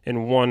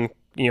and one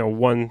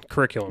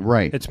curriculum.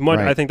 Right. It's much.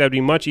 Right. I think that would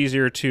be much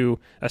easier to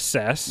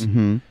assess.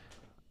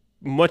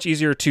 Much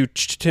easier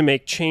to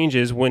make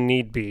changes when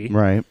need be.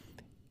 Right.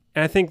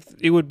 And I think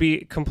it would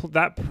be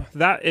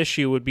that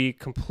issue would be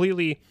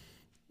completely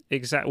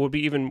would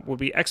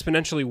be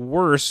exponentially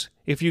worse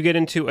if you get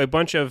into a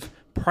bunch of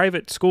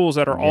private schools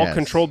that are all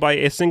controlled by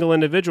a single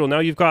individual. Now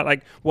you've got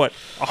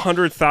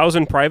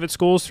 100,000 private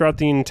schools throughout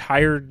the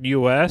entire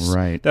U.S.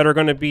 Right. that are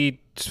going to be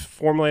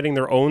formulating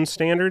their own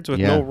standards with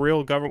no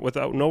real government,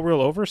 without no real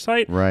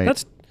oversight. Right.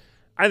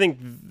 I think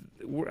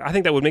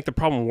that would make the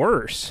problem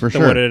worse For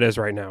than sure. what it is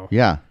right now.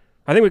 Yeah.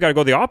 I think we got to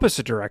go the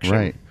opposite direction.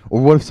 Right.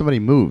 Or what if somebody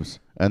moves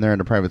and they're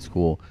in a private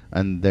school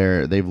and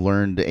they've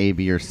learned A,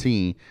 B, or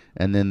C,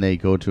 and then they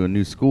go to a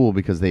new school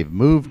because they've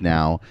moved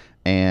now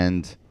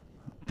and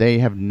they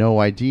have no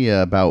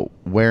idea about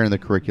where in the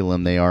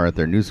curriculum they are at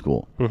their new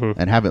school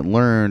and haven't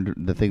learned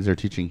the things they're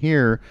teaching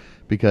here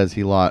because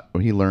he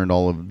learned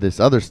all of this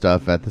other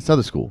stuff at this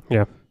other school.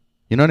 Yeah.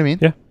 You know what I mean?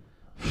 Yeah.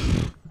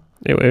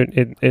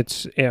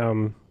 It's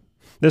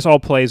this all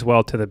plays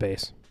well to the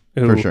base.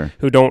 For sure.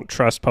 Who don't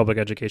trust public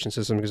education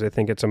system because they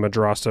think it's a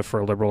madrasa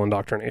for liberal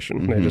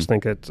indoctrination. They just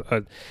think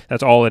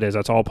that's all it is.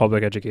 That's all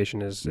public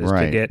education is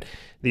Right. to get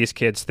these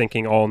kids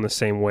thinking all in the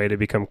same way, to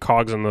become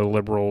cogs on the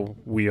liberal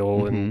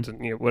wheel and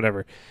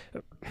whatever.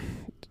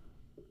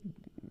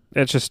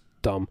 It's just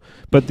dumb.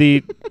 But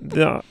I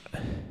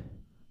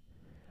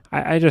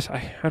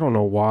don't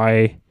know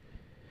why.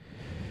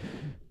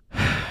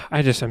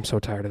 I'm so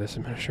tired of this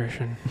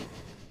administration.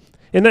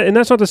 And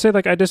that's not to say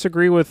I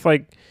disagree with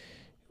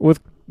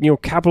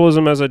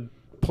capitalism as a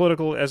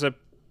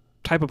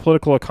type of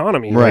political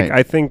economy. Right.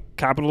 I think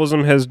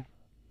capitalism has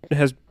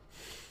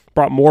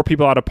brought more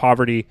people out of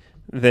poverty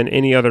than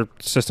any other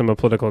system of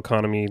political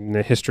economy in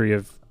the history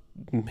of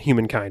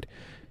humankind.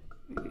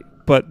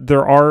 But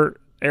there are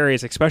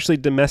areas, especially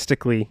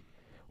domestically,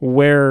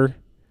 where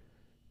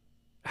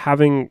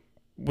having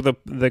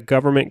the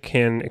government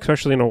can,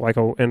 especially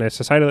in a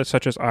society that's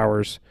such as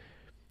ours,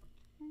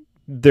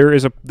 there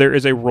is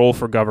a role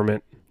for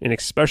government, and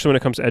especially when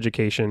it comes to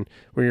education,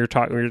 where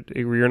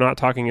you're not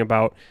talking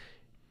about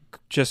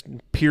just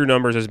pure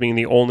numbers as being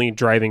the only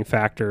driving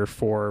factor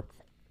for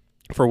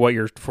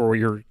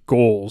your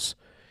goals.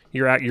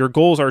 Your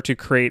goals are to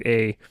create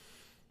a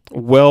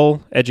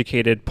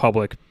well-educated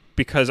public,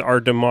 because our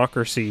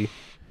democracy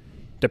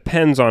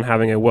depends on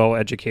having a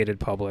well-educated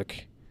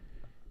public.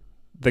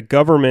 The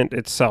government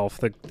itself,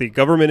 the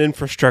government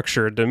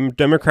infrastructure,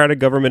 democratic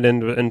government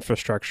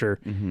infrastructure,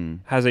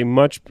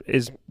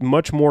 is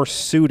much more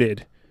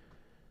suited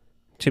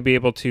to be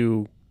able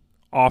to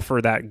offer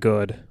that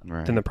good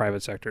than the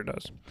private sector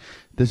does.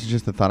 This is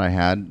just the thought I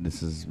had.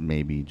 This is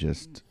maybe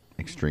just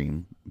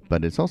extreme,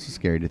 but it's also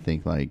scary to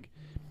think like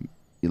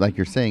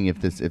you're saying,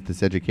 if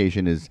this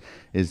education is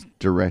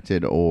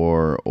directed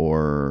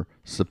or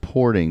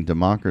supporting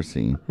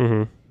democracy,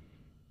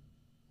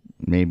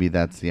 maybe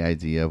that's the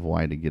idea of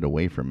why to get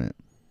away from it.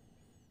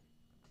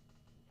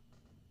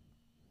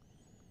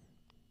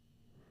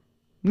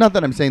 Not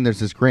that I'm saying there's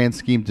this grand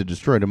scheme to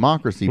destroy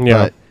democracy,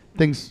 but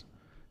things,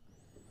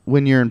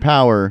 when you're in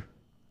power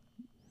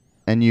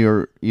and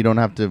you don't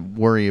have to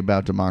worry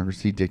about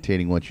democracy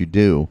dictating what you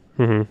do,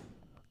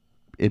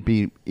 it'd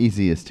be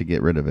easiest to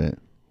get rid of it.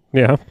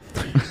 Yeah.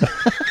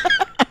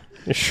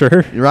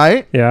 Sure.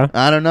 Right? Yeah.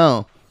 I don't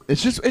know.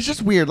 It's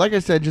just weird. Like I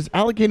said, just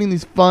allocating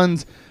these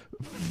funds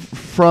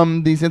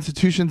from these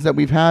institutions that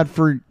we've had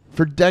for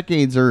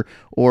decades or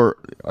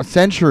a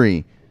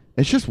century.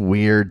 It's just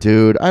weird,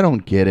 dude. I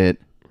don't get it.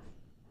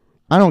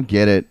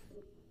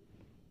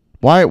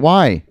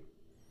 Why?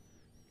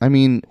 I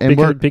mean,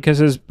 and because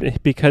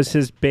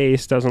his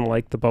base doesn't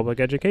like the public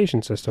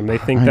education system. They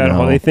think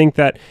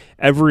that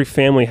every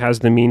family has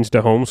the means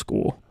to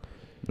homeschool.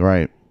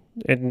 Right.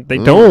 And they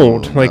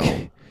don't. No.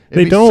 They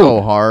It'd be don't.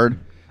 so hard.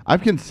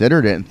 I've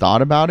considered it and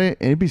thought about it,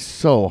 and it'd be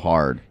so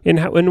hard.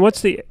 And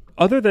what's the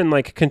other than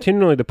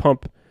continually to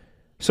pump?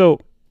 So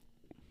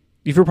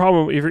if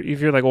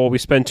you're like, well, we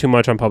spend too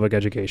much on public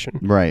education,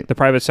 Right. the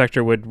private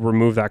sector would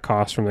remove that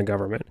cost from the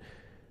government.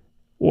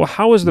 Well,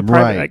 how is the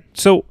private? Right.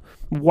 So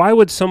why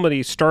would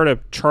somebody start a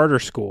charter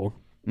school,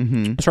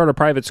 start a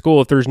private school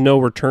if there's no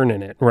return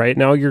in it? Right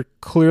now, you're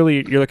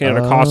looking at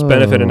a cost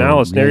benefit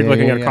analysis. Now you're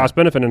looking at a cost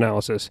benefit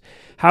analysis.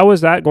 How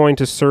is that going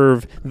to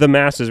serve the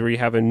masses, where you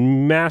have a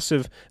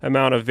massive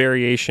amount of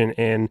variation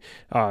in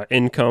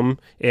income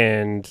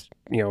and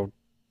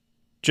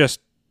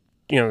just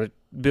the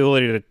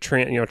ability to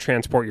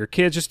transport your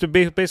kids, just to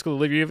basically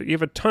live. You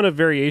have a ton of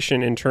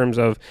variation in terms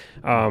of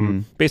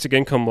basic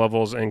income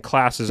levels and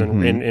classes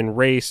and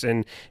race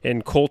and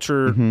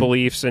culture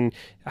beliefs. And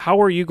how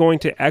are you going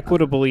to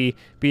equitably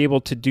be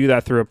able to do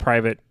that through a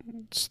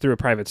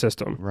private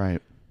system?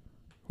 Right.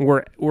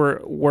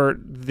 Where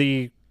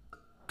the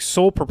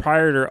sole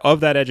proprietor of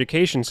that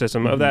education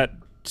system, of that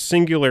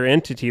singular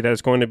entity that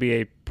is going to be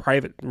a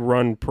private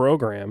run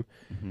program,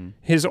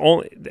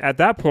 at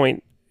that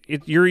point,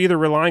 you're either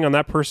relying on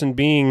that person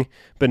being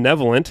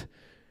benevolent,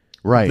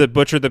 Right. the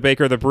butcher, the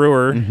baker, the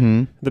brewer,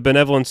 the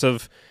benevolence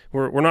of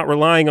you're not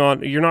relying on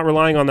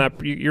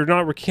that.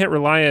 You can't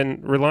rely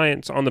on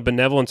reliance on the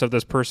benevolence of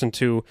this person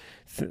to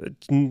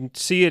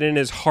see it in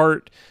his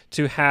heart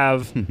to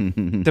have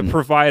to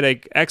provide an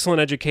excellent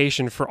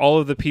education for all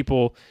of the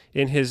people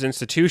in his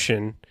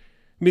institution.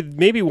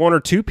 Maybe one or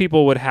two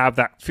people would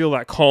feel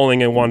that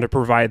calling and want to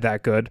provide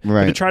that good.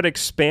 Right. But to try to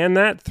expand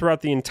that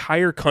throughout the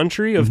entire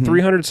country of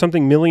 300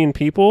 something million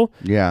people,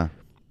 Yeah.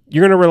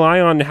 you're going to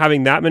rely on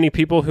having that many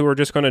people who are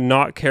just going to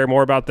not care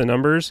more about the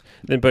numbers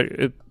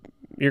who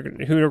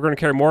are going to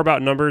care more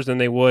about numbers than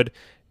they would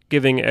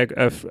giving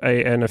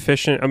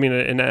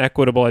an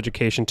equitable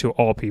education to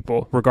all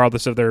people,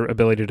 regardless of their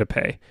ability to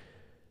pay.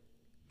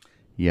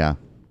 Yeah.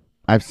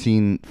 I've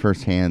seen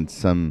firsthand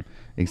some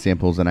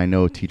examples, and I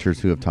know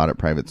teachers who have taught at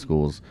private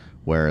schools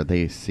where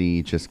they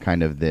see just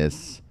kind of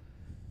this,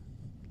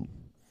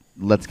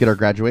 let's get our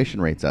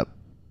graduation rates up.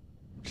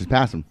 Just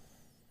pass them.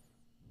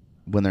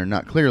 When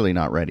they're clearly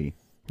not ready.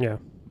 Yeah.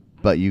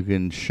 But you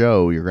can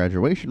show your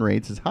graduation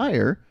rates is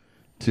higher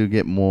to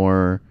get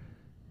more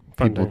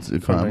people to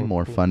come,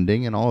 more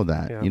funding and all of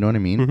that. Yeah. You know what I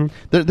mean?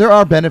 There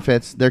are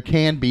benefits. There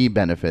can be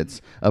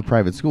benefits of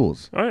private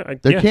schools.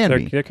 There can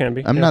be. There can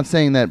be. I'm not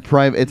saying that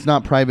it's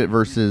not private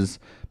versus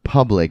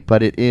public,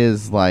 but it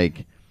is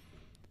like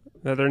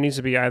that there needs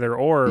to be either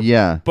or.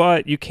 Yeah.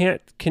 But you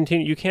can't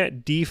continue. You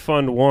can't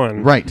defund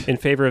one in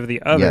favor of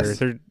the other. Yes.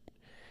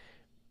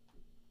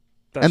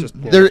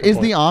 There is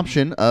the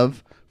option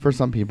for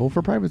some people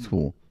for private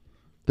school.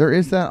 There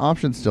is that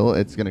option still.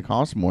 It's going to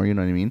cost more, you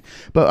know what I mean?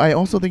 But I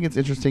also think it's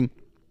interesting.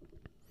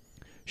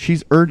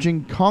 She's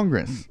urging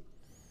Congress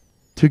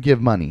to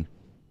give money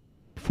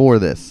for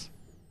these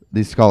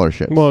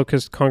scholarships. Well,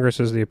 because Congress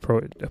is the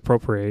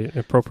appropriate.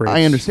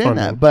 I understand funding.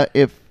 that, but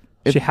if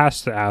she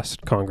has to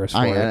ask Congress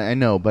for it. I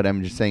know, but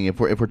I'm just saying if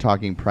we're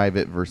talking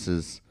private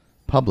versus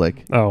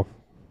public. Oh,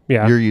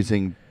 yeah. You're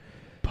using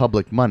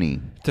public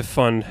money to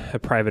fund a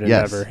private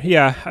Yes. endeavor.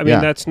 Yeah, I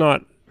mean that's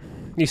not.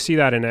 You see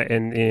that in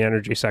the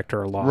energy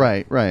sector a lot.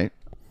 Right.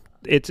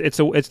 It's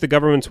the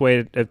government's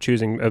way of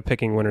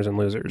picking winners and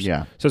losers.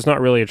 Yeah. So it's not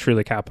really a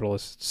truly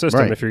capitalist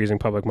system Right. if you're using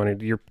public money.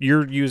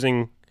 You're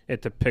using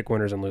it to pick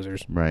winners and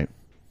losers. Right.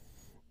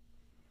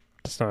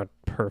 It's not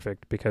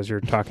perfect because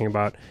you're talking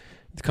about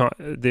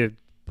the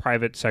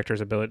private sector's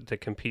ability to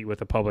compete with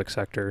the public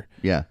sector.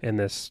 Yeah. In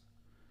this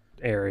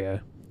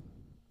area,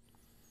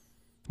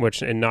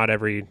 which not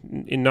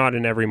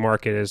in every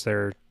market is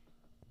there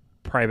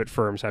private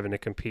firms having to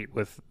compete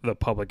with the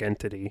public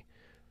entity,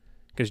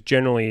 because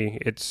generally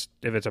if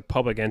it's a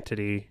public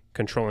entity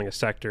controlling a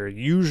sector,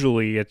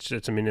 usually it's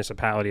a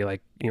municipality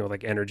like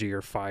energy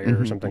or fire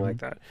or something like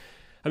that.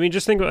 I mean,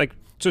 just think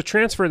so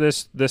transfer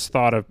this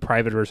thought of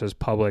private versus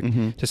public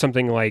to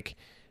something like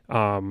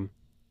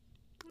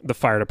the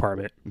fire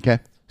department. Okay.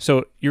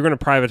 So you're going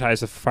to privatize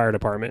the fire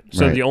department.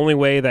 So Right. the only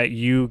way that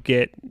you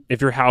get, if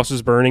your house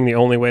is burning, the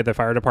only way the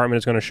fire department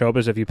is going to show up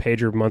is if you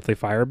paid your monthly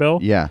fire bill.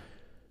 Yeah.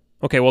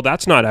 Okay, well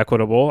that's not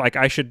equitable.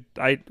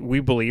 We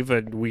believe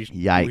that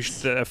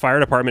the fire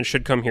department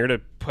should come here to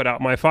put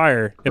out my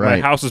fire if my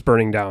house is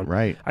burning down.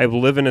 Right.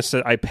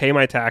 I pay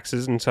my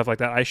taxes and stuff like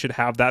that. I should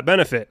have that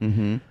benefit.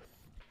 Mm-hmm.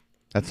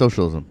 That's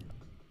socialism.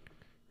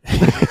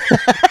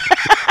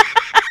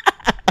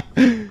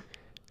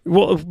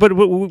 Well, but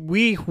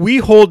we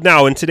hold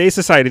now in today's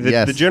society,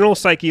 Yes. the general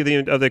psyche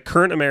of the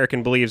current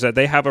American believes that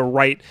they have a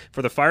right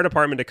for the fire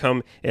department to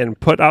come and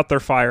put out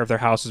their fire if their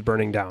house is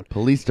burning down.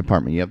 Police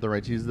department. You have the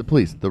right to use the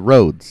police. The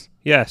roads.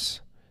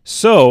 Yes.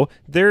 So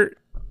that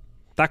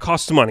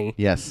costs money.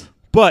 Yes.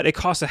 But it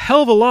costs a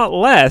hell of a lot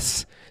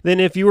less than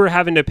if you were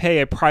having to pay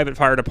a private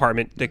fire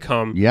department to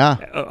come. Yeah.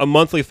 A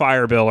monthly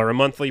fire bill or a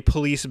monthly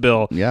police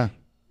bill. Yeah.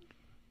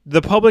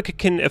 The public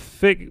can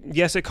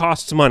yes, it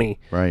costs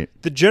money. Right.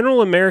 The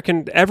general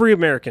American,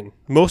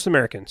 most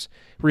Americans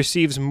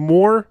receives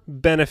more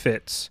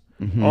benefits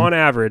on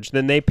average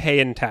than they pay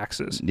in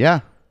taxes. Yeah.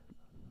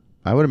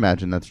 I would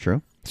imagine that's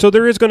true. So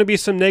there is going to be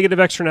some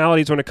negative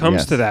externalities when it comes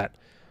Yes. to that.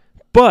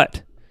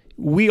 But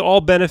we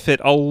all benefit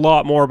a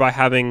lot more by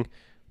having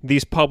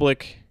these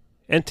public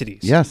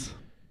entities. Yes.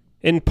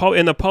 In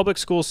the public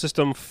school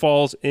system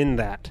falls in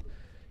that.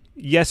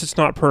 Yes, it's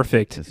not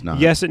perfect. It's not.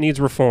 Yes, it needs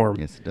reform.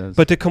 Yes, it does.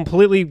 But to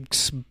completely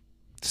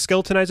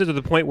skeletonize it to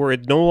the point where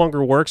it no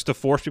longer works, to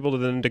force people to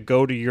then to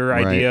go to your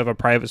idea of a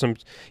private,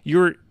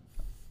 you're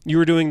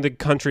doing the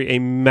country a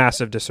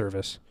massive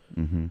disservice.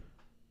 Mm-hmm. And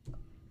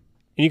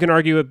you can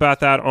argue about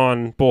that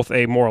on both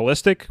a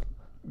moralistic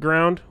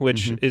ground,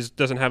 which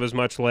doesn't have as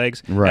much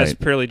legs, as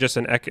purely just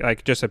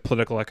just a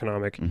political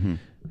economic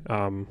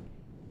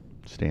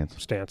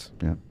stance.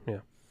 Yeah.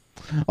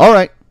 All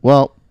right.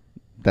 Well,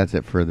 that's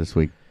it for this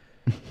week.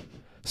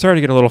 Sorry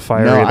to get a little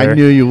fiery. No, there. I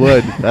knew you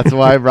would. That's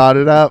why I brought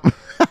it up.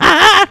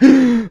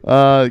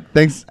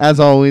 Thanks as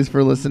always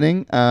for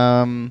listening.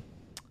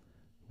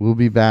 We'll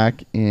be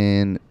back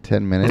in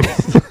 10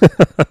 minutes.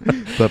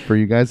 But for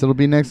you guys, it'll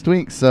be next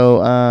week.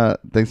 So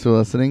thanks for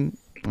listening.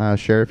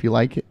 Share if you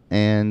like it.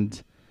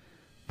 And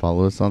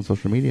follow us on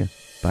social media.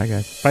 Bye,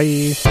 guys.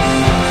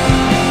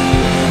 Bye.